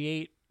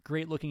create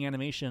great-looking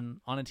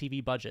animation on a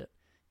TV budget.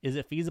 Is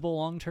it feasible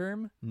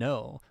long-term?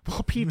 No.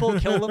 Will people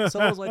kill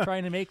themselves while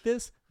trying to make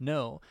this?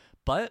 No.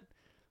 But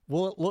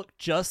will it look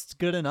just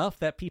good enough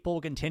that people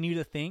will continue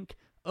to think,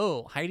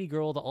 Heidi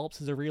Girl of the Alps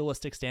is a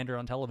realistic standard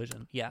on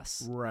television?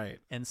 Yes. Right.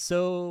 And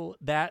so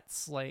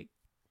that's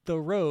the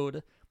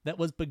road that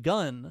was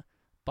begun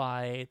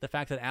by the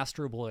fact that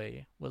Astro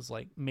Boy was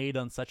made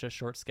on such a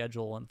short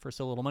schedule and for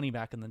so little money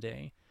back in the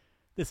day.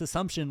 This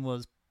assumption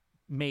was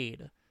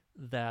made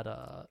that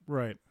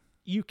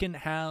you can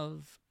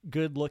have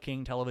good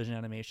looking television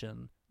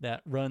animation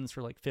that runs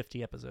for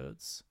 50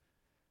 episodes.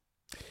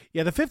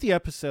 Yeah, the 50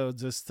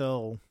 episodes is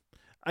still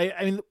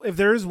I mean, if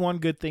there is one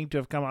good thing to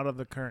have come out of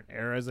the current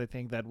era is I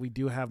think that we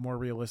do have more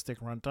realistic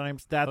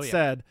runtimes. That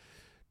said,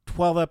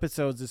 12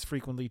 episodes is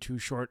frequently too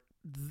short.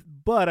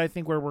 But I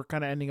think where we're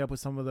kind of ending up with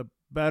some of the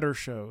better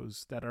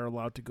shows that are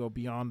allowed to go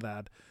beyond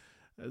that,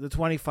 the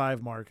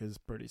 25 mark is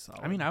pretty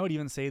solid. I mean, I would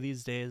even say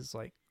these days,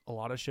 like, a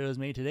lot of shows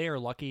made today are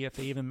lucky if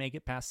they even make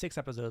it past 6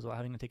 episodes without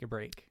having to take a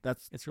break.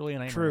 It's really a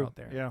nightmare out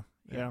there. Yeah.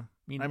 I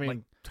mean, anyway.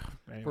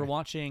 We're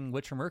watching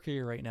Witch from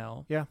Mercury right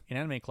now. Yeah. In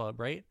Anime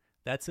Club, right?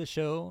 That's a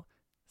show.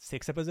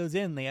 6 episodes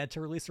in, they had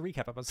to release a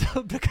recap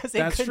episode because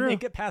they couldn't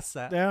make it past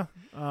that. Yeah.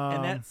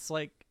 And that's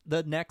like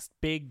the next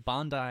big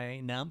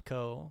Bandai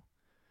Namco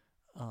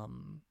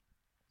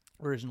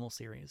original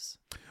series.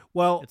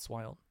 Well, it's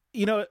wild.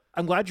 You know,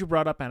 I'm glad you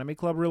brought up Anime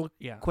Club real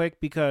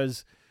quick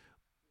because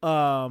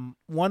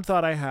one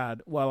thought I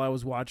had while I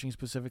was watching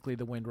specifically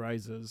The Wind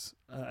Rises,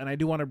 and I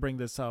do want to bring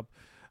this up,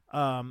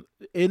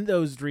 in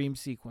those dream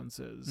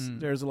sequences,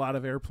 there's a lot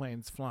of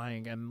airplanes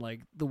flying, and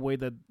like the way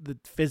that the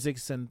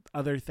physics and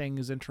other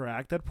things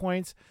interact at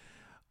points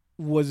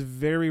was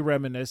very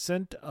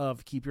reminiscent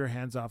of Keep Your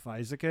Hands Off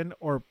Isaacin,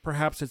 or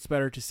perhaps it's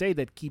better to say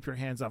that Keep Your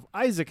Hands Off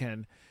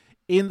Isaacin,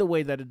 in the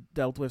way that it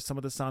dealt with some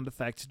of the sound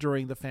effects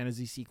during the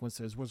fantasy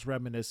sequences, was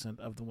reminiscent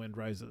of The Wind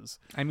Rises.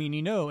 I mean,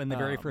 you know, in the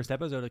very first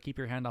episode of Keep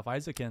Your Hand Off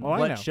Isaacin,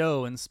 what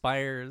show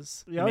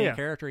inspires the main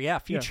character? Yeah,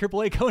 Future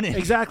Boy Conan.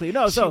 Exactly.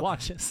 No, so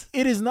watches.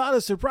 It is not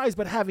a surprise,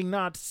 but having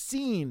not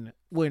seen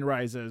Wind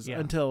Rises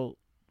until,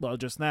 well,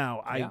 just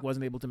now, I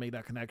wasn't able to make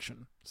that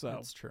connection. So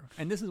that's true.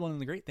 And this is one of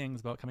the great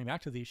things about coming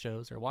back to these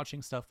shows or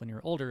watching stuff when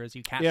you're older, is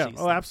you catch these things.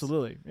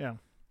 Absolutely. Yeah.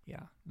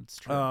 Yeah, it's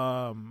true.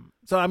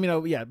 So I mean,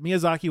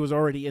 Miyazaki was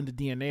already in the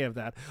DNA of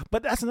that,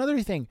 but that's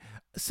another thing.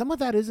 Some of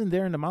that isn't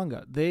there in the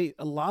manga.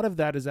 A lot of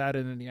that is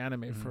added in the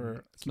anime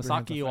for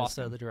Masaki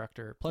Yuasa, the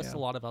director, plus a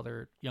lot of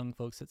other young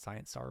folks at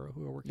Science Star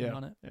who are working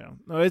on it. Yeah,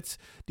 no,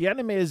 the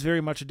anime is very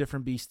much a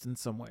different beast in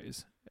some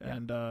ways,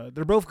 and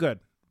they're both good,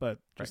 but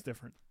just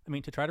different. I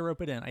mean, to try to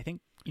rope it in, I think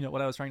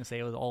what I was trying to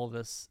say with all of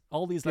this,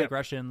 all these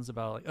digressions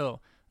about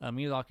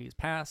Miyazaki's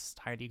past,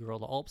 Heidi Girl,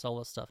 the Alps, all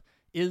this stuff,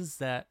 is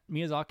that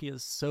Miyazaki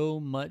is so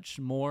much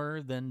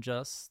more than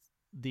just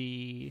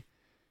the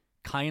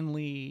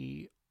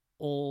kindly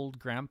old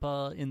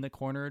grandpa in the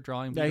corner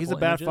drawing beautiful he's a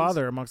bad images,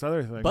 father, amongst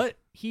other things. But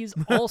he's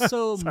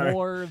also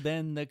more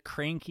than the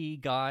cranky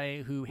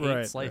guy who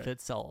hates life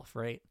itself,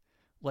 right?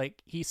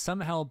 Like, he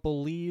somehow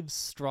believes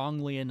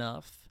strongly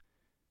enough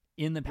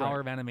in the power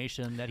of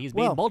animation that he's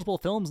made multiple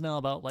films now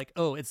about, like,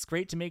 it's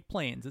great to make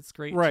planes, it's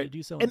great to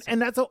do so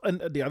and that's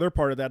and the other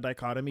part of that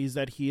dichotomy is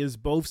that he is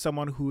both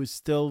someone who is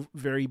still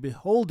very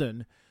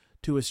beholden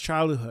to his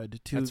childhood,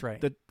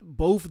 to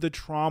both the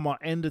trauma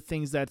and the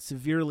things that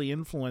severely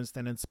influenced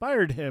and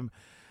inspired him,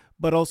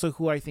 but also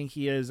who I think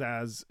he is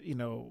as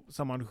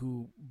someone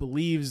who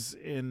believes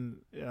in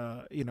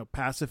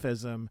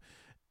pacifism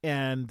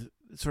and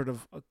sort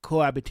of a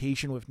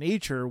cohabitation with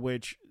nature,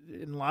 which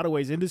in a lot of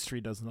ways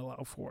industry doesn't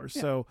allow for.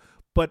 So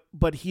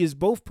but he is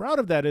both proud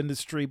of that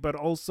industry but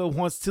also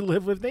wants to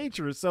live with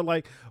nature. So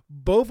like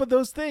both of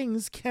those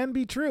things can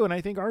be true, and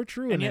I think are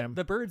true in him.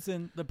 The birds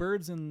and The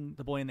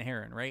Boy and the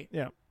Heron, right?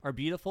 Yeah. Are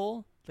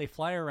beautiful. They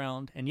fly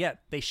around, and yet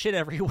they shit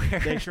everywhere.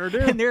 They sure do.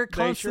 And they're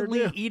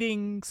constantly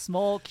eating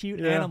small, cute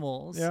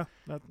animals. Yeah.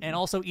 And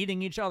also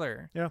eating each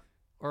other. Yeah.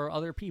 Or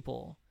other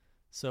people.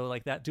 So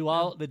like that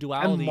the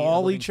duality, and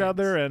maul each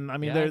other, and I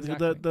mean,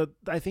 exactly.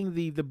 I think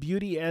the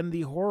beauty and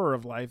the horror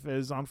of life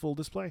is on full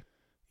display.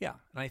 Yeah,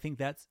 and I think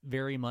that's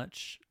very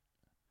much.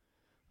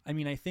 I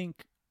mean, I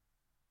think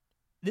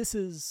this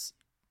is,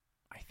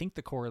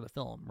 the core of the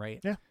film, right?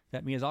 Yeah,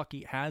 that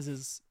Miyazaki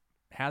has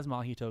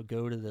Mahito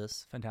go to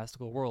this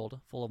fantastical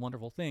world full of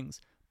wonderful things,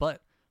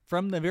 but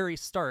from the very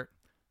start,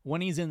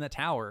 when he's in the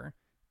tower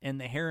and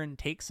the heron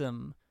takes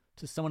him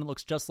to someone who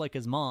looks just like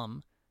his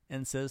mom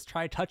and says,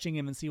 try touching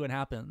him and see what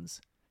happens.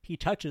 He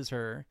touches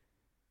her.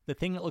 The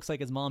thing that looks like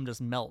his mom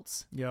just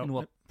melts into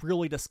a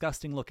really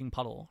disgusting looking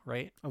puddle,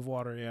 right? Of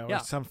water, or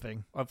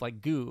something. Of like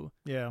goo.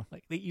 Yeah.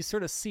 Like you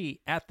sort of see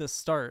at the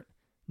start,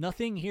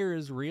 nothing here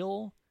is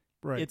real.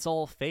 Right. It's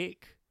all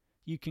fake.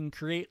 You can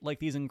create like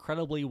these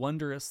incredibly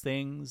wondrous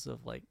things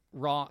of like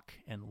rock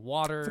and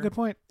water. That's a good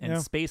point.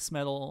 And space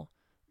metal,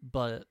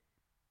 but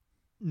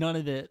none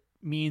of it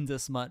means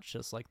as much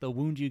as like the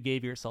wound you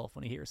gave yourself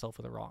when you hit yourself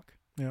with a rock.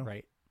 Yeah.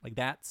 Right. Like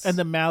that's and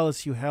the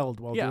malice you held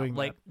while doing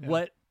like that.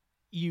 What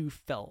you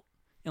felt,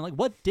 and like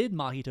what did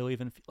Mahito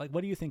even like?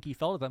 What do you think he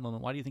felt at that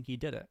moment? Why do you think he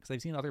did it? Because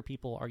I've seen other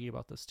people argue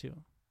about this too.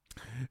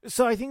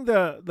 So I think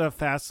the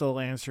facile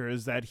answer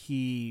is that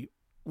he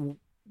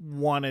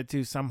wanted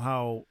to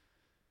somehow,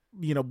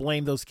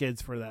 blame those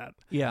kids for that.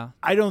 Yeah,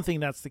 I don't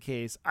think that's the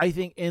case. I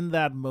think in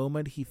that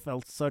moment he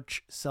felt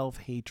such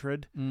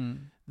self-hatred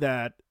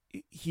that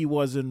he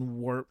wasn't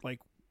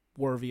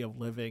worthy of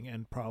living,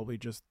 and probably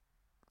just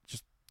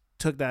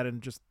took that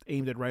and just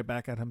aimed it right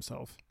back at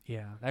himself.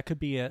 Yeah, that could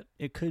be it.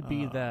 It could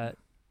be that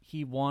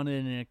he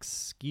wanted an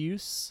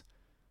excuse.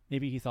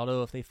 Maybe he thought,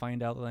 if they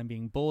find out that I'm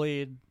being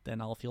bullied,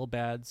 then I'll feel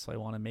bad, so I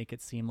want to make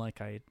it seem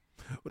like I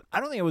But I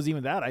don't think it was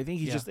even that. I think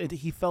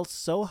he felt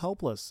so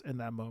helpless in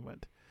that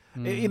moment.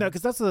 You know,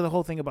 because that's the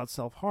whole thing about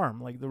self-harm.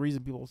 Like, the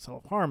reason people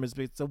self-harm is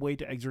it's a way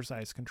to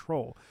exercise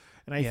control.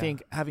 And I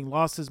think having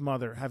lost his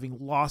mother, having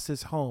lost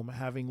his home,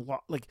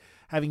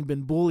 having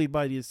been bullied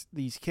by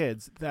these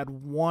kids, that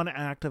one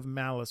act of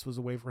malice was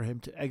a way for him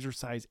to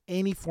exercise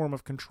any form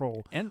of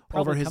control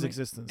over his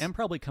existence. And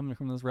probably coming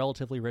from this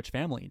relatively rich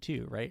family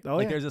too, right?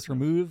 There's this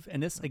remove,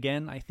 and this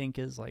again I think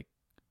is like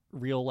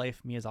real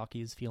life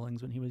Miyazaki's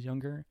feelings when he was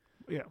younger.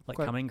 Yeah,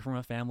 coming from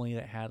a family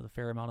that had a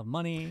fair amount of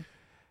money.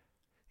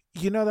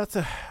 You know,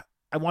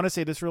 I want to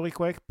say this really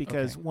quick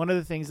because one of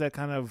the things that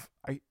kind of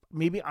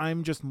maybe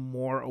I'm just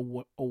more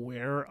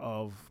aware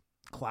of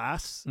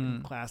class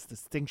and class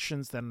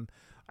distinctions than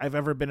I've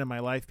ever been in my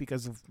life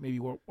because of maybe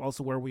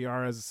also where we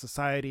are as a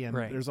society, and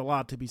there's a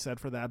lot to be said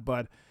for that.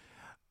 But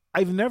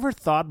I've never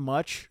thought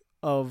much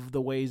of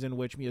the ways in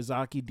which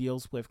Miyazaki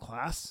deals with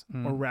class,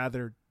 or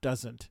rather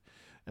doesn't.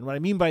 And what I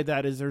mean by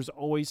that is there's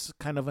always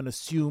kind of an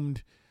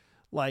assumed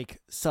like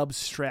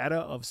substrata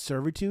of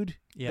servitude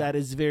that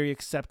is very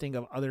accepting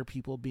of other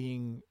people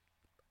being,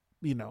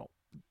 you know,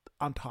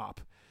 on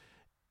top.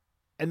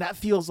 And that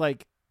feels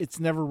like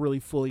it's never really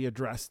fully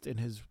addressed in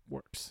his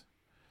works.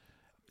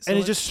 So, and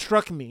it just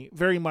struck me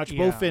very much,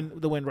 both in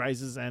The Wind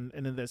Rises and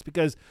in this,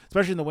 because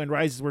especially in The Wind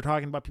Rises, we're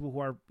talking about people who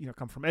are, you know,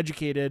 come from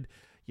educated,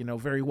 you know,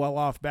 very well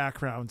off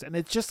backgrounds. And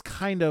it's just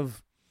kind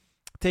of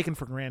taken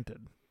for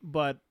granted.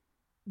 But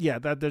yeah,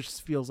 that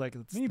just feels like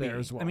it's there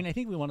as well. I mean, I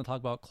think we want to talk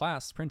about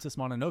class. Princess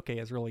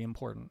Mononoke is really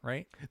important,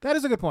 right? That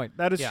is a good point.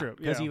 That is true.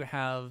 Because you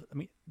have, I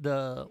mean,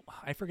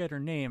 I forget her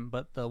name,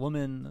 but the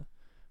woman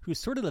who's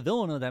sort of the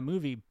villain of that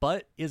movie,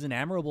 but is an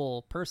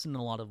admirable person in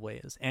a lot of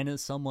ways, and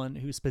is someone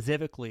who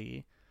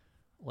specifically,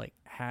 like,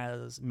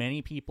 has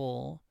many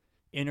people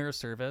in her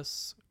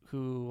service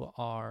who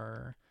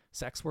are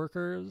sex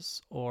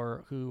workers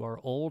or who are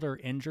old or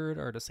injured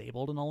or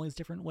disabled in all these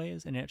different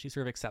ways, and yet she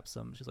sort of accepts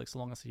them. She's like, so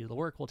long as they do the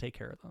work, we'll take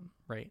care of them,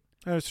 right?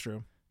 That's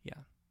true. Yeah.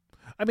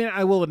 I mean,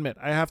 I will admit,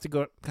 I have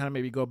to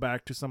maybe go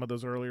back to some of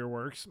those earlier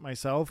works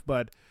myself,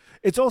 but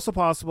it's also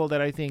possible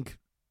that I think,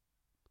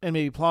 and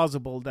maybe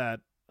plausible, that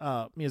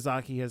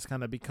Miyazaki has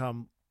kind of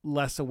become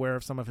less aware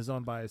of some of his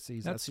own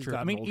biases. That's as true.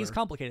 I mean, older. He's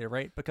complicated,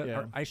 right? Because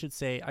I shouldn't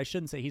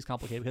say he's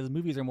complicated, because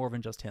movies are more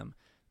than just him.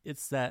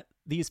 It's that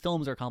these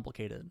films are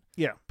complicated.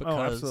 Yeah.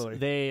 Because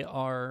they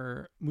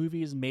are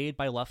movies made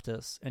by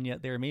leftists, and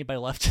yet they're made by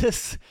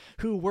leftists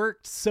who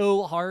worked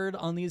so hard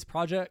on these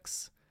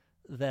projects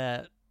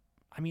that,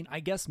 I mean, I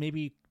guess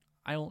maybe,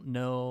 I don't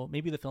know,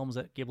 maybe the films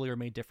that Ghibli are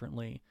made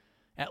differently.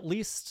 At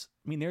least,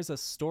 I mean, there's a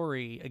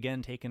story,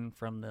 again, taken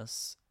from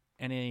this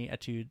Anime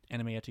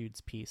Etudes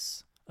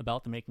piece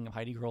about the making of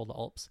Heidi Girl of the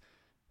Alps.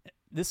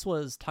 This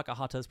was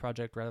Takahata's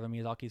project rather than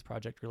Miyazaki's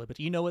project, really. But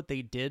do you know what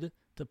they did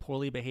to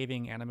poorly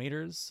behaving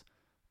animators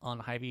on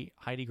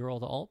Heidi Girl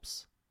of the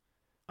Alps?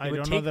 I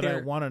don't know that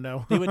I want to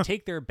know. They would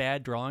take their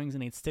bad drawings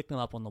and they'd stick them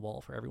up on the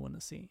wall for everyone to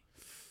see.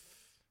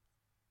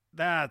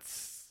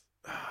 That's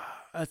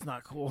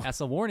not cool. That's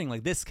a warning.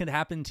 Like, this could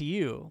happen to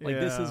you. Like,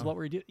 this is what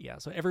we're doing. Yeah.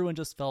 So everyone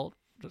just felt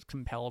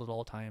compelled at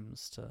all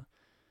times to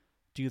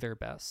do their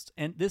best.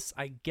 And this,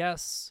 I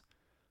guess,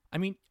 I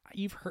mean,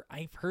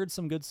 I've heard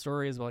some good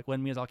stories about, like,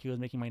 when Miyazaki was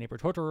making My Neighbor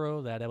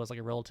Totoro, that it was like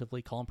a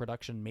relatively calm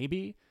production,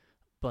 maybe.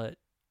 But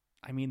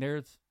I mean,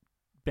 there's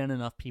been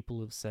enough people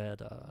who've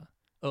said,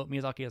 "Oh,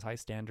 Miyazaki has high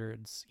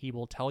standards. He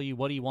will tell you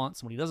what he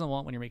wants and what he doesn't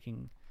want when you're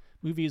making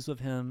movies with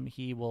him.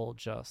 He will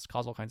just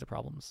cause all kinds of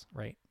problems."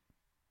 Right.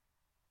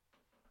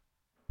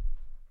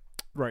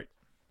 Right.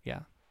 Yeah.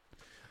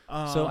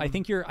 So I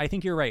think you're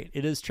right.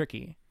 It is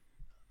tricky.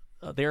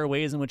 There are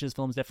ways in which his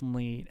films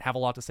definitely have a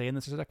lot to say in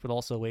this respect, but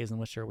also ways in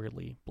which they're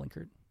weirdly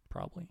blinkered,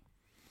 probably.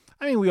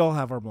 I mean, we all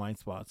have our blind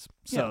spots.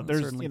 So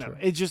there's, you know, true.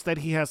 It's just that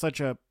he has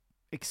such a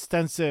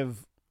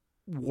extensive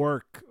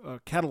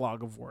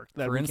catalog of work.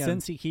 That, for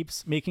instance, he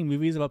keeps making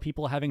movies about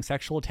people having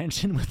sexual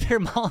tension with their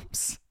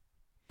moms.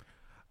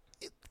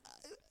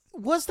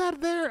 Was that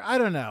there? I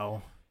don't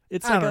know.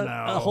 It's like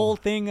a whole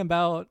thing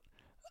about,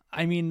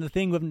 I mean, the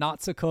thing with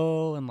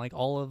Natsuko and like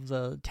all of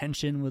the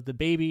tension with the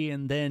baby,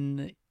 and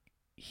then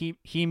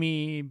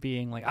Himi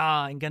being like,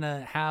 I'm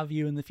gonna have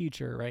you in the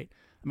future, right?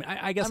 I mean,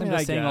 I guess I'm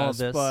just saying all of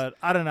this, but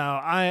I don't know.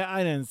 I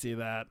didn't see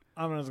that.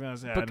 I'm just gonna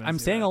say I'm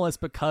saying all this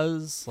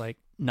because, like,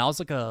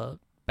 Nausicaa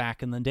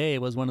back in the day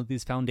was one of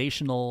these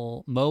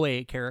foundational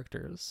moe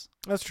characters.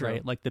 That's true,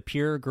 right? Like the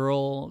pure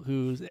girl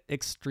who's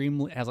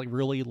has like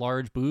really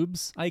large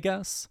boobs, I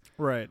guess.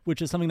 Right.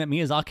 Which is something that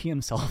Miyazaki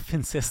himself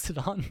insisted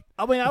on.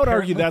 I mean, I would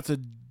argue that's a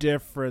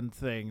different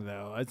thing,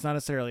 though. It's not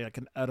necessarily like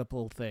an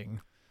Oedipal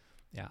thing.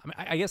 Yeah, I mean,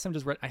 I guess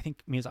I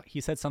think Miyazaki,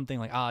 he said something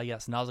like,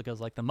 yes, Nausicaa is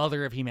like the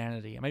mother of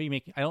humanity.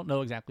 I don't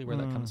know exactly where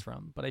that comes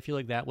from, but I feel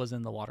like that was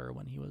in the water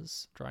when he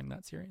was drawing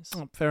that series.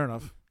 Oh, fair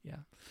enough. Yeah.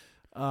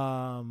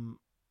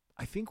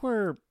 I think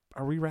are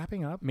we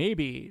wrapping up?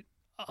 Maybe.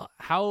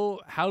 How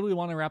do we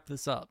want to wrap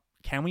this up?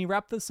 Can we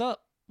wrap this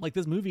up? Like,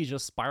 this movie is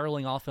just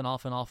spiraling off and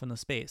off and off into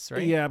space,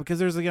 right? Yeah, because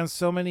there's, again,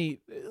 so many,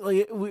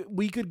 like,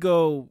 we could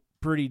go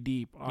pretty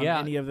deep on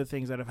any of the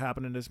things that have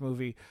happened in this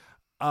movie.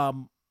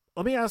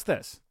 Let me ask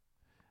this.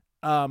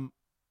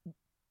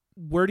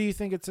 Where do you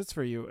think it sits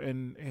for you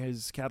in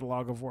his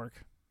catalog of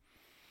work?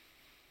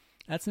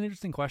 That's an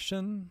interesting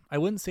question. I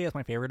wouldn't say it's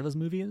my favorite of his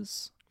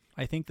movies.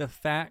 I think the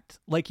fact,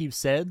 like you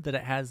said, that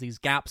it has these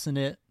gaps in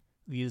it,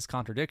 these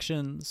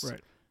contradictions,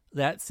 right,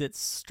 that's its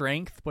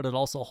strength, but it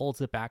also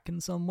holds it back in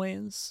some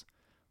ways.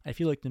 I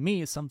feel like to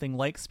me, something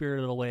like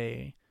Spirited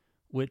Away,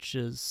 which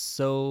is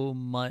so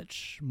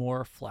much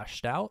more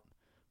fleshed out,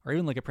 or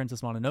even like A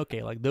Princess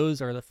Mononoke, like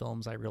those are the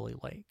films I really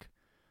like.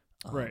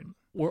 Right.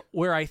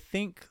 Where I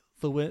think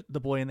The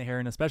Boy and the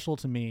Heron is special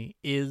to me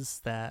is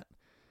that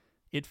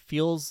it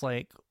feels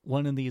like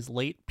one of these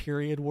late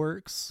period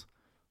works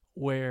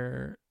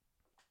where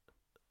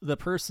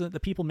the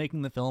people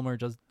making the film are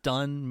just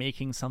done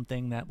making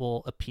something that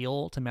will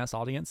appeal to mass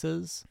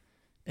audiences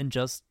and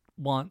just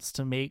wants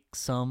to make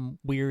some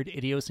weird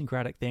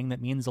idiosyncratic thing that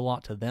means a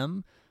lot to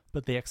them,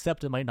 but they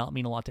accept it might not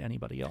mean a lot to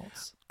anybody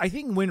else. I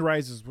think Wind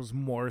Rises was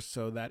more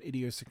so that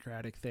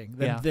idiosyncratic thing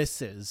than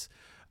this is.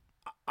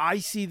 I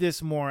see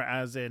this more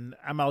as an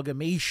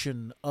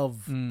amalgamation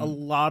of a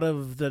lot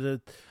of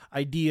the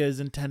ideas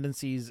and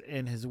tendencies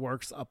in his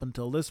works up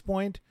until this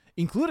point,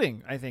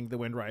 including, I think, The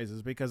Wind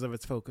Rises because of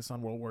its focus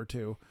on World War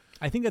II.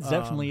 I think that's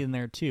definitely in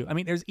there, too. I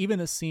mean, there's even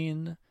the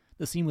scene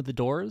with the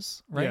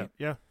doors, right?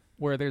 Yeah.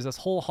 Where there's this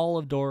whole hall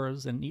of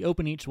doors, and you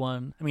open each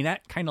one. I mean,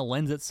 that kind of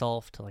lends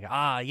itself to like,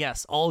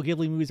 yes, all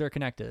Ghibli movies are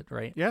connected,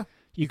 right? Yeah.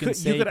 You could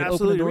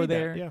open the door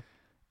there. Yeah.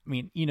 I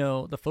mean,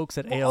 the folks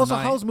at AO9... Also,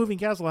 Howl's Moving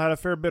Castle had a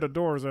fair bit of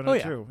doors in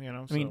it, too.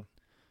 I mean,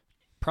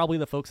 probably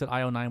the folks at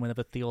IO9 would have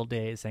a field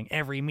day saying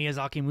every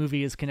Miyazaki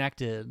movie is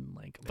connected,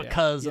 like,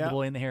 because of The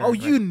Boy and the Heron. Oh,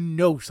 you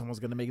know someone's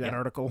going to make that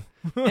article.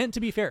 And to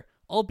be fair,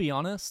 I'll be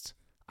honest,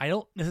 I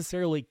don't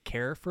necessarily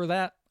care for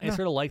that. I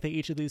sort of like that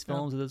each of these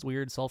films is this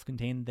weird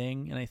self-contained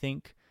thing, and I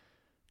think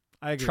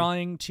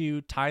trying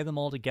to tie them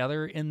all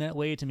together in that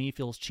way, to me,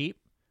 feels cheap.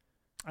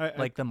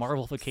 Like the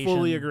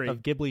Marvelification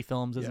of Ghibli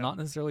films is not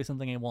necessarily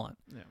something I want.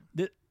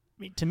 Yeah.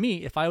 To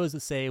me, if I was to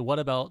say what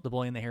about The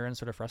Boy and the Heron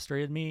sort of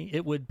frustrated me,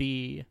 it would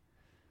be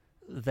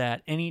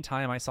that any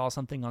time I saw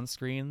something on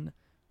screen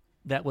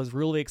that was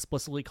really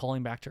explicitly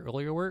calling back to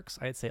earlier works,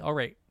 I'd say, all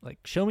right, like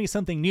show me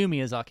something new,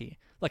 Miyazaki.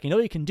 Like,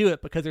 you can do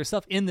it because there's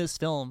stuff in this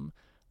film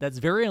that's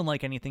very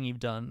unlike anything you've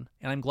done,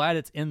 and I'm glad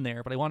it's in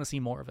there, but I want to see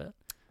more of it.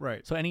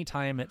 Right. So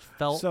anytime it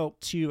felt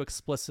too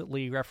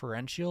explicitly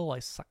referential, I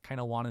kind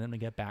of wanted them to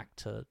get back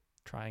to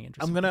trying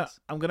interesting things.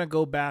 I'm gonna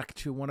go back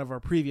to one of our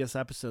previous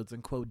episodes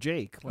and quote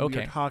Jake when we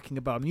were talking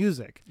about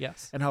music.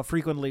 Yes. And how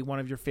frequently one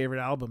of your favorite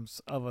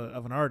albums of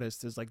an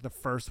artist is like the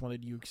first one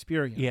that you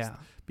experience. Yeah.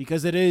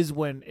 Because it is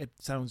when it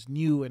sounds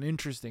new and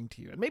interesting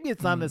to you. And maybe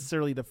it's not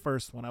necessarily the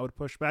first one. I would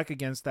push back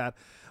against that.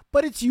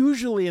 But it's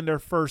usually in their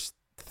first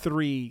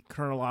 3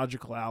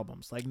 chronological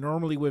albums. Like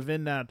normally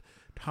within that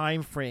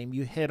time frame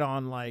you hit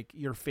on like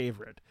your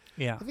favorite.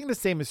 Yeah. I think the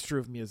same is true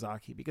of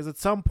Miyazaki, because at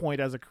some point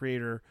as a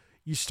creator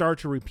you start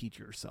to repeat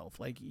yourself.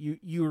 Like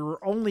you're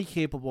only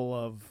capable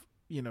of,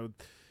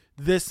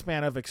 this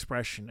span of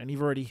expression, and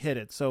you've already hit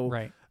it. So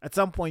at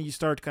some point you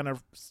start kind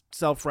of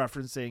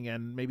self-referencing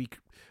and maybe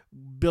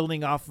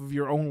building off of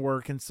your own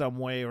work in some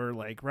way, or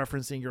like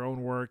referencing your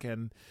own work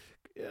and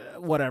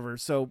whatever.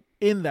 So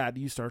in that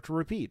you start to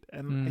repeat.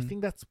 And I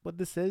think that's what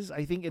this is.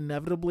 I think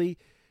inevitably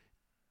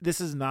this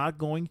is not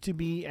going to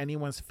be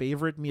anyone's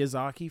favorite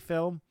Miyazaki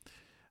film.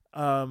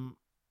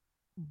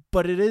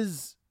 But it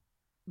is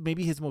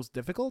maybe his most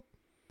difficult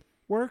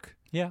work.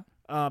 Yeah.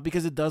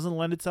 Because it doesn't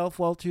lend itself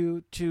well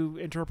to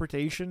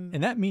interpretation.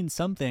 And that means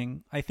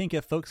something. I think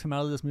if folks come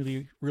out of this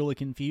movie really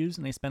confused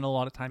and they spend a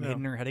lot of time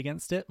hitting their head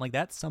against it, like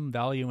that's some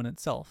value in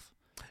itself.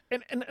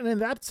 And in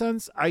that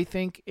sense, I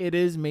think it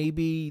is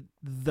maybe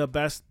the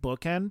best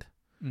bookend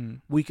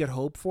we could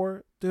hope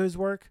for to his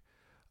work.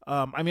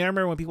 I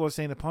remember when people were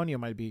saying that Ponyo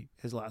might be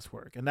his last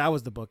work, and that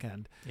was the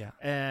bookend. Yeah.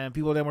 And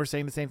people then were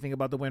saying the same thing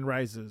about The Wind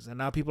Rises, and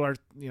now people are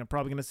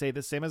probably going to say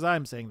the same as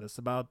I'm saying this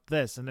about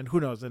this, and then who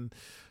knows? In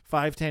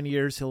 5-10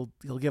 years, he'll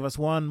give us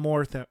one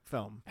more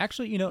film.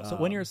 Actually, so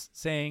when you're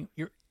saying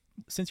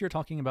since you're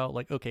talking about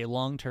like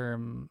long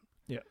term,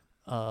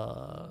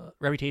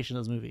 reputation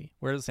of this movie,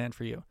 where does it stand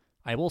for you?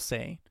 I will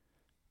say,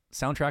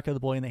 soundtrack of The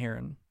Boy and the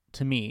Heron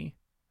to me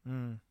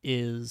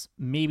is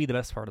maybe the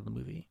best part of the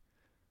movie.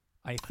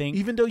 I think,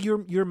 even though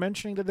you're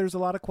mentioning that there's a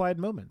lot of quiet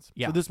moments,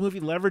 so this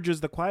movie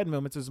leverages the quiet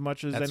moments as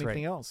much as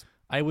anything else.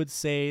 I would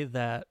say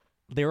that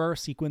there are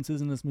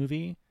sequences in this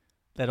movie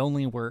that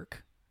only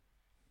work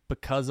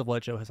because of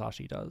what Joe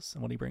Hisaishi does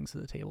and what he brings to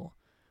the table.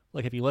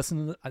 Like if you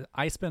listen to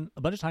I spent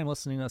a bunch of time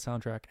listening to the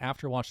soundtrack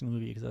after watching the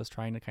movie because I was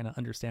trying to kind of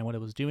understand what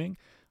it was doing.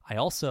 I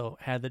also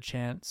had the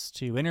chance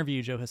to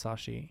interview Joe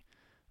Hisaishi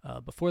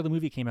before the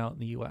movie came out in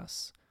the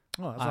U.S.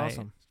 Oh, that's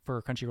awesome.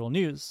 For Crunchyroll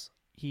News,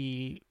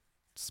 he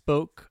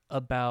spoke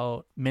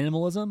about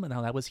minimalism and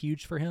how that was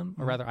huge for him.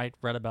 Or rather, I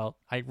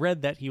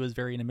read that he was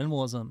very into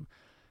minimalism,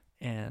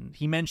 and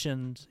he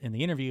mentioned in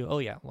the interview,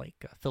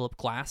 Philip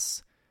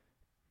Glass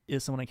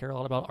is someone I care a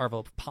lot about.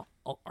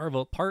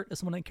 Arvo Part is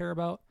someone I care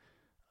about.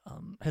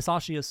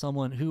 Hisashi is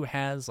someone who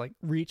has like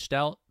reached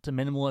out to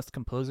minimalist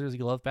composers he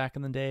loved back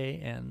in the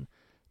day and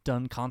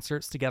done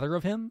concerts together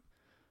of him.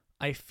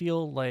 I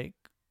feel like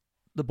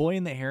The Boy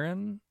and the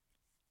Heron,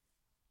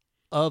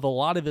 of a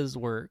lot of his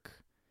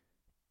work,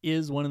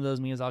 is one of those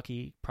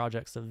Miyazaki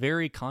projects that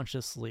very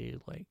consciously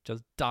like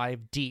just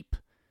dive deep,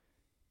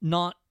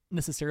 not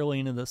necessarily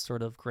into this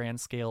sort of grand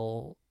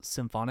scale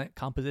symphonic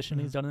composition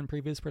he's done in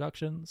previous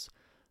productions,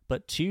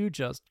 but to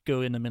just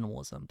go into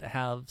minimalism, to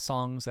have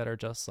songs that are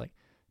just like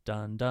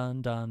dun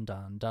dun dun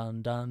dun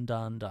dun dun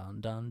dun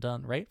dun dun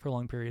dun, right, for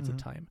long periods of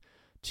time,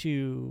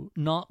 to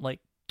not like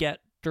get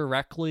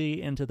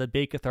directly into the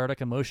big cathartic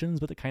emotions,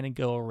 but to kind of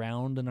go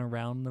around and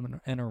around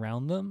them and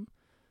around them.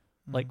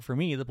 Like for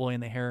me, The Boy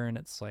and the Heron,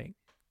 it's like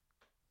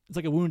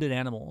a wounded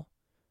animal.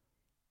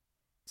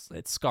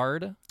 It's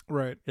scarred,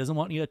 right? It doesn't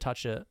want you to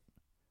touch it,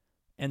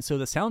 and so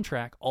the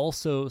soundtrack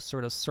also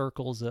sort of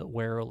circles it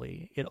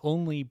warily. It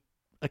only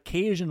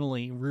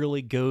occasionally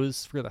really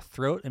goes for the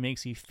throat and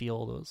makes you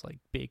feel those like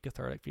big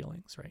cathartic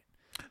feelings, right?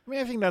 I mean,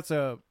 I think that's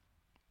a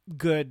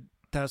good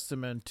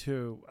testament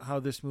to how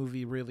this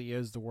movie really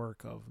is the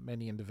work of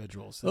many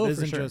individuals. It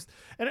isn't for sure. just,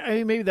 and I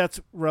mean, maybe that's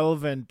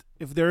relevant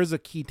if there is a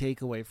key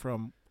takeaway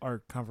from our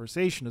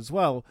conversation as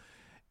well.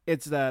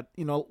 It's that,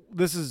 you know,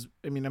 this is,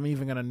 I mean, I'm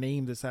even going to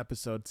name this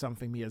episode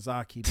something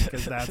Miyazaki,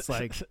 because that's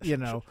like, you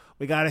know,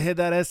 we got to hit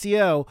that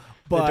SEO.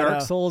 But the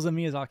Dark Souls of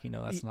Miyazaki.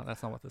 No, that's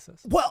not what this is.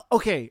 Well,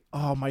 okay.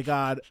 Oh my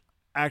God.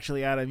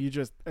 Actually, Adam, you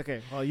just,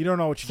 okay. Well, you don't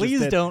know what you Please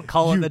just did. don't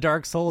call it the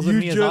Dark Souls of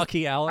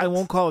Miyazaki, Alex. I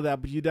won't call it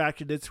that, but you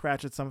actually did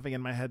scratch at something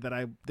in my head that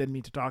I didn't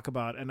mean to talk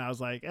about. And I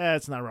was like,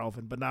 it's not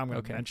relevant, but now I'm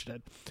going to mention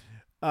it.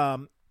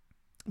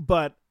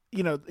 But,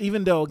 you know,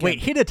 even though, again,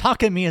 wait,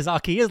 Hidetaka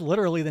Miyazaki is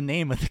literally the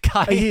name of the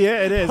guy.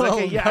 Yeah, it is. Oh,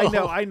 okay, yeah,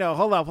 no. I know.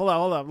 Hold up.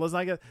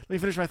 Let me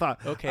finish my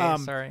thought. Okay,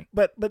 sorry.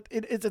 But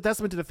it's a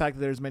testament to the fact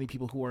that there's many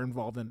people who are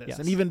involved in this. Yes.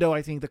 And even though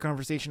I think the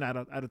conversation at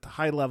a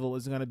high level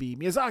is going to be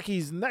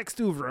Miyazaki's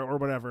next oeuvre or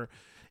whatever,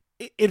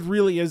 it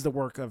really is the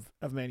work of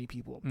many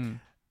people.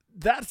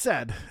 That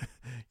said,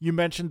 you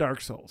mentioned Dark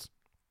Souls.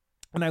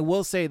 And I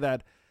will say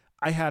that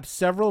I had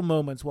several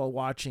moments while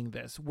watching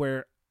this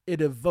where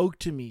it evoked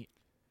to me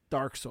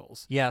Dark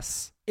Souls.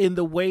 Yes. In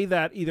the way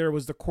that either it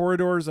was the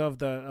corridors of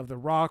the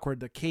rock or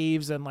the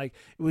caves, and like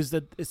it was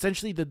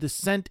essentially the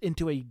descent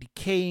into a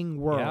decaying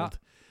world. Yeah.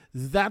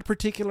 That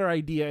particular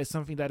idea is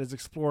something that is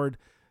explored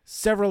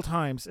several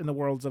times in the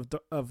worlds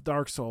of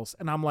Dark Souls.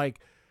 And I'm like,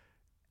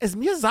 is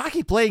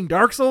Miyazaki playing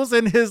Dark Souls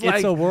in his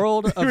It's a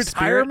world of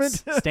retirement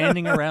spirits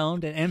standing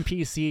around and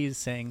NPCs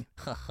saying,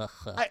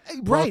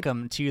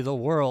 welcome to the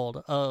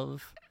world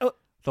of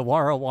the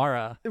Wara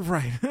Wara.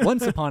 Right.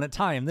 Once upon a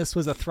time, this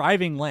was a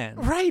thriving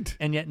land. Right.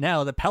 And yet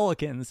now the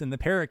pelicans and the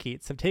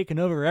parakeets have taken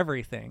over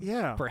everything.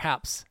 Yeah.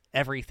 Perhaps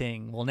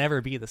everything will never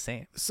be the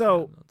same.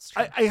 So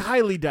I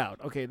highly doubt,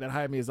 that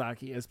Hayao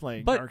Miyazaki is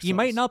playing Dark Souls. But you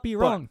might not be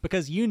wrong,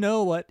 because you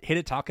know what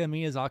Hidetaka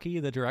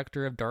Miyazaki, the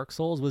director of Dark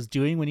Souls, was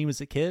doing when he was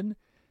a kid?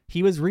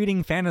 He was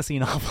reading fantasy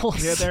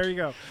novels. Yeah, there you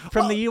go.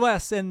 From the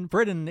US and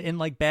Britain in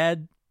like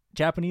bad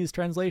Japanese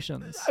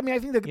translations. I mean, I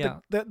think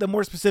the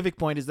more specific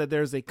point is that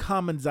there's a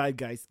common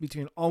zeitgeist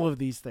between all of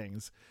these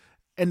things,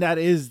 and that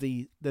is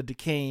the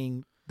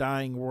decaying,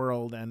 dying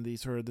world and the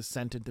sort of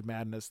descent into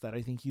madness that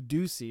I think you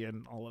do see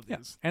in all of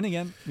these. And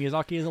again,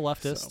 Miyazaki is a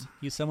leftist.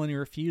 He's someone who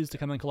refused to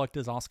come and collect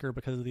his Oscar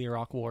because of the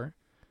Iraq War.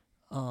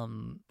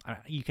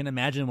 You can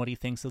imagine what he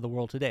thinks of the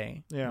world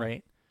today,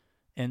 right?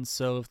 And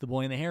so if The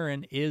Boy and the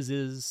Heron is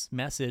his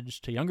message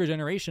to younger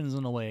generations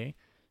in a way,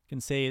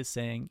 is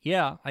saying,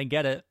 yeah, I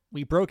get it.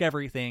 We broke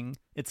everything.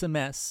 It's a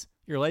mess.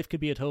 Your life could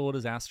be a total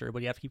disaster,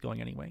 but you have to keep going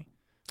anyway.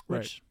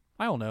 Which,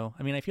 I don't know.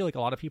 I mean, I feel like a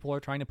lot of people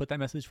are trying to put that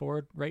message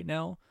forward right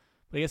now,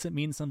 but I guess it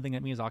means something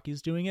that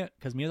Miyazaki's doing it,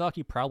 because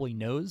Miyazaki probably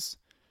knows.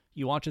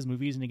 You watch his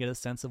movies and you get a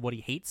sense of what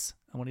he hates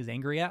and what he's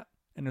angry at.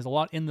 And there's a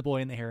lot in The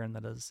Boy and the Heron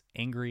that is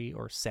angry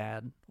or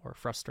sad or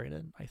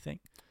frustrated, I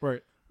think.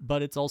 Right.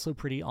 But it's also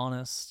pretty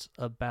honest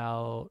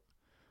about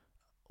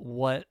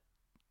what's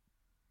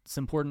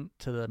important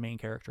to the main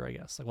character, I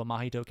guess. Like what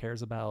Mahito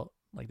cares about,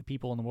 like the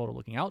people in the world are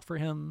looking out for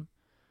him.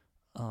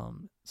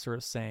 Sort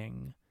of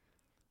saying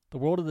the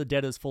world of the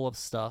dead is full of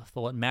stuff,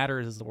 but what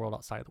matters is the world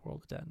outside the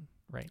world of the dead,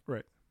 right?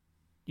 Right.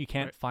 You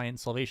can't find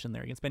salvation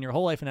there. You can spend your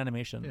whole life in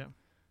animation,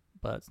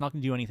 but it's not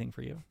going to do anything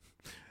for you.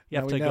 You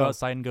have to go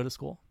outside and go to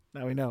school.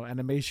 Now we know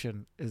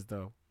animation is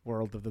the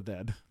world of the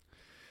dead.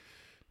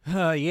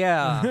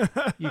 Yeah,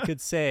 you could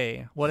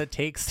say what it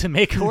takes to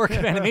make a work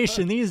of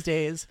animation these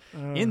days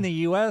in the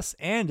U.S.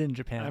 and in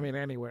Japan. I mean,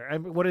 anywhere. I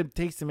mean, what it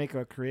takes to make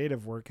a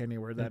creative work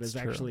anywhere that is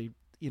actually,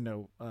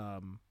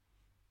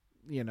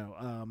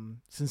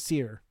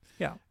 sincere.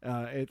 Yeah.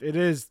 It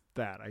is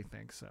that, I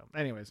think. So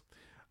anyways.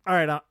 All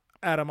right,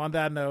 Adam, on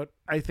that note,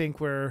 I think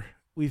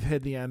we've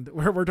hit the end.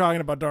 We're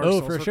talking about Dark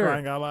Souls. For sure.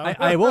 Crying out loud.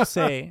 I will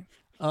say,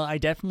 I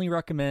definitely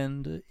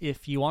recommend,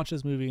 if you watch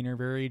this movie and you're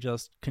very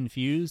just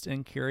confused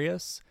and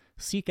curious,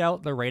 seek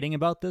out the writing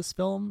about this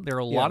film. There are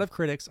a lot of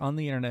critics on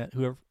the internet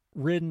who have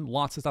written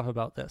lots of stuff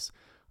about this.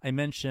 I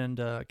mentioned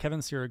Kevin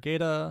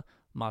Sirogeda,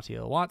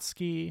 Matteo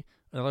Watsky,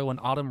 Another one,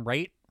 Autumn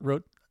Wright,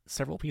 wrote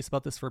several pieces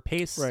about this for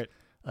Pace. Right.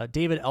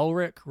 David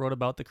Elric wrote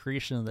about the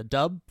creation of the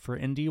dub for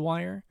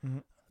IndieWire. Mm-hmm.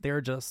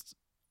 They're just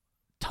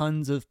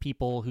tons of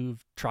people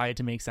who've tried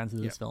to make sense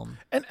of this film.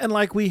 And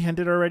like we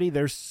hinted already,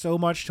 there's so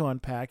much to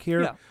unpack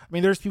here. Yeah. I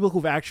mean, there's people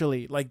who've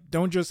actually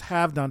don't just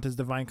have Dante's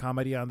Divine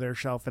Comedy on their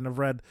shelf and have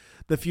read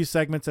the few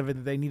segments of it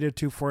that they needed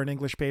to for an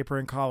English paper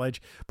in college,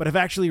 but have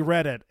actually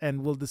read it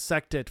and will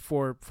dissect it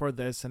for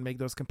this and make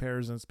those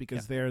comparisons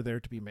because they're there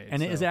to be made.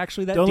 And is it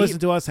actually that don't deep? Listen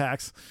to us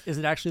hacks. Is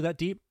it actually that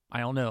deep?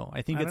 I don't know.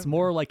 I think it's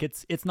more like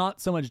it's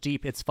not so much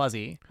deep, it's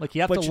fuzzy. Like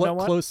you have to look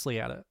closely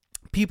at it.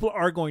 People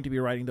are going to be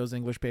writing those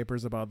English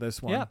papers about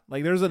this one. Yeah.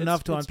 Like there's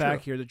enough to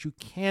unpack here that you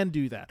can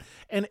do that.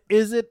 And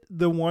is it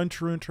the one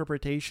true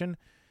interpretation?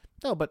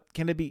 No, but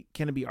can it be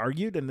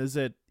argued? And is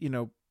it,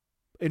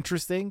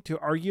 interesting to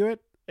argue it?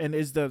 And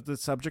is the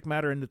subject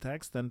matter in the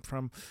text? Then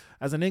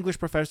as an English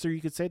professor, you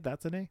could say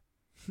that's an A.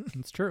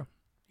 It's true.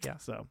 Yeah.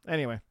 So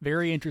anyway,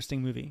 very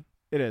interesting movie.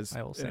 It is.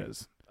 I will say. It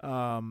is.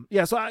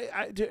 So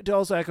I to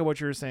also echo what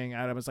you were saying,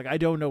 Adam, it's like I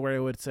don't know where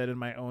it would sit in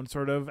my own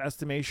sort of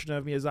estimation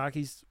of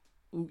Miyazaki's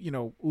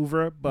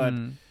oeuvre, but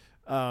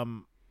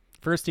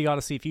first you got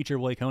to see future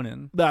Blake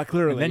Conan.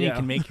 Clearly, and then you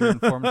can make your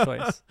informed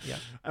choice. Yeah,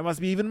 I must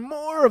be even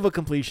more of a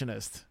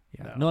completionist.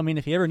 Yeah, no, I mean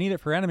if you ever need it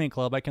for Anime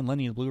Club, I can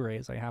lend you the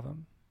Blu-rays. I have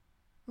them.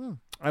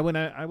 I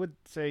would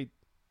say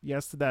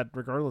yes to that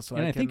regardless. So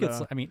and I think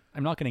it's. I mean,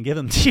 I'm not going to give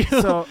them to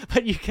you,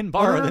 but you can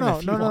borrow them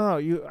if you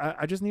want. No.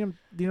 I just need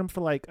them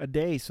for like a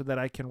day so that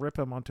I can rip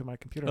them onto my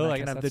computer. And I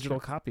can have digital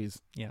copies.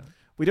 Yeah.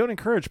 We don't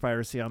encourage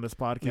piracy on this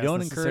podcast. We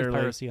don't encourage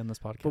piracy on this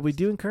podcast. But we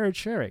do encourage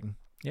sharing.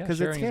 Yeah,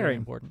 because it's caring. Very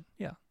important.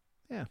 Yeah.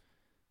 Yeah.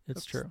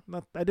 It's true.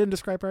 I didn't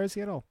describe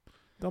piracy at all.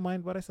 Don't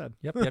mind what I said.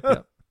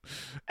 Yep.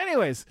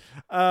 Anyways,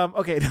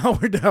 okay, now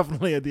we're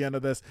definitely at the end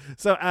of this.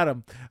 So,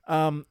 Adam,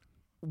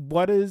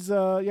 what is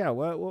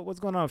what's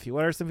going on with you?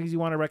 What are some things you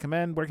want to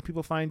recommend? Where can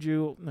people find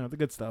you? The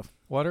good stuff.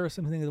 What are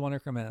some things I want to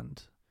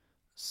recommend?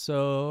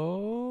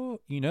 So,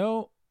 you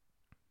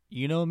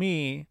know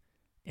me.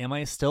 Am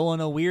I still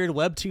in a weird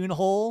webtoon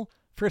hole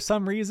for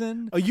some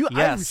reason? Oh, yes.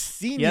 I've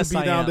seen you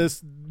be down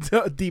this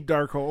deep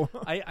dark hole.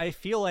 I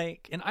feel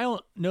like, and I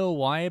don't know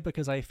why,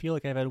 because I feel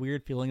like I've had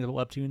weird feelings about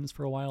webtoons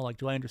for a while. Like,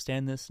 do I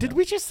understand this? Did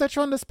we just set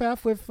you on this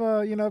path with,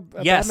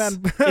 yes.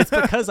 Batman? It's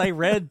because I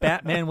read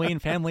Batman Wayne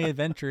Family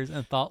Adventures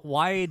and thought,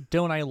 why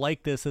don't I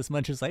like this as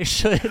much as I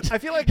should? I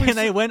feel like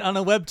I went on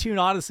a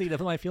webtoon odyssey to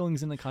put my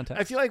feelings into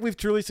context. I feel like we've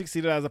truly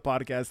succeeded as a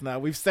podcast now.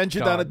 We've sent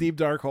you down a deep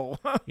dark hole.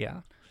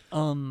 Yeah.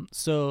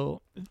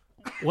 So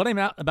what I'm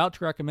about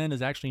to recommend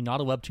is actually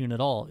not a webtoon at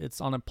all. It's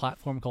on a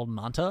platform called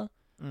Manta,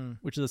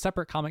 which is a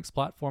separate comics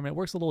platform. It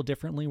works a little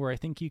differently where I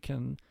think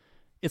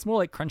it's more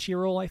like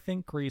Crunchyroll, I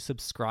think, where you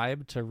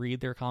subscribe to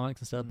read their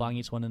comics instead of buying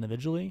each one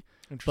individually.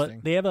 Interesting.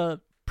 But they have a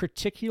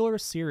particular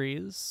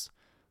series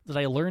that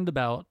I learned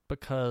about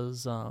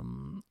because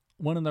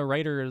one of the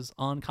writers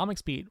on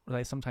Comics Beat, that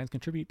I sometimes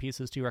contribute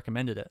pieces to,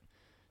 recommended it.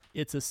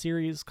 It's a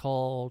series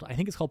called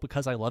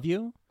Because I Love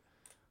You,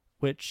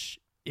 which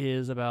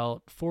is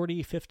about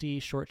 40, 50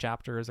 short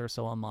chapters or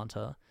so on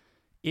Manta.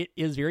 It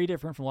is very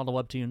different from a lot of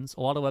webtoons.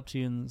 A lot of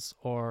webtoons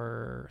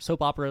are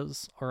soap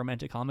operas or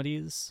romantic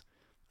comedies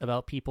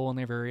about people and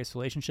their various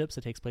relationships.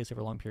 It takes place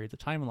over long periods of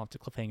time and lots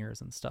of cliffhangers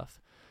and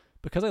stuff.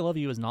 Because I Love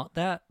You is not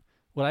that.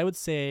 What I would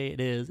say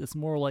it's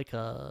more like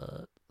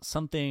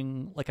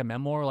something like a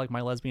memoir, like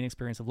My Lesbian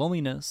Experience of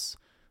Loneliness,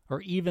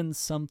 or even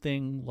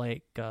something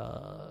like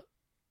a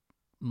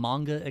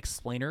manga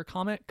explainer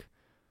comic.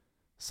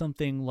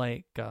 Something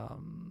like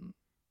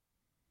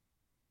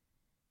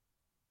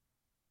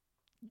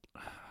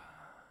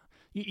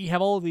you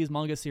have all of these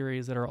manga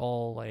series that are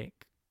all like,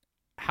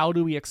 how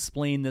do we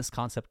explain this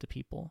concept to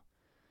people?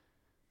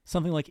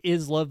 Something like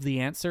Is Love the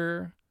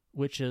Answer,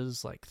 which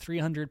is like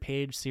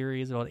 300-page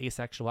series about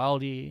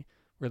asexuality,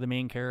 where the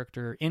main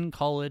character in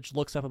college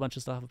looks up a bunch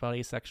of stuff about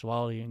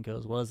asexuality and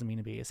goes, what does it mean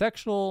to be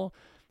asexual?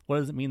 What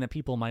does it mean that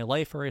people in my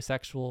life are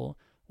asexual?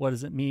 What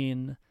does it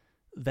mean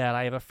that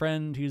I have a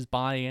friend who's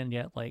bi and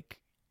yet like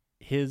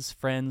his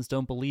friends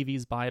don't believe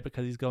he's bi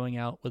because he's going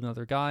out with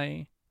another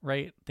guy,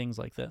 right? Things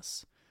like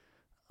this.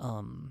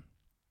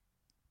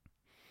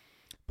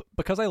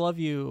 Because I Love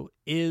You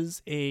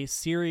is a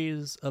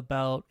series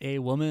about a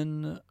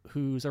woman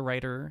who's a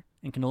writer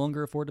and can no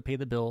longer afford to pay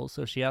the bills,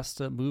 so she has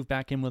to move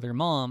back in with her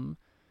mom,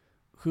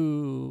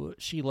 who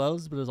she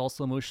loves but is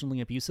also emotionally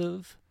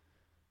abusive.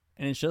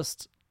 And it's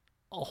just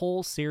a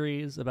whole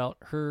series about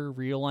her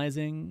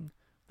realizing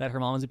that her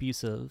mom is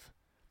abusive,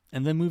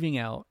 and then moving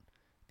out,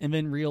 and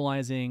then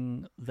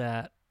realizing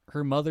that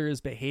her mother's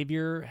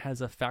behavior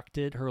has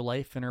affected her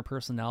life and her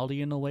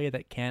personality in a way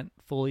that can't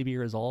fully be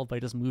resolved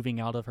by just moving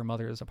out of her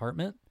mother's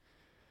apartment.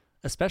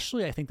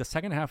 Especially, I think the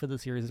second half of the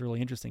series is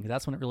really interesting, because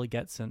that's when it really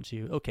gets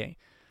into, okay,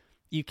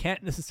 you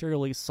can't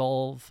necessarily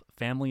solve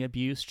family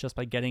abuse just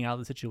by getting out of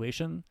the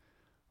situation.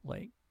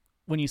 Like,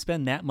 when you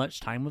spend that much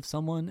time with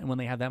someone, and when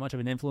they have that much of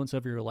an influence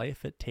over your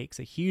life, it takes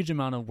a huge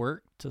amount of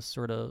work to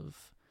sort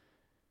of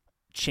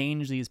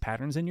change these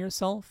patterns in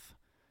yourself.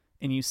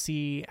 And you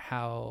see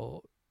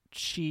how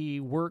she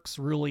works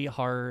really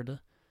hard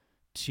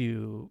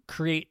to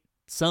create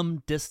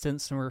some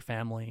distance from her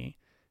family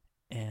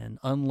and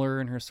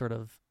unlearn her sort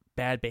of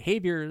bad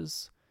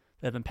behaviors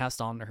that have been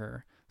passed on to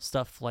her.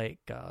 Stuff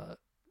like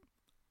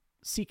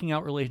seeking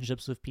out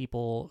relationships with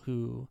people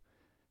who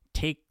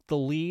take the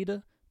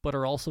lead but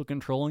are also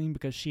controlling,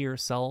 because she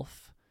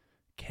herself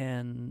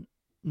can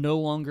no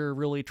longer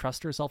really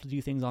trust herself to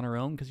do things on her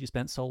own because she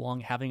spent so long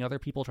having other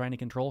people trying to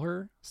control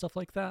her, stuff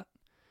like that.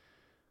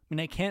 I mean,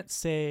 I can't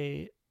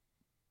say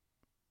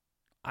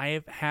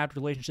I've had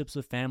relationships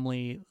with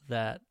family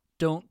that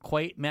don't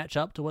quite match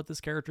up to what this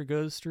character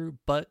goes through,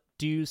 but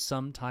do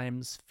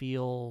sometimes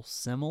feel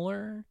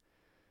similar,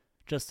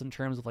 just in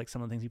terms of like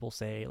some of the things people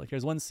say. Like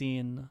there's one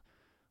scene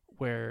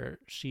where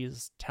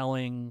she's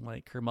telling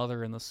like her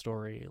mother in the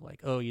story,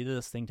 like, oh, you did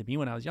this thing to me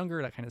when I was younger,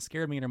 that kind of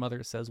scared me. And her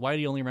mother says, why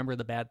do you only remember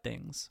the bad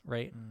things?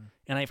 Right.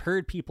 And I've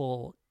heard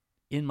people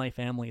in my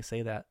family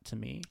say that to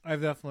me.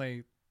 I've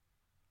definitely,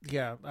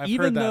 yeah. I've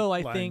even heard that though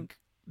line. I think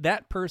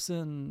that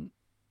person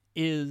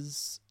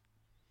is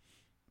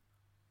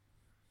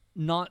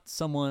not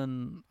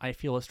someone I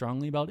feel as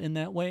strongly about in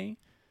that way,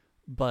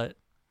 but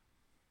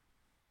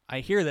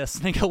I hear this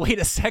and I go, wait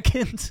a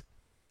second.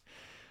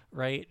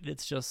 Right.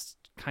 It's just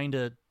kind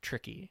of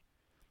tricky,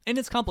 and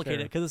it's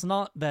complicated because it's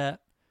not that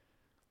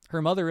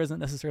her mother isn't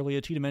necessarily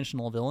a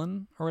two-dimensional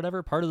villain or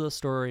whatever. Part of the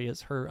story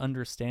is her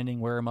understanding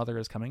where her mother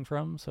is coming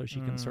from, so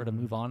she can sort of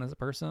move on as a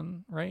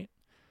person, right?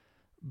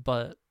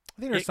 But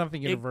I think there's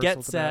something universal it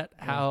gets to that.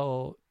 at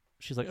how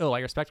she's like, oh, I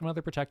respect my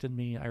mother protected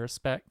me. I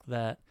respect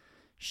that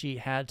she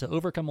had to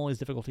overcome all these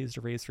difficulties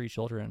to raise 3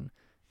 children,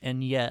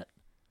 and yet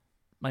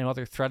my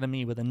mother threatened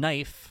me with a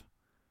knife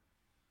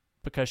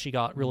because she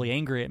got really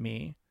angry at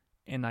me.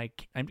 And I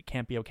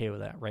can't be okay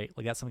with that, right?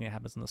 Like, that's something that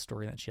happens in the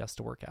story that she has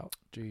to work out.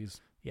 Jeez.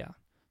 Yeah.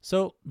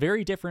 So,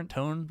 very different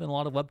tone than a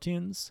lot of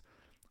webtoons.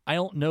 I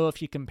don't know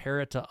if you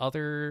compare it to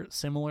other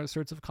similar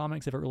sorts of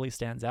comics, if it really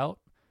stands out.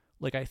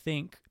 Like, I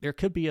think there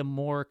could be a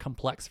more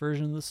complex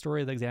version of the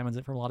story that examines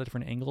it from a lot of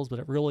different angles, but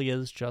it really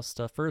is just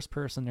a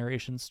first-person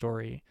narration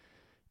story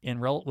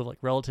with like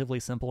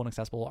relatively simple and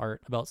accessible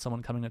art about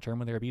someone coming to terms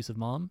with their abusive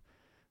mom.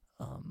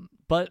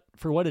 But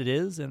for what it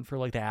is and for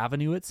like the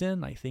avenue it's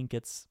in, I think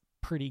it's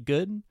pretty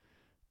good,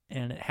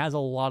 and it has a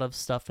lot of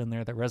stuff in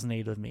there that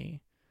resonated with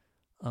me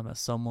as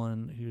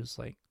someone who's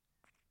like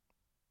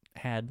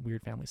had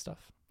weird family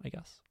stuff, I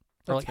guess.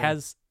 Or like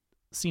has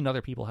seen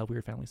other people have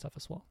weird family stuff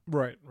as well.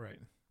 Right.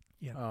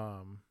 Yeah.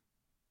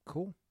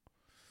 Cool.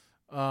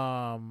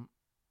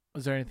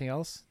 Is there anything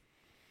else?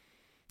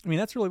 I mean,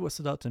 that's really what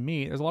stood out to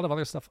me. There's a lot of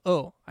other stuff.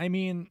 Oh, I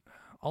mean,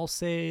 I'll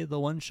say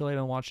the one show I've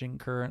been watching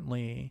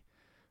currently,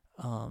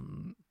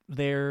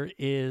 there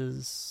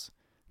is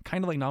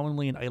kind of like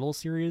nominally an Idol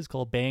series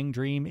called Bang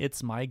Dream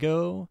It's My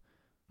Go,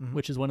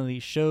 which is one of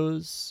these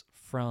shows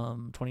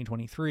from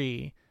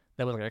 2023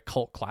 that was like a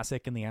cult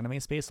classic in the anime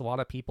space. A lot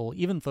of people,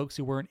 even folks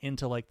who weren't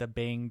into like the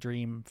Bang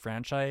Dream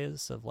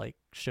franchise of like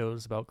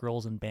shows about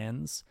girls in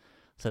bands,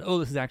 said, oh,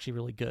 this is actually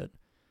really good.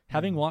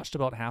 Having watched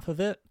about half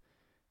of it,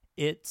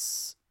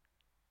 it's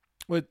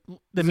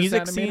the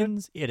music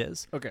scenes. It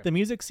is. Okay. The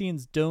music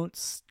scenes don't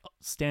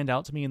stand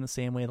out to me in the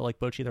same way that like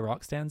Bocchi the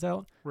Rock stands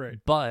out. Right.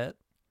 But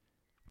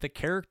the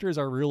characters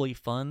are really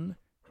fun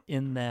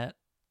in that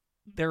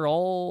they're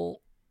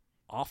all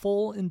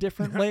awful in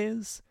different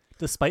ways,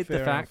 despite the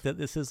fact that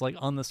this is like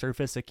on the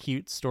surface a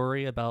cute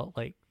story about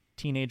like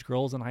teenage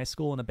girls in high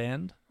school in a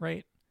band,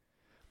 right?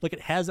 Like it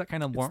has that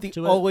kind of warmth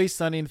to it. Always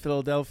Sunny in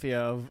Philadelphia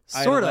of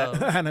sort Idol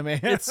of anime.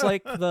 It's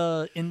like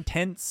the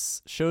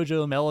intense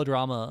shoujo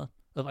melodrama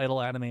of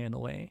Idol anime in a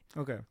way.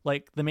 Okay.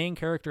 Like the main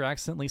character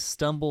accidentally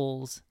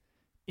stumbles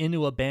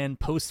into a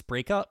band post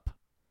breakup.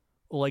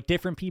 Like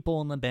different people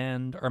in the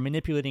band are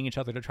manipulating each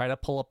other to try to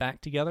pull it back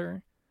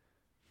together.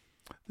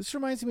 This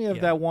reminds me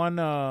of that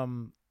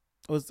one.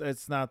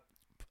 It's not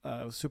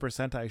Super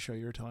Sentai show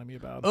you were telling me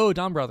about. Oh,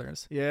 Dawn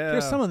Brothers. Yeah,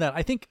 there's some of that.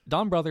 I think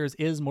Dawn Brothers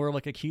is more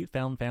like a cute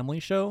found family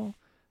show,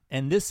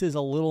 and this is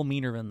a little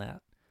meaner than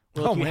that.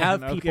 Like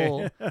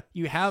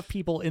you have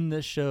people in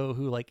this show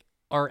who like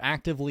are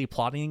actively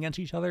plotting against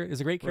each other.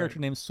 There's a great character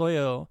named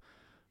Soyo,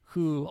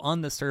 who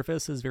on the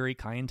surface is very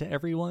kind to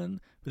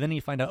everyone, but then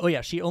you find out, oh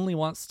yeah, she only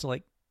wants to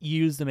like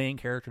use the main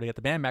character to get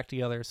the band back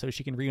together so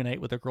she can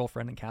reunite with her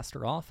girlfriend and cast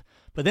her off.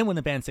 But then when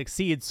the band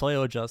succeeds,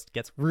 Soyo just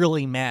gets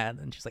really mad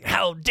and she's like,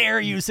 how dare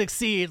you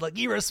succeed? Like,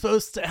 you were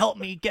supposed to help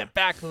me get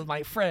back with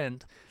my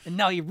friend and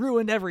now you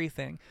ruined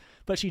everything.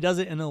 But she does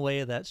it in a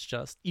way that's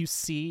just, you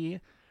see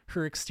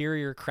her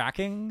exterior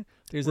cracking.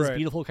 There's this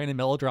beautiful kind of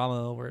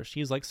melodrama where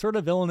she's like sort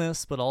of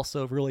villainous but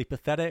also really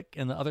pathetic,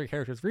 and the other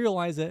characters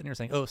realize it and you're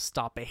saying, oh,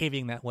 stop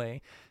behaving that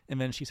way.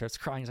 And then she starts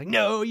crying. She's like,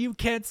 no, you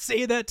can't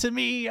say that to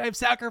me. I've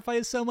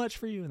sacrificed so much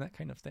for you, and that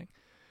kind of thing.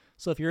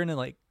 So if you're in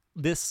like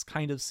this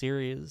kind of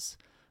series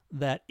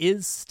that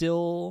is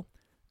still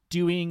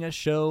doing a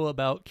show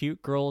about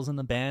cute girls in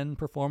the band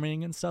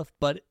performing and stuff,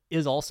 but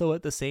is also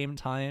at the same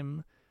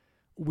time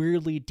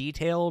weirdly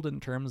detailed in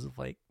terms of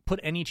like, put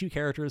any two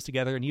characters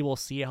together and you will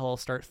see how they'll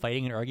start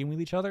fighting and arguing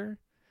with each other.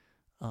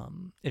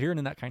 if you're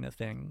into that kind of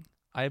thing,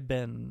 I've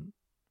been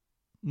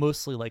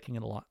mostly liking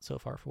it a lot so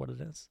far for what it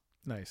is.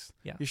 Nice.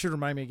 Yeah. You should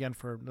remind me again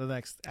for the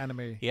next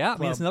anime. Yeah, I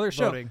mean, it's another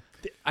show. Voting.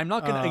 I'm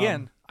not going to,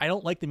 again, I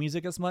don't like the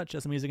music as much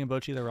as the music in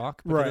Bocchi the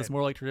Rock, because it's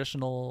more like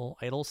traditional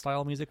idol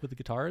style music with the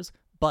guitars,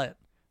 but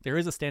there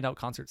is a standout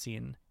concert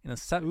scene in the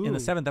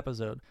 7th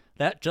episode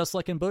that, just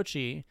like in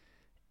Bocchi,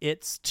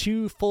 it's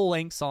 2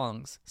 full-length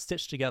songs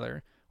stitched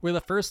together, where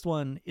the first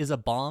one is a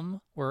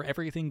bomb where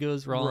everything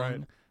goes wrong.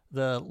 Right.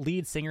 The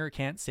lead singer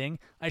can't sing.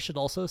 I should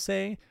also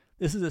say,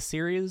 this is a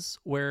series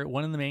where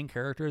one of the main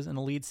characters and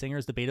the lead singer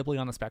is debatably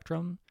on the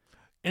spectrum.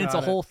 And it's a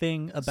whole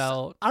thing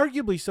about...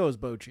 Arguably so is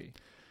Bocchi.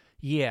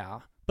 Yeah.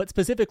 But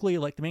specifically,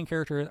 like, the main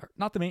character,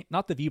 not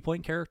the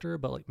viewpoint character,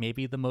 but like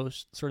maybe the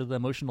most sort of the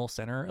emotional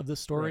center of the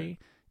story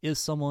is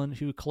someone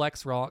who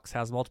collects rocks,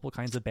 has multiple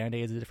kinds of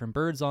band-aids with different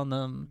birds on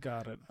them.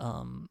 Got it.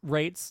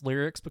 Writes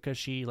lyrics because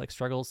she like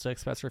struggles to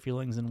express her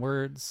feelings in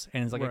words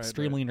and is like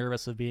extremely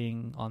nervous of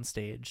being on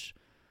stage.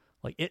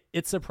 Like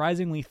it's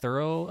surprisingly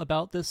thorough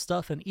about this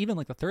stuff, and even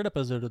like the 3rd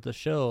episode of the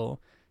show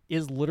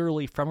is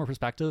literally from her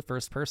perspective,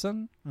 first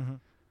person. Mm-hmm.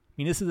 I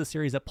mean, this is a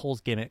series that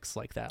pulls gimmicks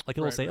like that. Like,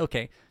 it will say,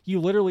 okay, you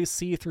literally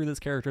see through this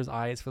character's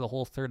eyes for the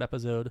whole 3rd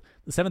episode.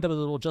 The 7th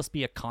episode will just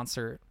be a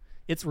concert.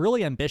 It's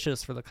really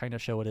ambitious for the kind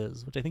of show it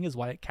is, which I think is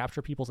why it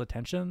captured people's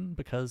attention,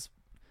 because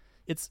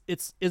it's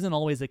isn't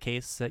always the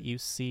case that you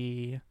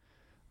see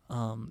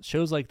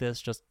shows like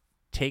this just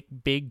take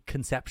big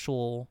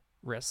conceptual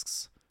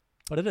risks,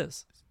 but it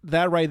is.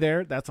 That right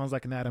there, that sounds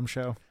like an Adam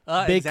show.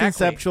 Big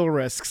conceptual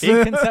risks.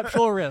 Big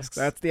conceptual risks.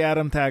 That's the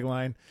Adam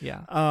tagline.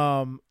 Yeah.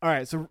 All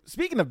right. So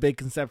speaking of big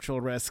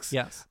conceptual risks.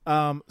 Yes.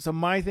 So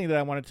my thing that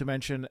I wanted to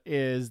mention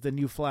is the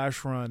new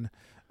Flash run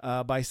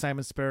by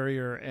Simon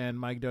Spurrier and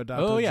Mike Deodato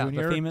Jr. Oh yeah,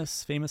 the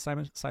famous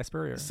Simon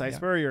Spurrier.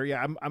 Spurrier.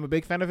 Yeah, I'm a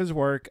big fan of his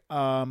work.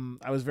 I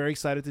was very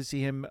excited to see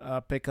him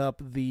pick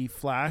up the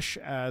Flash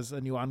as a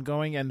new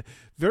ongoing, and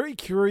very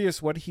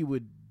curious what he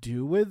would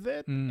do with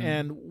it.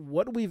 And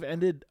what we've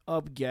ended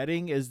up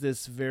getting is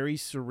this very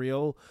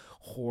surreal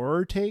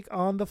horror take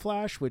on the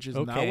Flash, which is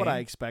not what I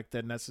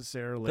expected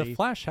necessarily. The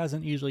Flash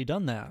hasn't usually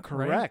done that.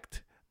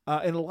 Correct.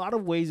 Right? In a lot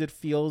of ways, it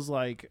feels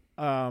like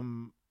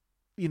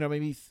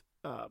maybe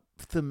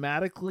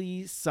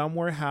thematically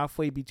somewhere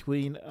halfway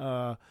between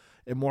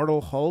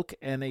Immortal Hulk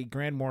and a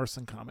Grant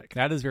Morrison comic.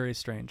 That is very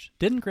strange.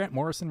 Didn't Grant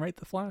Morrison write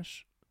the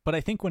Flash? But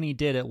I think when he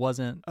did, it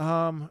wasn't.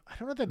 I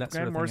don't know that Grant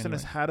sort of Morrison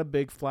has had a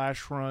big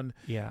Flash run.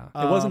 Yeah,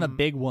 it wasn't a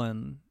big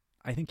one.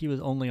 I think he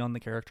was only on the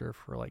character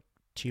for like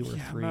 2 or 3.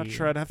 I'm not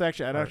sure. I'd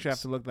actually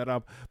have to look that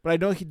up. But I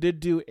know he did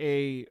do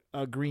a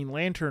Green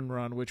Lantern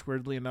run, which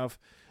weirdly enough,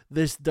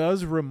 this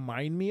does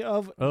remind me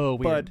of. Oh,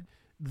 weird.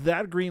 But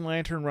that Green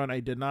Lantern run I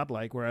did not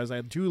like, whereas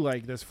I do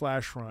like this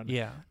Flash run.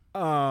 Yeah.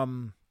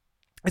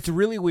 It's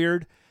really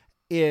weird.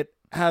 It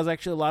has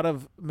actually a lot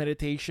of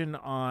meditation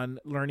on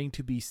learning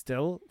to be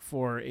still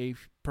for a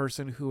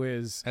person who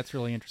is that's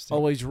really interesting.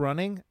 Always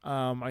running.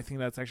 I think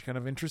that's actually kind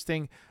of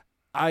interesting.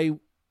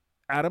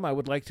 Adam, I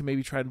would like to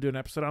maybe try to do an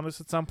episode on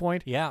this at some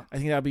point. Yeah, I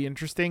think that'd be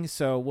interesting.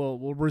 So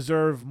we'll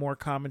reserve more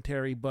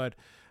commentary, but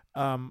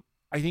I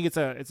think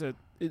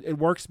it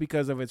works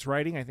because of its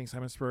writing. I think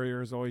Simon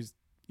Spurrier has always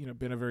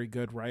been a very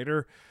good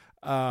writer.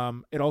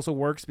 It also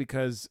works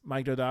because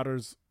Mike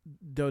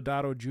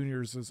Deodato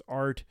Jr.'s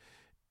art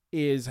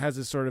has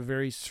this sort of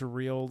very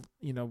surreal,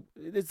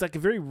 it's like a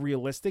very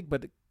realistic,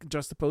 but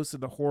just opposed to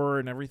the horror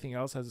and everything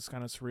else has this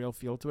kind of surreal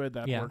feel to it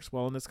that works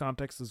well in this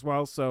context as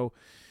well. So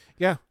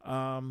yeah,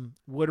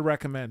 would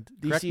recommend.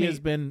 DC has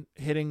been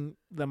hitting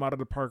them out of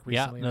the park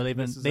recently. Yeah,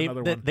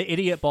 no, the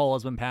idiot ball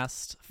has been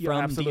passed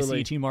from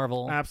DC to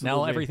Marvel. Absolutely.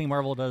 Now everything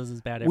Marvel does is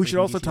bad. We should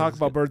also talk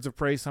about Birds of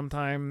Prey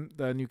sometime.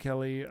 The new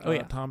Kelly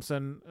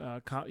Thompson,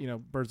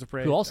 Birds of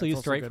Prey, who also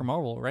used to write for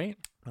Marvel, right?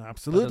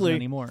 Absolutely. Not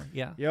anymore.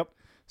 Yeah. Yep.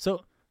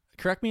 So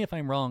correct me if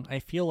I'm wrong. I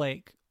feel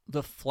like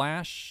the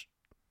Flash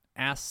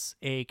as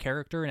a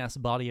character and as a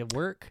body of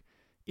work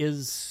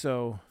is,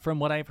 from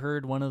what I've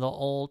heard, one of the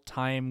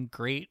all-time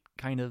great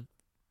kind of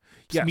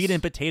meat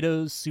and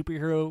potatoes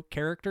superhero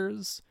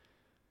characters,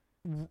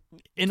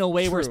 in a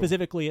way where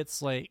specifically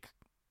it's like,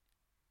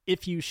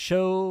 if you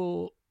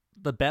show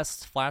the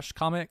best Flash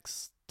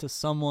comics to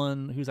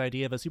someone whose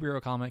idea of a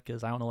superhero comic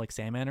is, I don't know, like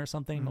Sandman or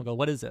something, they'll go,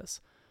 what is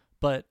this?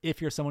 But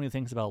if you're someone who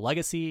thinks about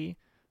legacy,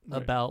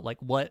 about like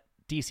what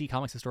DC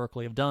Comics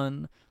historically have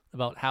done,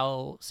 about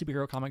how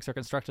superhero comics are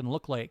constructed and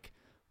look like,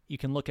 you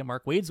can look at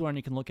Mark Waid's run,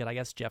 you can look at, I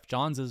guess, Jeff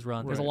Johns'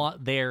 run. There's a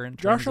lot there in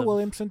terms Joshua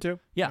Williamson too.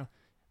 Yeah.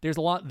 There's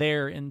a lot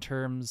there in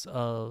terms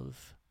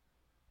of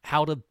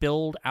how to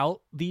build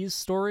out these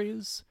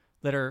stories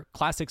that are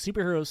classic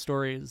superhero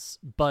stories,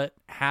 but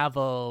have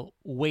a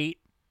weight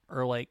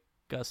or like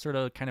a sort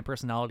of kind of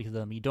personality to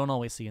them you don't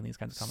always see in these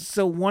kinds of comics.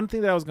 So one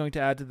thing that I was going to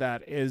add to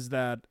that is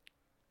that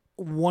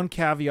one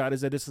caveat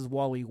is that this is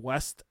Wally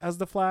West as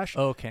the Flash,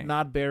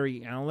 not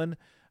Barry Allen.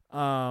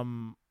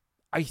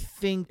 I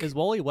think is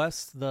Wally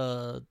West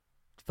the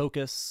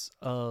focus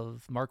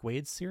of Mark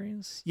Waid's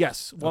series?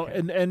 Yes. Well,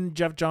 and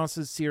Jeff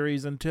Johns'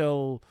 series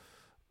until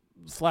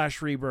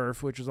Flash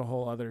Rebirth, which is a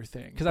whole other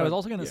thing. Because I was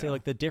also going to say,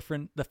 like,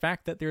 the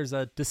fact that there's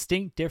a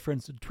distinct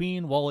difference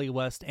between Wally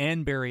West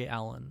and Barry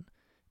Allen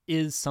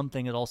is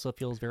something that also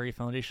feels very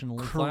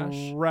foundationally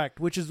Flash. Correct,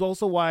 which is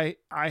also why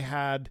I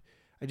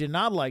did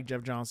not like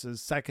Jeff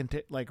Johns' second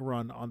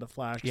run on the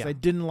Flash, because I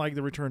didn't like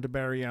the return to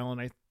Barry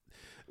Allen.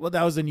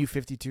 That was the New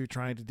 52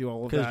 trying to do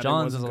all of that. Because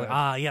Johns is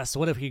like, yes,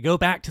 what if we go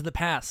back to the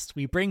past?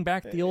 We bring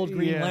back the old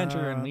Green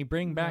Lantern. We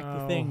bring back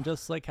the Thing,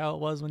 just like how it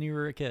was when you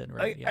were a kid,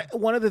 right?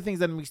 One of the things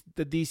that makes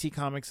the DC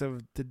comics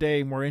of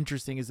today more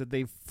interesting is that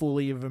they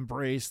fully have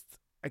embraced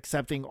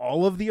accepting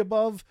all of the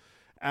above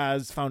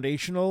as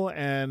foundational,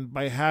 and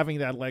by having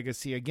that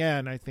legacy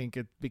again, I think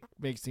it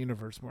makes the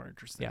universe more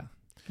interesting. Yeah.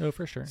 Oh,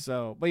 for sure.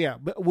 So,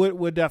 but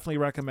would definitely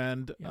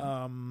recommend.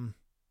 Yeah.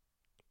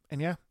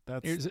 And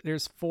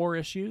there's 4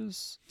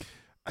 issues.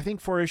 I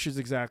think 4 issues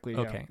exactly.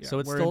 Okay, so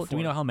it's still. Do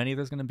we know how many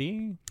there's going to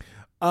be?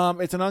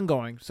 It's an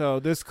ongoing, so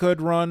this could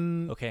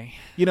run. Okay.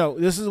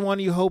 This is one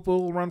you hope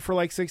will run for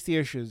like 60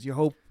 issues. You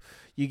hope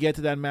you get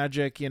to that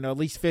magic, at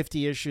least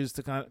 50 issues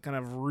to kind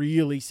of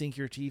really sink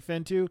your teeth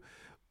into.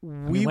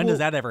 When does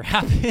that ever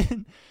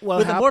happen? Well,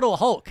 with Immortal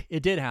Hulk,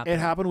 it did happen. It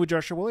happened with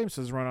Joshua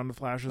Williams' run on the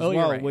Flash as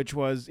well, right. Which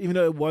was, even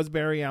though it was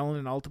Barry Allen,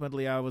 and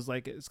ultimately I was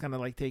like, it's kind of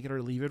like take it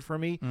or leave it for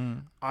me.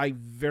 I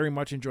very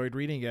much enjoyed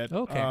reading it.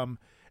 Okay.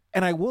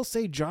 And I will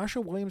say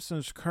Joshua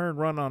Williamson's current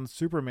run on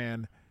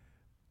Superman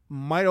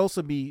might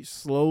also be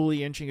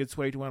slowly inching its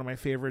way to one of my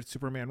favorite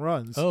Superman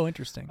runs. Oh,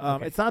 interesting.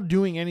 It's not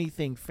doing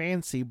anything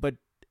fancy, but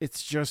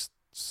it's just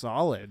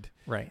solid.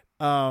 Right.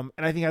 And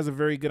I think has a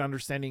very good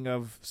understanding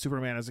of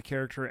Superman as a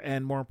character,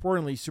 and more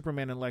importantly,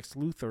 Superman and Lex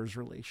Luthor's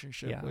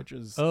relationship, which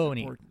is neat. I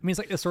mean, it's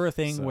like the sort of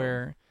thing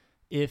where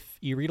if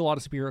you read a lot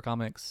of superhero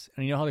comics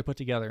and you know how they're put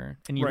together,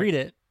 and you read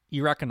it,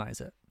 you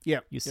recognize it. Yeah.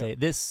 You say,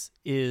 this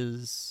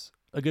is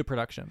a good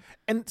production.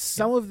 And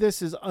some of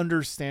this is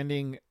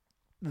understanding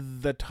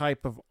the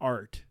type of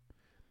art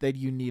that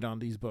you need on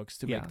these books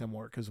to make them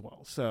work as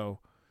well. So...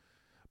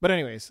 But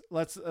anyways,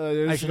 let's...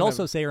 I should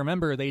also say,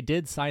 remember, they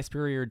did Cy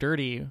Spurrier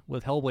dirty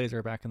with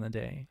Hellblazer back in the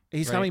day.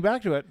 He's coming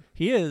back to it.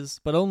 He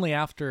is, but only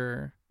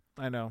after...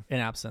 I know. An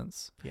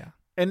absence. Yeah.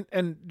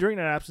 And during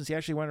that absence, he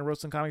actually went and wrote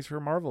some comics for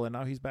Marvel, and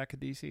now he's back at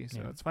DC.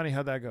 So it's funny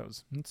how that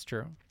goes. It's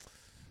true.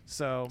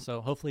 So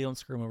hopefully you don't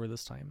screw him over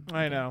this time.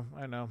 I know.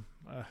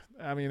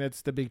 I mean,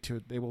 it's the big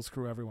two. They will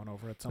screw everyone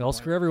over at some point. They'll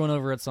screw everyone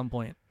over at some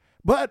point.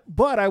 But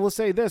I will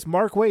say this: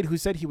 Mark Waid, who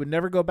said he would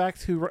never go back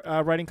to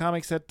writing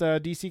comics at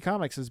DC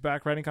Comics, is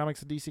back writing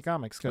comics at DC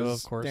Comics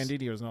because Dan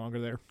Didio is no longer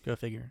there. Go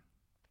figure.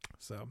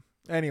 So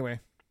anyway,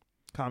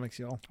 comics,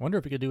 y'all. I wonder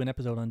if we could do an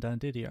episode on Dan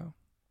Didio.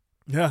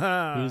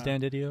 Who's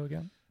Dan Didio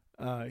again?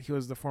 He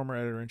was the former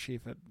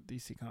editor-in-chief at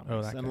DC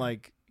Comics,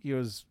 and he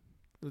was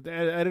the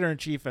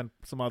editor-in-chief and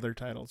some other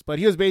titles. But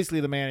he was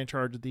basically the man in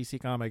charge of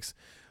DC Comics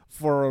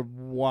for a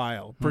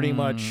while, pretty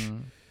much.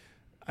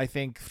 I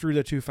think through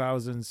the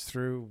 2000s,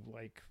 through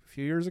like a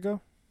few years ago.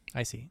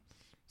 I see.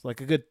 It's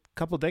like a good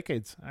couple of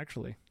decades,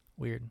 actually.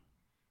 Weird.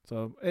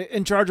 So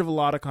in charge of a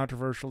lot of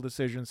controversial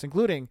decisions,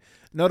 including,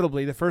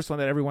 notably, the first one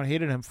that everyone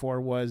hated him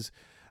for was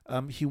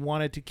he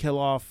wanted to kill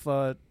off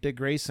Dick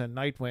Grayson,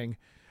 Nightwing,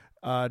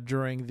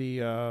 during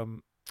the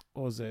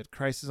what was it?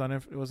 Crisis on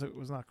it was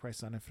not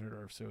Crisis on Infinite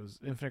Earths. It was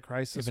Infinite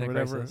Crisis or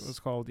whatever it was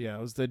called. Yeah,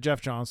 it was the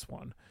Jeff Johns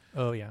one.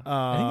 Oh yeah,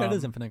 I think that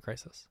is Infinite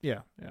Crisis.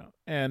 Yeah,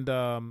 and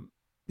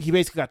he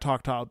basically got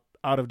talked out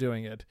of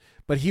doing it,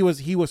 but he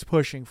was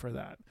pushing for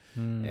that.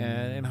 And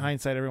in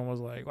hindsight, everyone was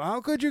like, well,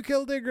 "How could you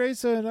kill Dick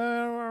Grayson?"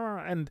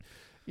 And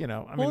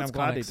I'm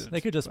glad they did.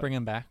 They could just bring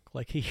him back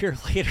like a year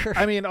later.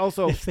 I mean,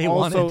 also, if they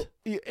wanted.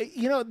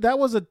 That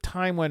was a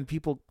time when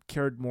people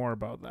cared more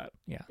about that.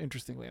 Yeah,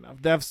 interestingly enough,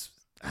 devs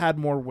had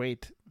more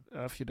weight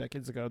a few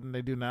decades ago than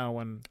they do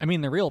now. I mean,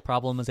 the real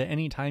problem is that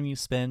any time you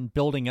spend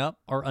building up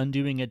or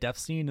undoing a death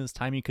scene is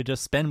time you could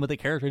just spend with a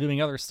character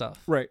doing other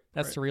stuff. Right.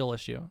 That's the real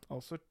issue.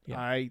 Also,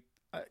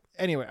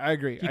 anyway, I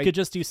agree. You could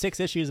just do 6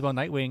 issues about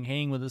Nightwing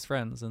hanging with his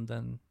friends and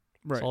then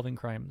solving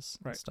crimes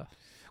and stuff.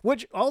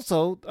 Which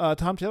also,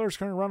 Tom Taylor's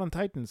current run on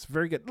Titans,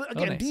 very good.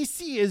 Again, nice.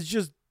 DC is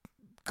just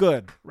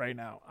good right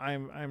now.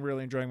 I'm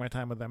really enjoying my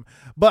time with them.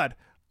 But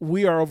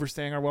we are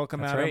overstaying our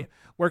welcome, Adam. Right.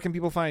 Where can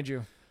people find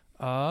you?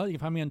 You can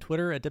find me on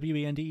Twitter at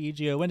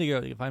WENDEGO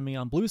Wendigo. You can find me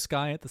on Blue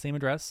Sky at the same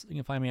address. You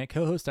can find me at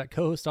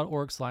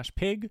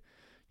cohost.org/pig.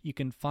 You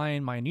can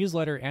find my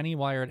newsletter,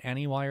 Anniewired, at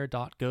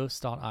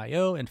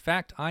anniewired.ghost.io. In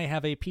fact, I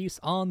have a piece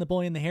on The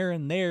Boy and the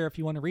Heron there if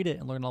you want to read it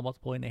and learn all about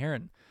The Boy and the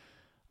Heron.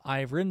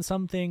 I've written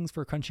some things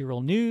for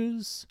Crunchyroll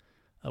News,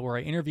 where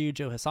I interviewed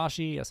Joe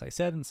Hisashi, as I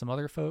said, and some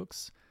other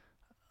folks.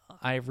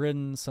 I've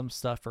written some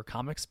stuff for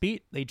Comics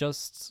Beat. They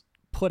just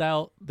put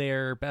out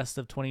their best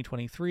of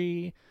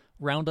 2023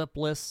 roundup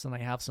lists, and I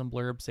have some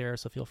blurbs there,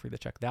 so feel free to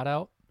check that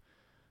out.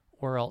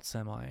 Where else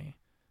am I?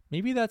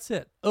 Maybe that's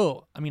it.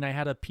 Oh, I mean, I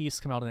had a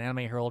piece come out in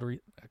Anime Herald a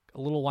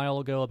little while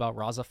ago about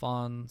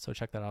Razafon, so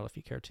check that out if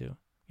you care to.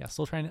 Yeah,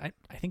 still trying to...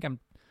 I think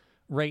I'm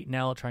right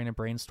now trying to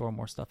brainstorm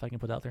more stuff I can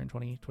put out there in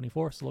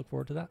 2024, so look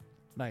forward to that.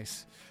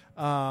 Nice.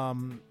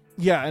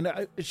 Yeah,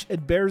 and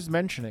it bears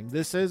mentioning,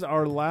 this is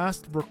our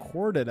last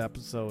recorded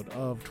episode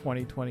of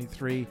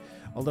 2023,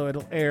 although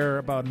it'll air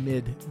about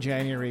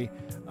mid-January.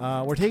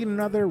 We're taking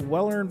another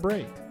well-earned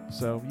break,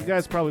 so you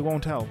guys probably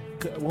won't tell.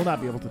 We'll not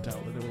be able to tell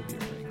that there will be a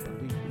break,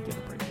 but we get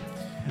a break.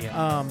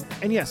 Yeah.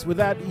 And yes, with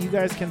that, you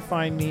guys can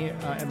find me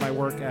and my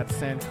work at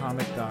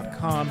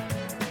sandcomic.com.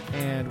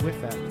 And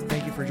with that,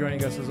 thank you for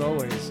joining us as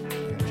always.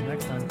 Catch you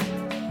next time.